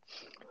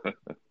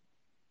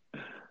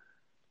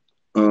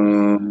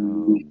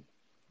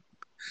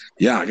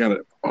 Yeah, I got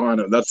it. Oh, I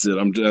know. That's it.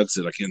 That's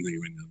it. I can't think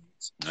of anything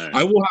else. Right.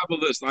 I will have a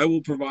list. I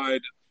will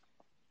provide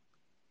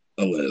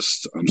a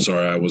list. I'm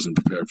sorry I wasn't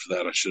prepared for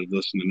that. I should have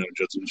listened to No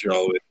Judgment Here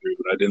all the way through,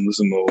 but I didn't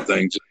listen to the whole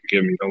thing. Just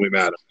forgive me. Don't be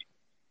mad at me.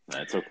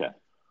 That's okay.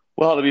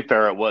 Well, to be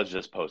fair, it was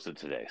just posted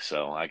today,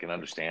 so I can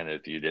understand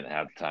if you didn't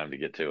have time to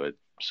get to it.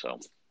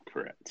 So,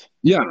 correct.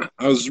 Yeah,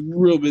 I was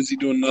real busy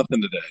doing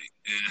nothing today.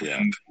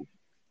 And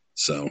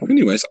so,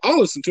 anyways, I'll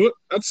listen to it.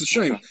 That's a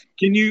shame.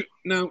 Can you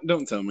now?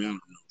 Don't tell me. I don't know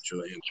what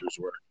your answers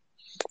were.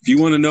 If you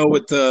want to know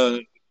what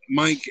the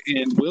Mike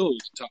and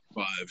Will's top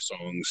 5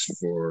 songs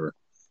for.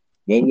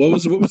 What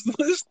was the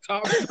list?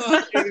 Top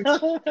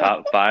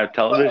 5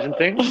 television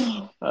things?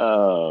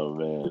 Oh,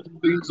 man.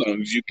 Theme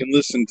songs. You can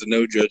listen to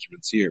No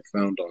Judgments Here,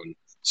 found on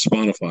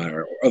Spotify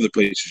or other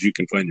places you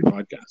can find your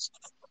podcast.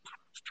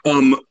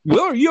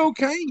 Will, are you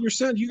okay? You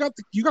said you got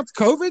the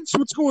COVID? So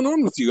what's going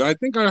on with you? I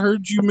think I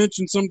heard you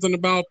mention something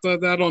about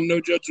that on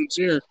No Judgments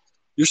Here.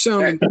 You're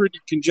sounding pretty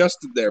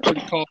congested there,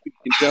 pretty coffee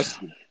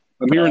congested.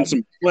 I'm hearing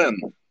some phlegm.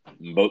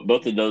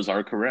 Both of those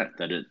are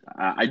correct.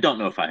 I don't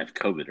know if I have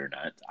COVID or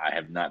not. I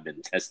have not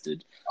been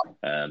tested,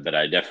 but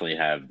I definitely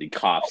have the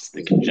coughs,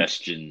 the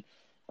congestion,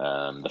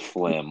 the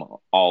phlegm,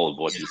 all of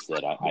what you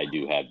said. I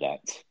do have that.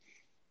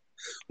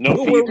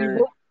 No fever.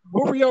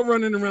 What were y'all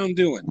running around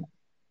doing?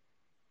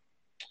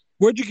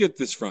 Where'd you get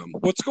this from?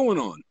 What's going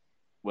on?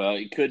 Well,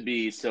 it could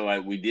be. So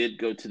we did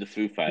go to the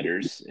Foo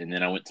Fighters, and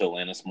then I went to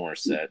Alanis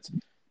Morissette.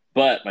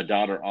 But my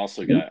daughter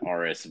also got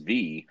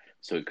RSV,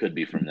 so it could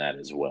be from that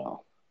as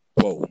well.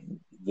 Whoa,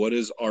 what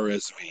is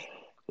RSV?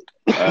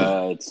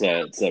 It's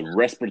a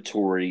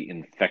respiratory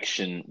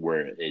infection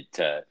where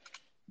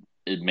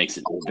it makes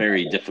it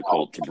very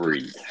difficult to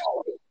breathe.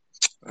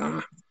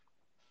 All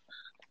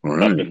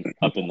right.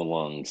 Up in the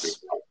lungs.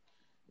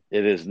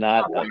 It is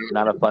not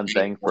a fun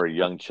thing for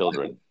young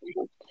children.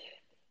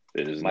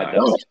 It is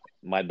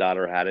my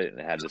daughter had it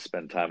and had to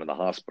spend time in the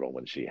hospital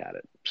when she had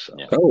it. So.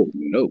 Yeah. Oh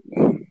no.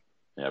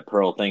 Yeah,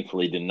 Pearl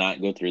thankfully did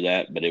not go through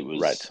that, but it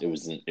was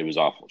it was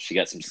awful. She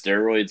got some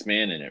steroids,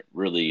 man, and it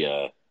really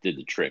did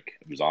the trick.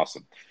 It was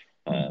awesome.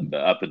 But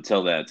up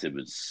until that, it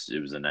was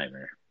a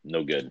nightmare.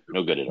 No good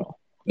at all.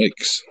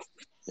 Thanks.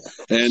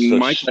 Yeah. And so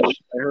Mike, I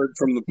heard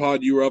from the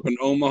pod you were up in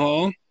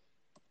Omaha.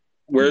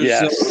 Where's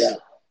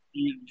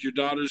your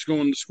daughter's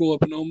going to school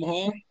up in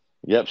Omaha?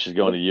 Yep, she's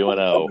going to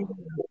UNO.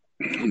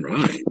 All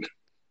right.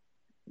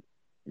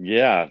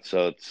 Yeah,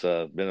 so it's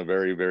been a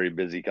very, very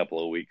busy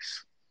couple of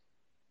weeks.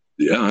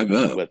 Yeah, I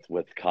bet.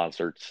 With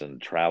concerts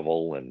and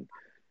travel and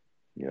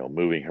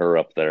moving her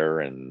up there,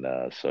 and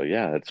so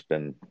yeah, it's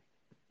been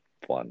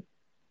fun.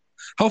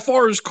 How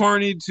far is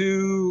Kearney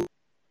to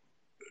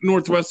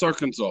Northwest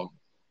Arkansas?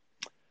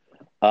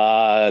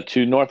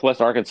 To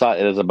Northwest Arkansas,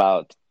 it is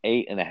about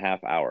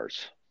 8.5 hours.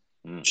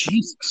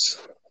 Jesus.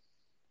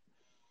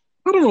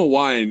 I don't know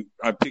why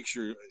I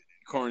picture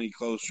Kearney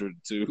closer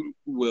to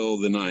Will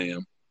than I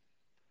am.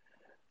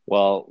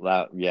 Well,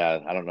 I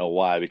don't know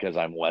why, because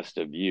I'm west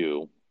of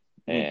you,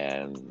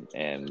 and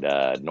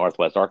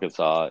Northwest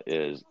Arkansas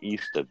is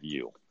east of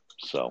you.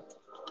 So,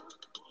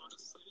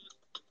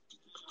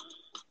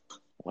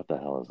 what the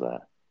hell is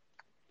that?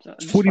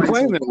 What are you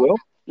playing there, Will?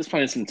 Just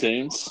playing some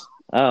tunes.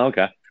 Oh,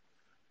 okay.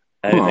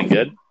 Anything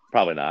good?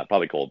 Probably not.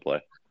 Probably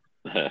Coldplay.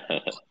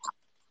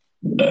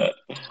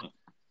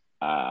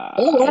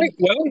 All right.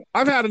 Well,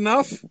 I've had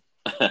enough.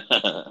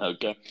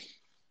 Okay.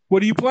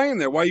 What are you playing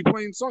there? Why are you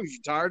playing songs? You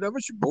tired of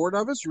us? You bored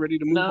of us? You ready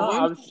to move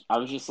on? I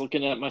was just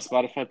looking at my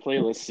Spotify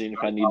playlist, seeing if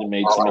I need to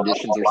make some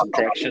additions or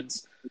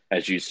subtractions.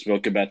 As you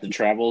spoke about the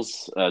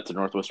travels to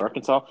Northwest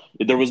Arkansas,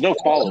 there was no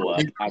follow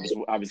up.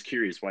 I was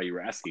curious why you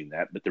were asking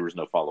that, but there was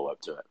no follow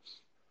up to it.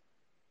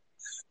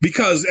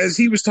 Because as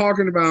he was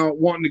talking about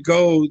wanting to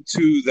go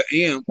to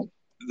the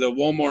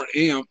Walmart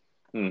amp,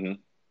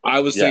 I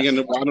was thinking,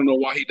 I don't know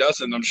why he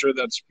doesn't. I'm sure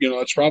that's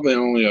probably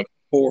only a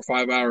 4 or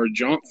 5 hour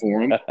jaunt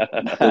for him. For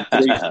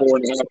 3,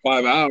 4.5,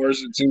 5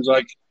 hours. It seems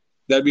like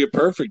that'd be a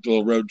perfect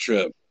little road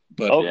trip.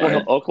 But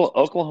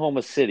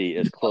Oklahoma City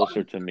is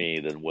closer to me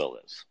than Will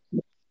is.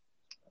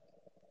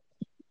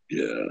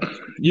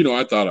 Yeah.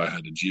 I thought I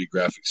had a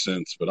geographic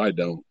sense, but I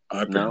don't.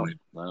 I apparently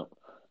no.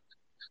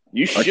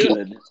 You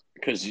should,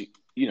 because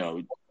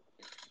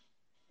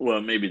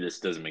well, maybe this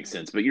doesn't make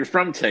sense, but you're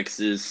from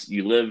Texas.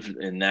 You live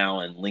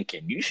now in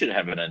Lincoln. You should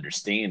have an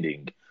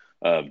understanding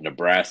of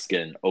Nebraska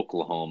and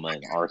Oklahoma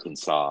and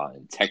Arkansas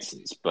and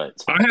Texas.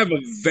 But I have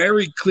a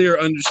very clear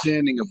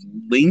understanding of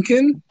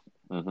Lincoln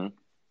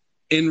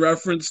in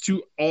reference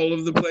to all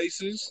of the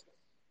places,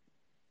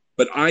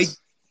 but I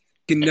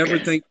can never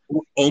think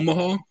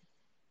Omaha.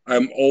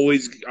 I'm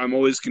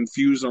always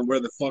confused on where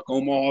the fuck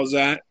Omaha is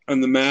at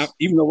on the map,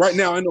 even though right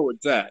now I know where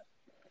it's at.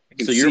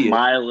 So your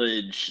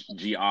mileage,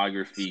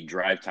 geography,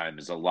 drive time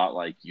is a lot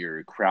like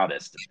your crowd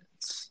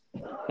estimates.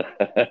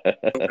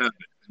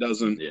 It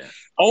doesn't. Yeah.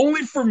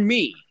 Only for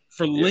me.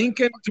 For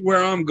Lincoln to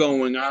where I'm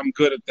going, I'm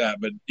good at that.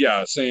 But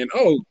yeah, saying,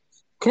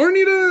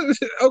 Kearney to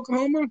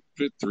Oklahoma,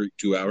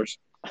 2 hours.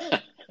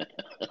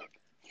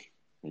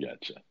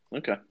 Gotcha.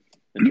 Okay.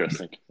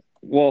 Interesting.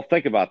 Well,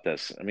 think about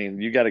this. I mean,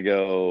 you got to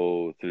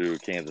go through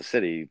Kansas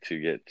City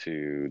to get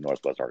to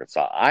Northwest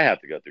Arkansas. I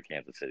have to go through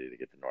Kansas City to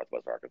get to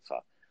Northwest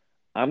Arkansas.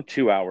 I'm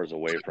 2 hours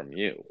away from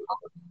you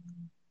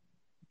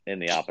in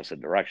the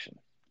opposite direction.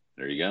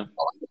 There you go.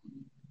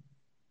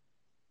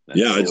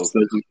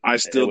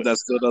 That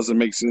still doesn't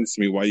make sense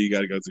to me why you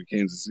got to go through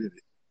Kansas City.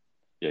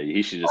 Yeah,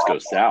 you should just go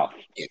south.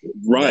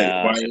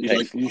 Right.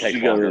 You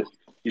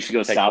should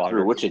go south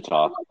through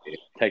Wichita.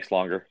 Takes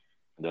longer.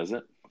 Does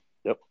it?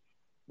 Yep.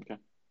 Okay.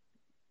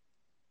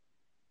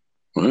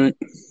 All right.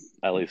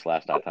 At least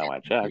last time I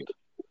checked.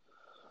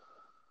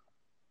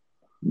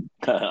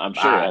 I'm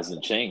sure it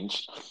hasn't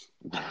changed.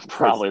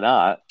 Probably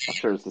not. I'm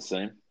sure it's the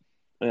same.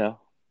 Yeah.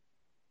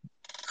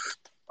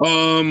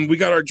 We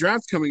got our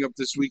draft coming up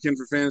this weekend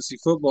for fantasy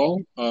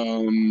football. I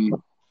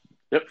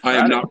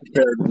am not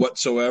prepared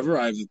whatsoever.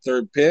 I have the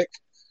third pick.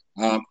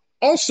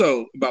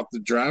 Also about the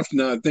draft,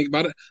 now I think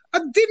about it,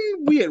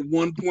 didn't we at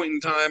one point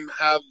in time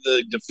have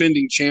the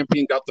defending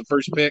champion got the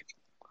first pick?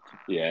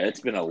 Yeah,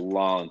 it's been a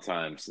long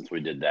time since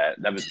we did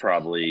that. That was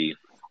probably,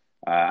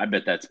 I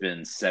bet that's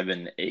been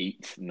 7,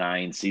 8,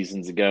 9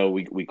 seasons ago.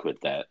 We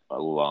quit that a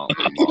long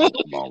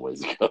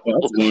ways ago. Well,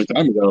 that's a long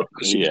time ago.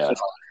 Yeah.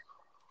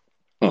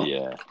 Huh.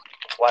 Yeah.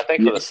 Well, I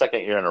think for the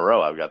second year in a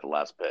row, I've got the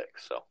last pick.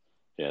 So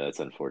yeah,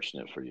 that's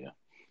unfortunate for you.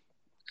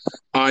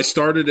 I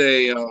started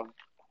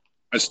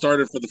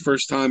for the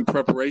first time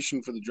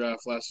preparation for the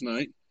draft last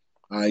night.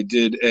 I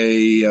did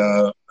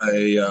a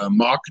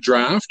mock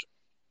draft.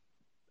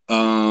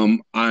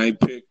 I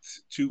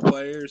picked 2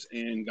 players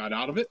and got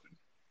out of it.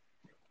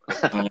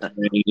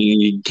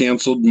 I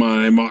canceled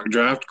my mock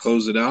draft,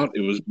 closed it out.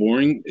 It was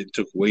boring. It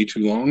took way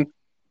too long.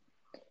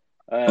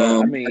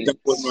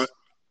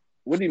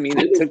 What do you mean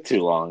it took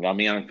too long? I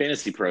mean, on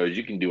Fantasy Pros,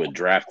 you can do a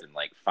draft in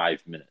like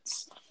 5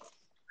 minutes.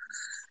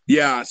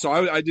 Yeah, so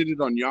I did it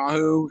on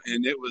Yahoo,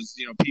 and it was,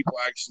 people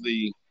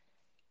actually,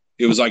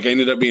 it was like I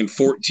ended up being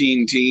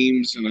 14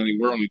 teams, and I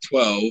think we're only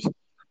 12.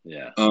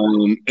 Yeah.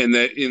 And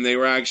they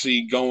were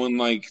actually going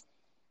like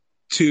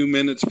 2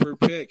 minutes per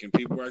pick, and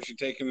people were actually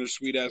taking their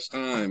sweet ass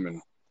time.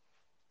 And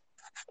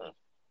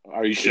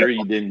Are you sure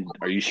you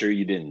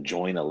didn't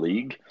join a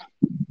league?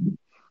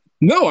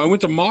 No, I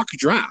went to mock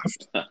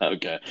draft.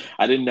 Okay,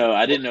 I didn't know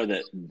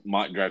that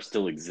mock draft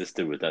still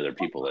existed with other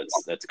people.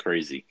 That's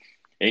crazy.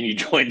 And you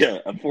joined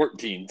a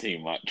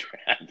 14-team mock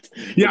draft.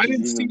 Yeah, I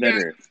didn't see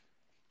that.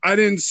 I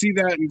didn't see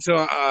that until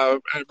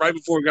right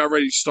before we got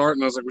ready to start,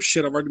 and I was like, "Well,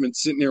 shit! I've already been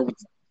sitting there with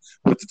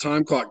with the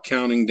time clock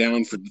counting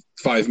down for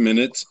 5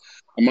 minutes,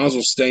 I might as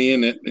well stay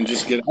in it and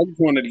just I just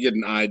wanted to get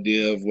an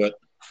idea of what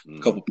a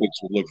couple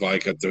picks would look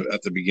like at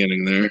the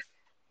beginning there.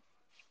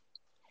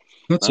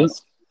 That's it.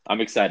 I'm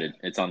excited.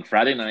 It's on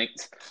Friday night,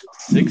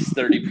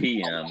 6:30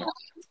 p.m.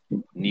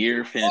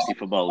 near Fantasy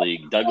Football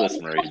League. Douglas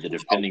Murray, the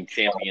defending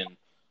champion,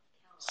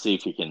 see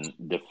if he can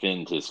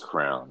defend his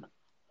crown.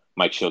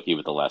 Mike Schilke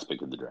with the last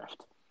pick of the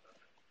draft.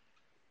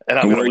 And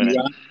I'm going to win it.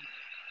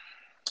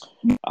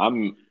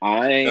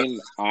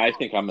 I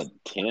think I'm a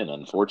 10,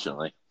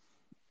 unfortunately.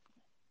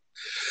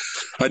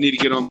 I need to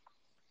get on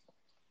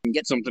and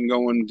get something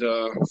going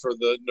for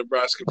the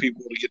Nebraska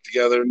people to get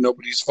together.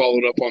 Nobody's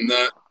followed up on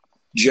that.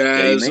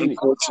 Jazz,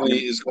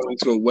 unfortunately, is going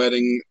to a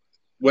wedding,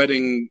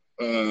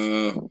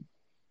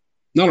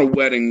 not a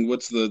wedding.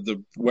 What's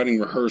the wedding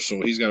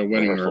rehearsal? He's got a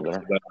wedding rehearsal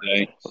that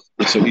day.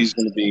 So he's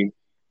going to be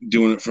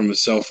doing it from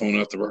his cell phone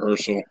at the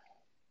rehearsal.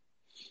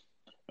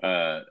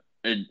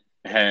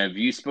 Have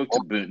you spoke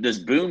to Boom? Does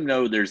Boom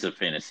know there's a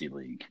fantasy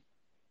league?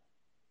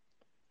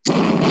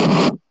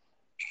 I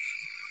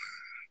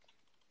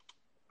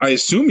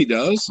assume he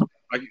does.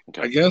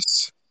 I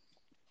guess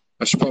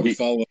I should probably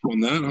follow up on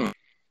that, huh?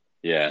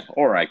 Yeah,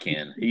 or I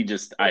can. He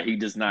does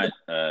not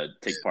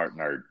take part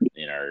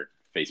in our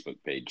Facebook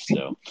page,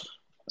 so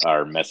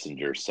our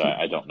messenger. So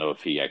I don't know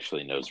if he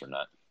actually knows or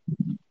not.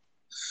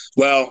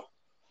 Well,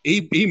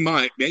 he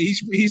might.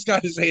 He's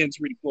got his hands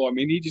pretty full. I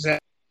mean, he just had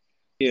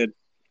a kid.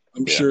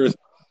 I'm sure.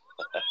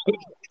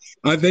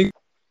 I think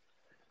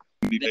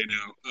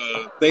now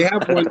they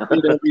have one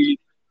kid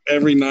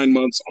every 9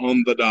 months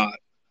on the dot.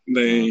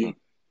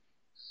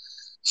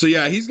 So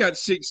yeah, he's got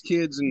 6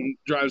 kids and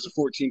drives a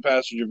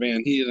 14-passenger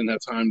van. He doesn't have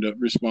time to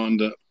respond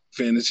to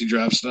fantasy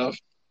draft stuff.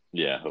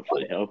 Yeah,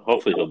 hopefully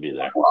he'll be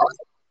there.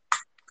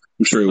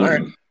 I'm sure he will. All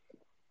right,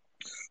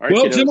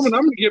 well, kiddos. gentlemen,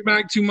 I'm going to get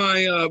back to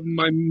my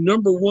my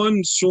number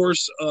one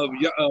source of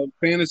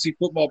fantasy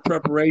football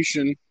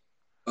preparation.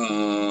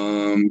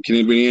 Can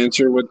anybody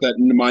answer what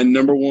my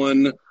number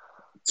one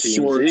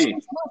source?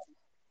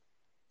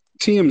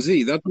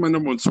 TMZ. That's my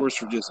number one source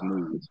for just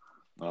news.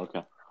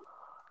 Okay.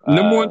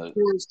 Number one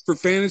source for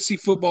fantasy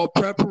football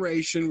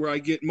preparation, where I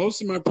get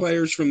most of my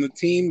players from the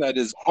team that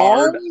is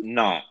Hard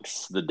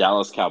Knocks, the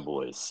Dallas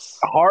Cowboys.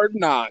 Hard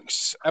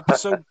Knocks.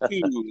 Episode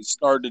 2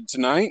 started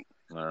tonight.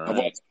 All right. I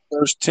watched the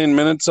first 10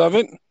 minutes of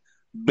it.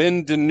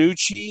 Ben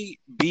DiNucci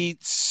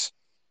beats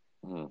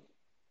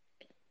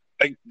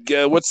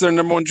what's their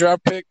number one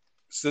draft pick?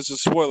 This is a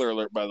spoiler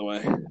alert, by the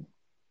way.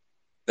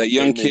 That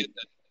young kid.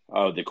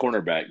 Oh, the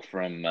cornerback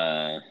from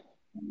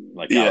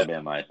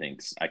Alabama, I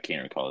think. I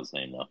can't recall his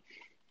name, though.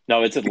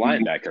 No, it's a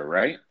linebacker,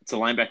 right? It's a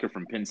linebacker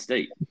from Penn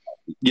State.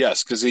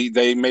 Yes, because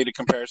they made a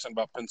comparison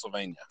about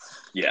Pennsylvania.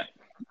 Yeah.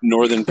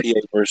 Northern PA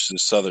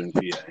versus Southern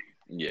PA.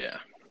 Yeah.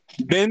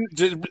 Ben,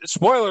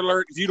 spoiler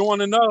alert, if you don't want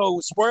to know,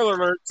 spoiler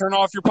alert, turn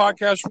off your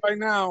podcast right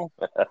now.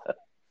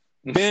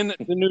 Ben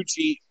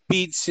DiNucci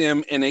beats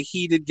him in a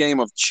heated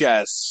game of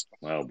chess.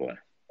 Oh, boy.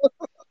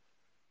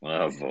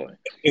 Oh, boy.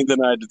 And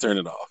then I had to turn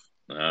it off.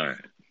 All right.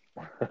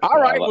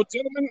 All right. Well,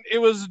 gentlemen, it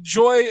was a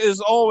joy as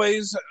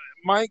always.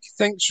 Mike,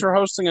 thanks for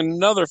hosting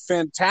another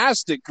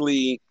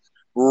fantastically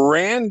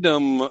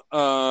random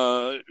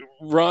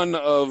run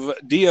of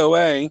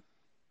DOA.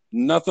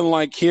 Nothing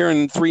like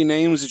hearing 3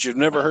 names that you've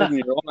never heard in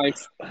your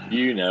life.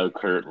 You know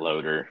Kurt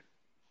Loder.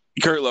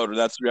 Kurt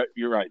Loder,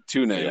 you're right.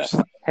 2 names.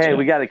 Yeah. Hey,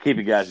 we got to keep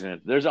it, guys.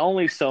 There's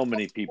only so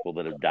many people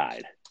that have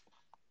died.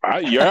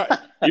 You're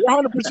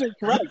 100%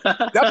 correct.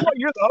 That's why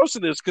you're the host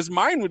of this, because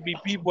mine would be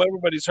people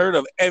everybody's heard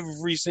of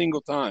every single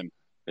time.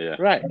 Yeah,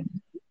 right.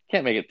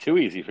 Can't make it too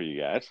easy for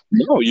you guys.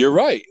 No, you're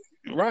right.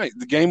 You're right.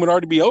 The game would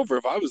already be over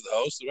if I was the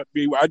host.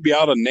 I'd be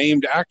out of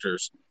named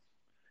actors.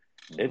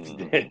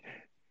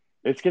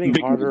 It's getting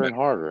harder and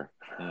harder.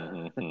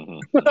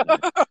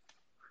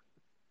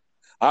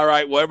 All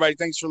right. Well, everybody,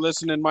 thanks for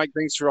listening. Mike,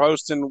 thanks for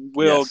hosting.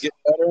 We'll get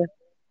better,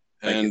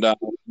 and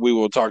we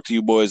will talk to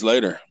you boys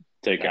later.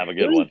 Take care. Have a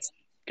good one.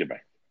 Goodbye.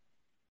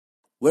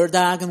 We're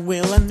Doug and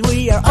Will, and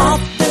we are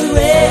off the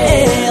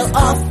rail,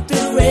 off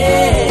the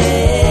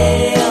rail.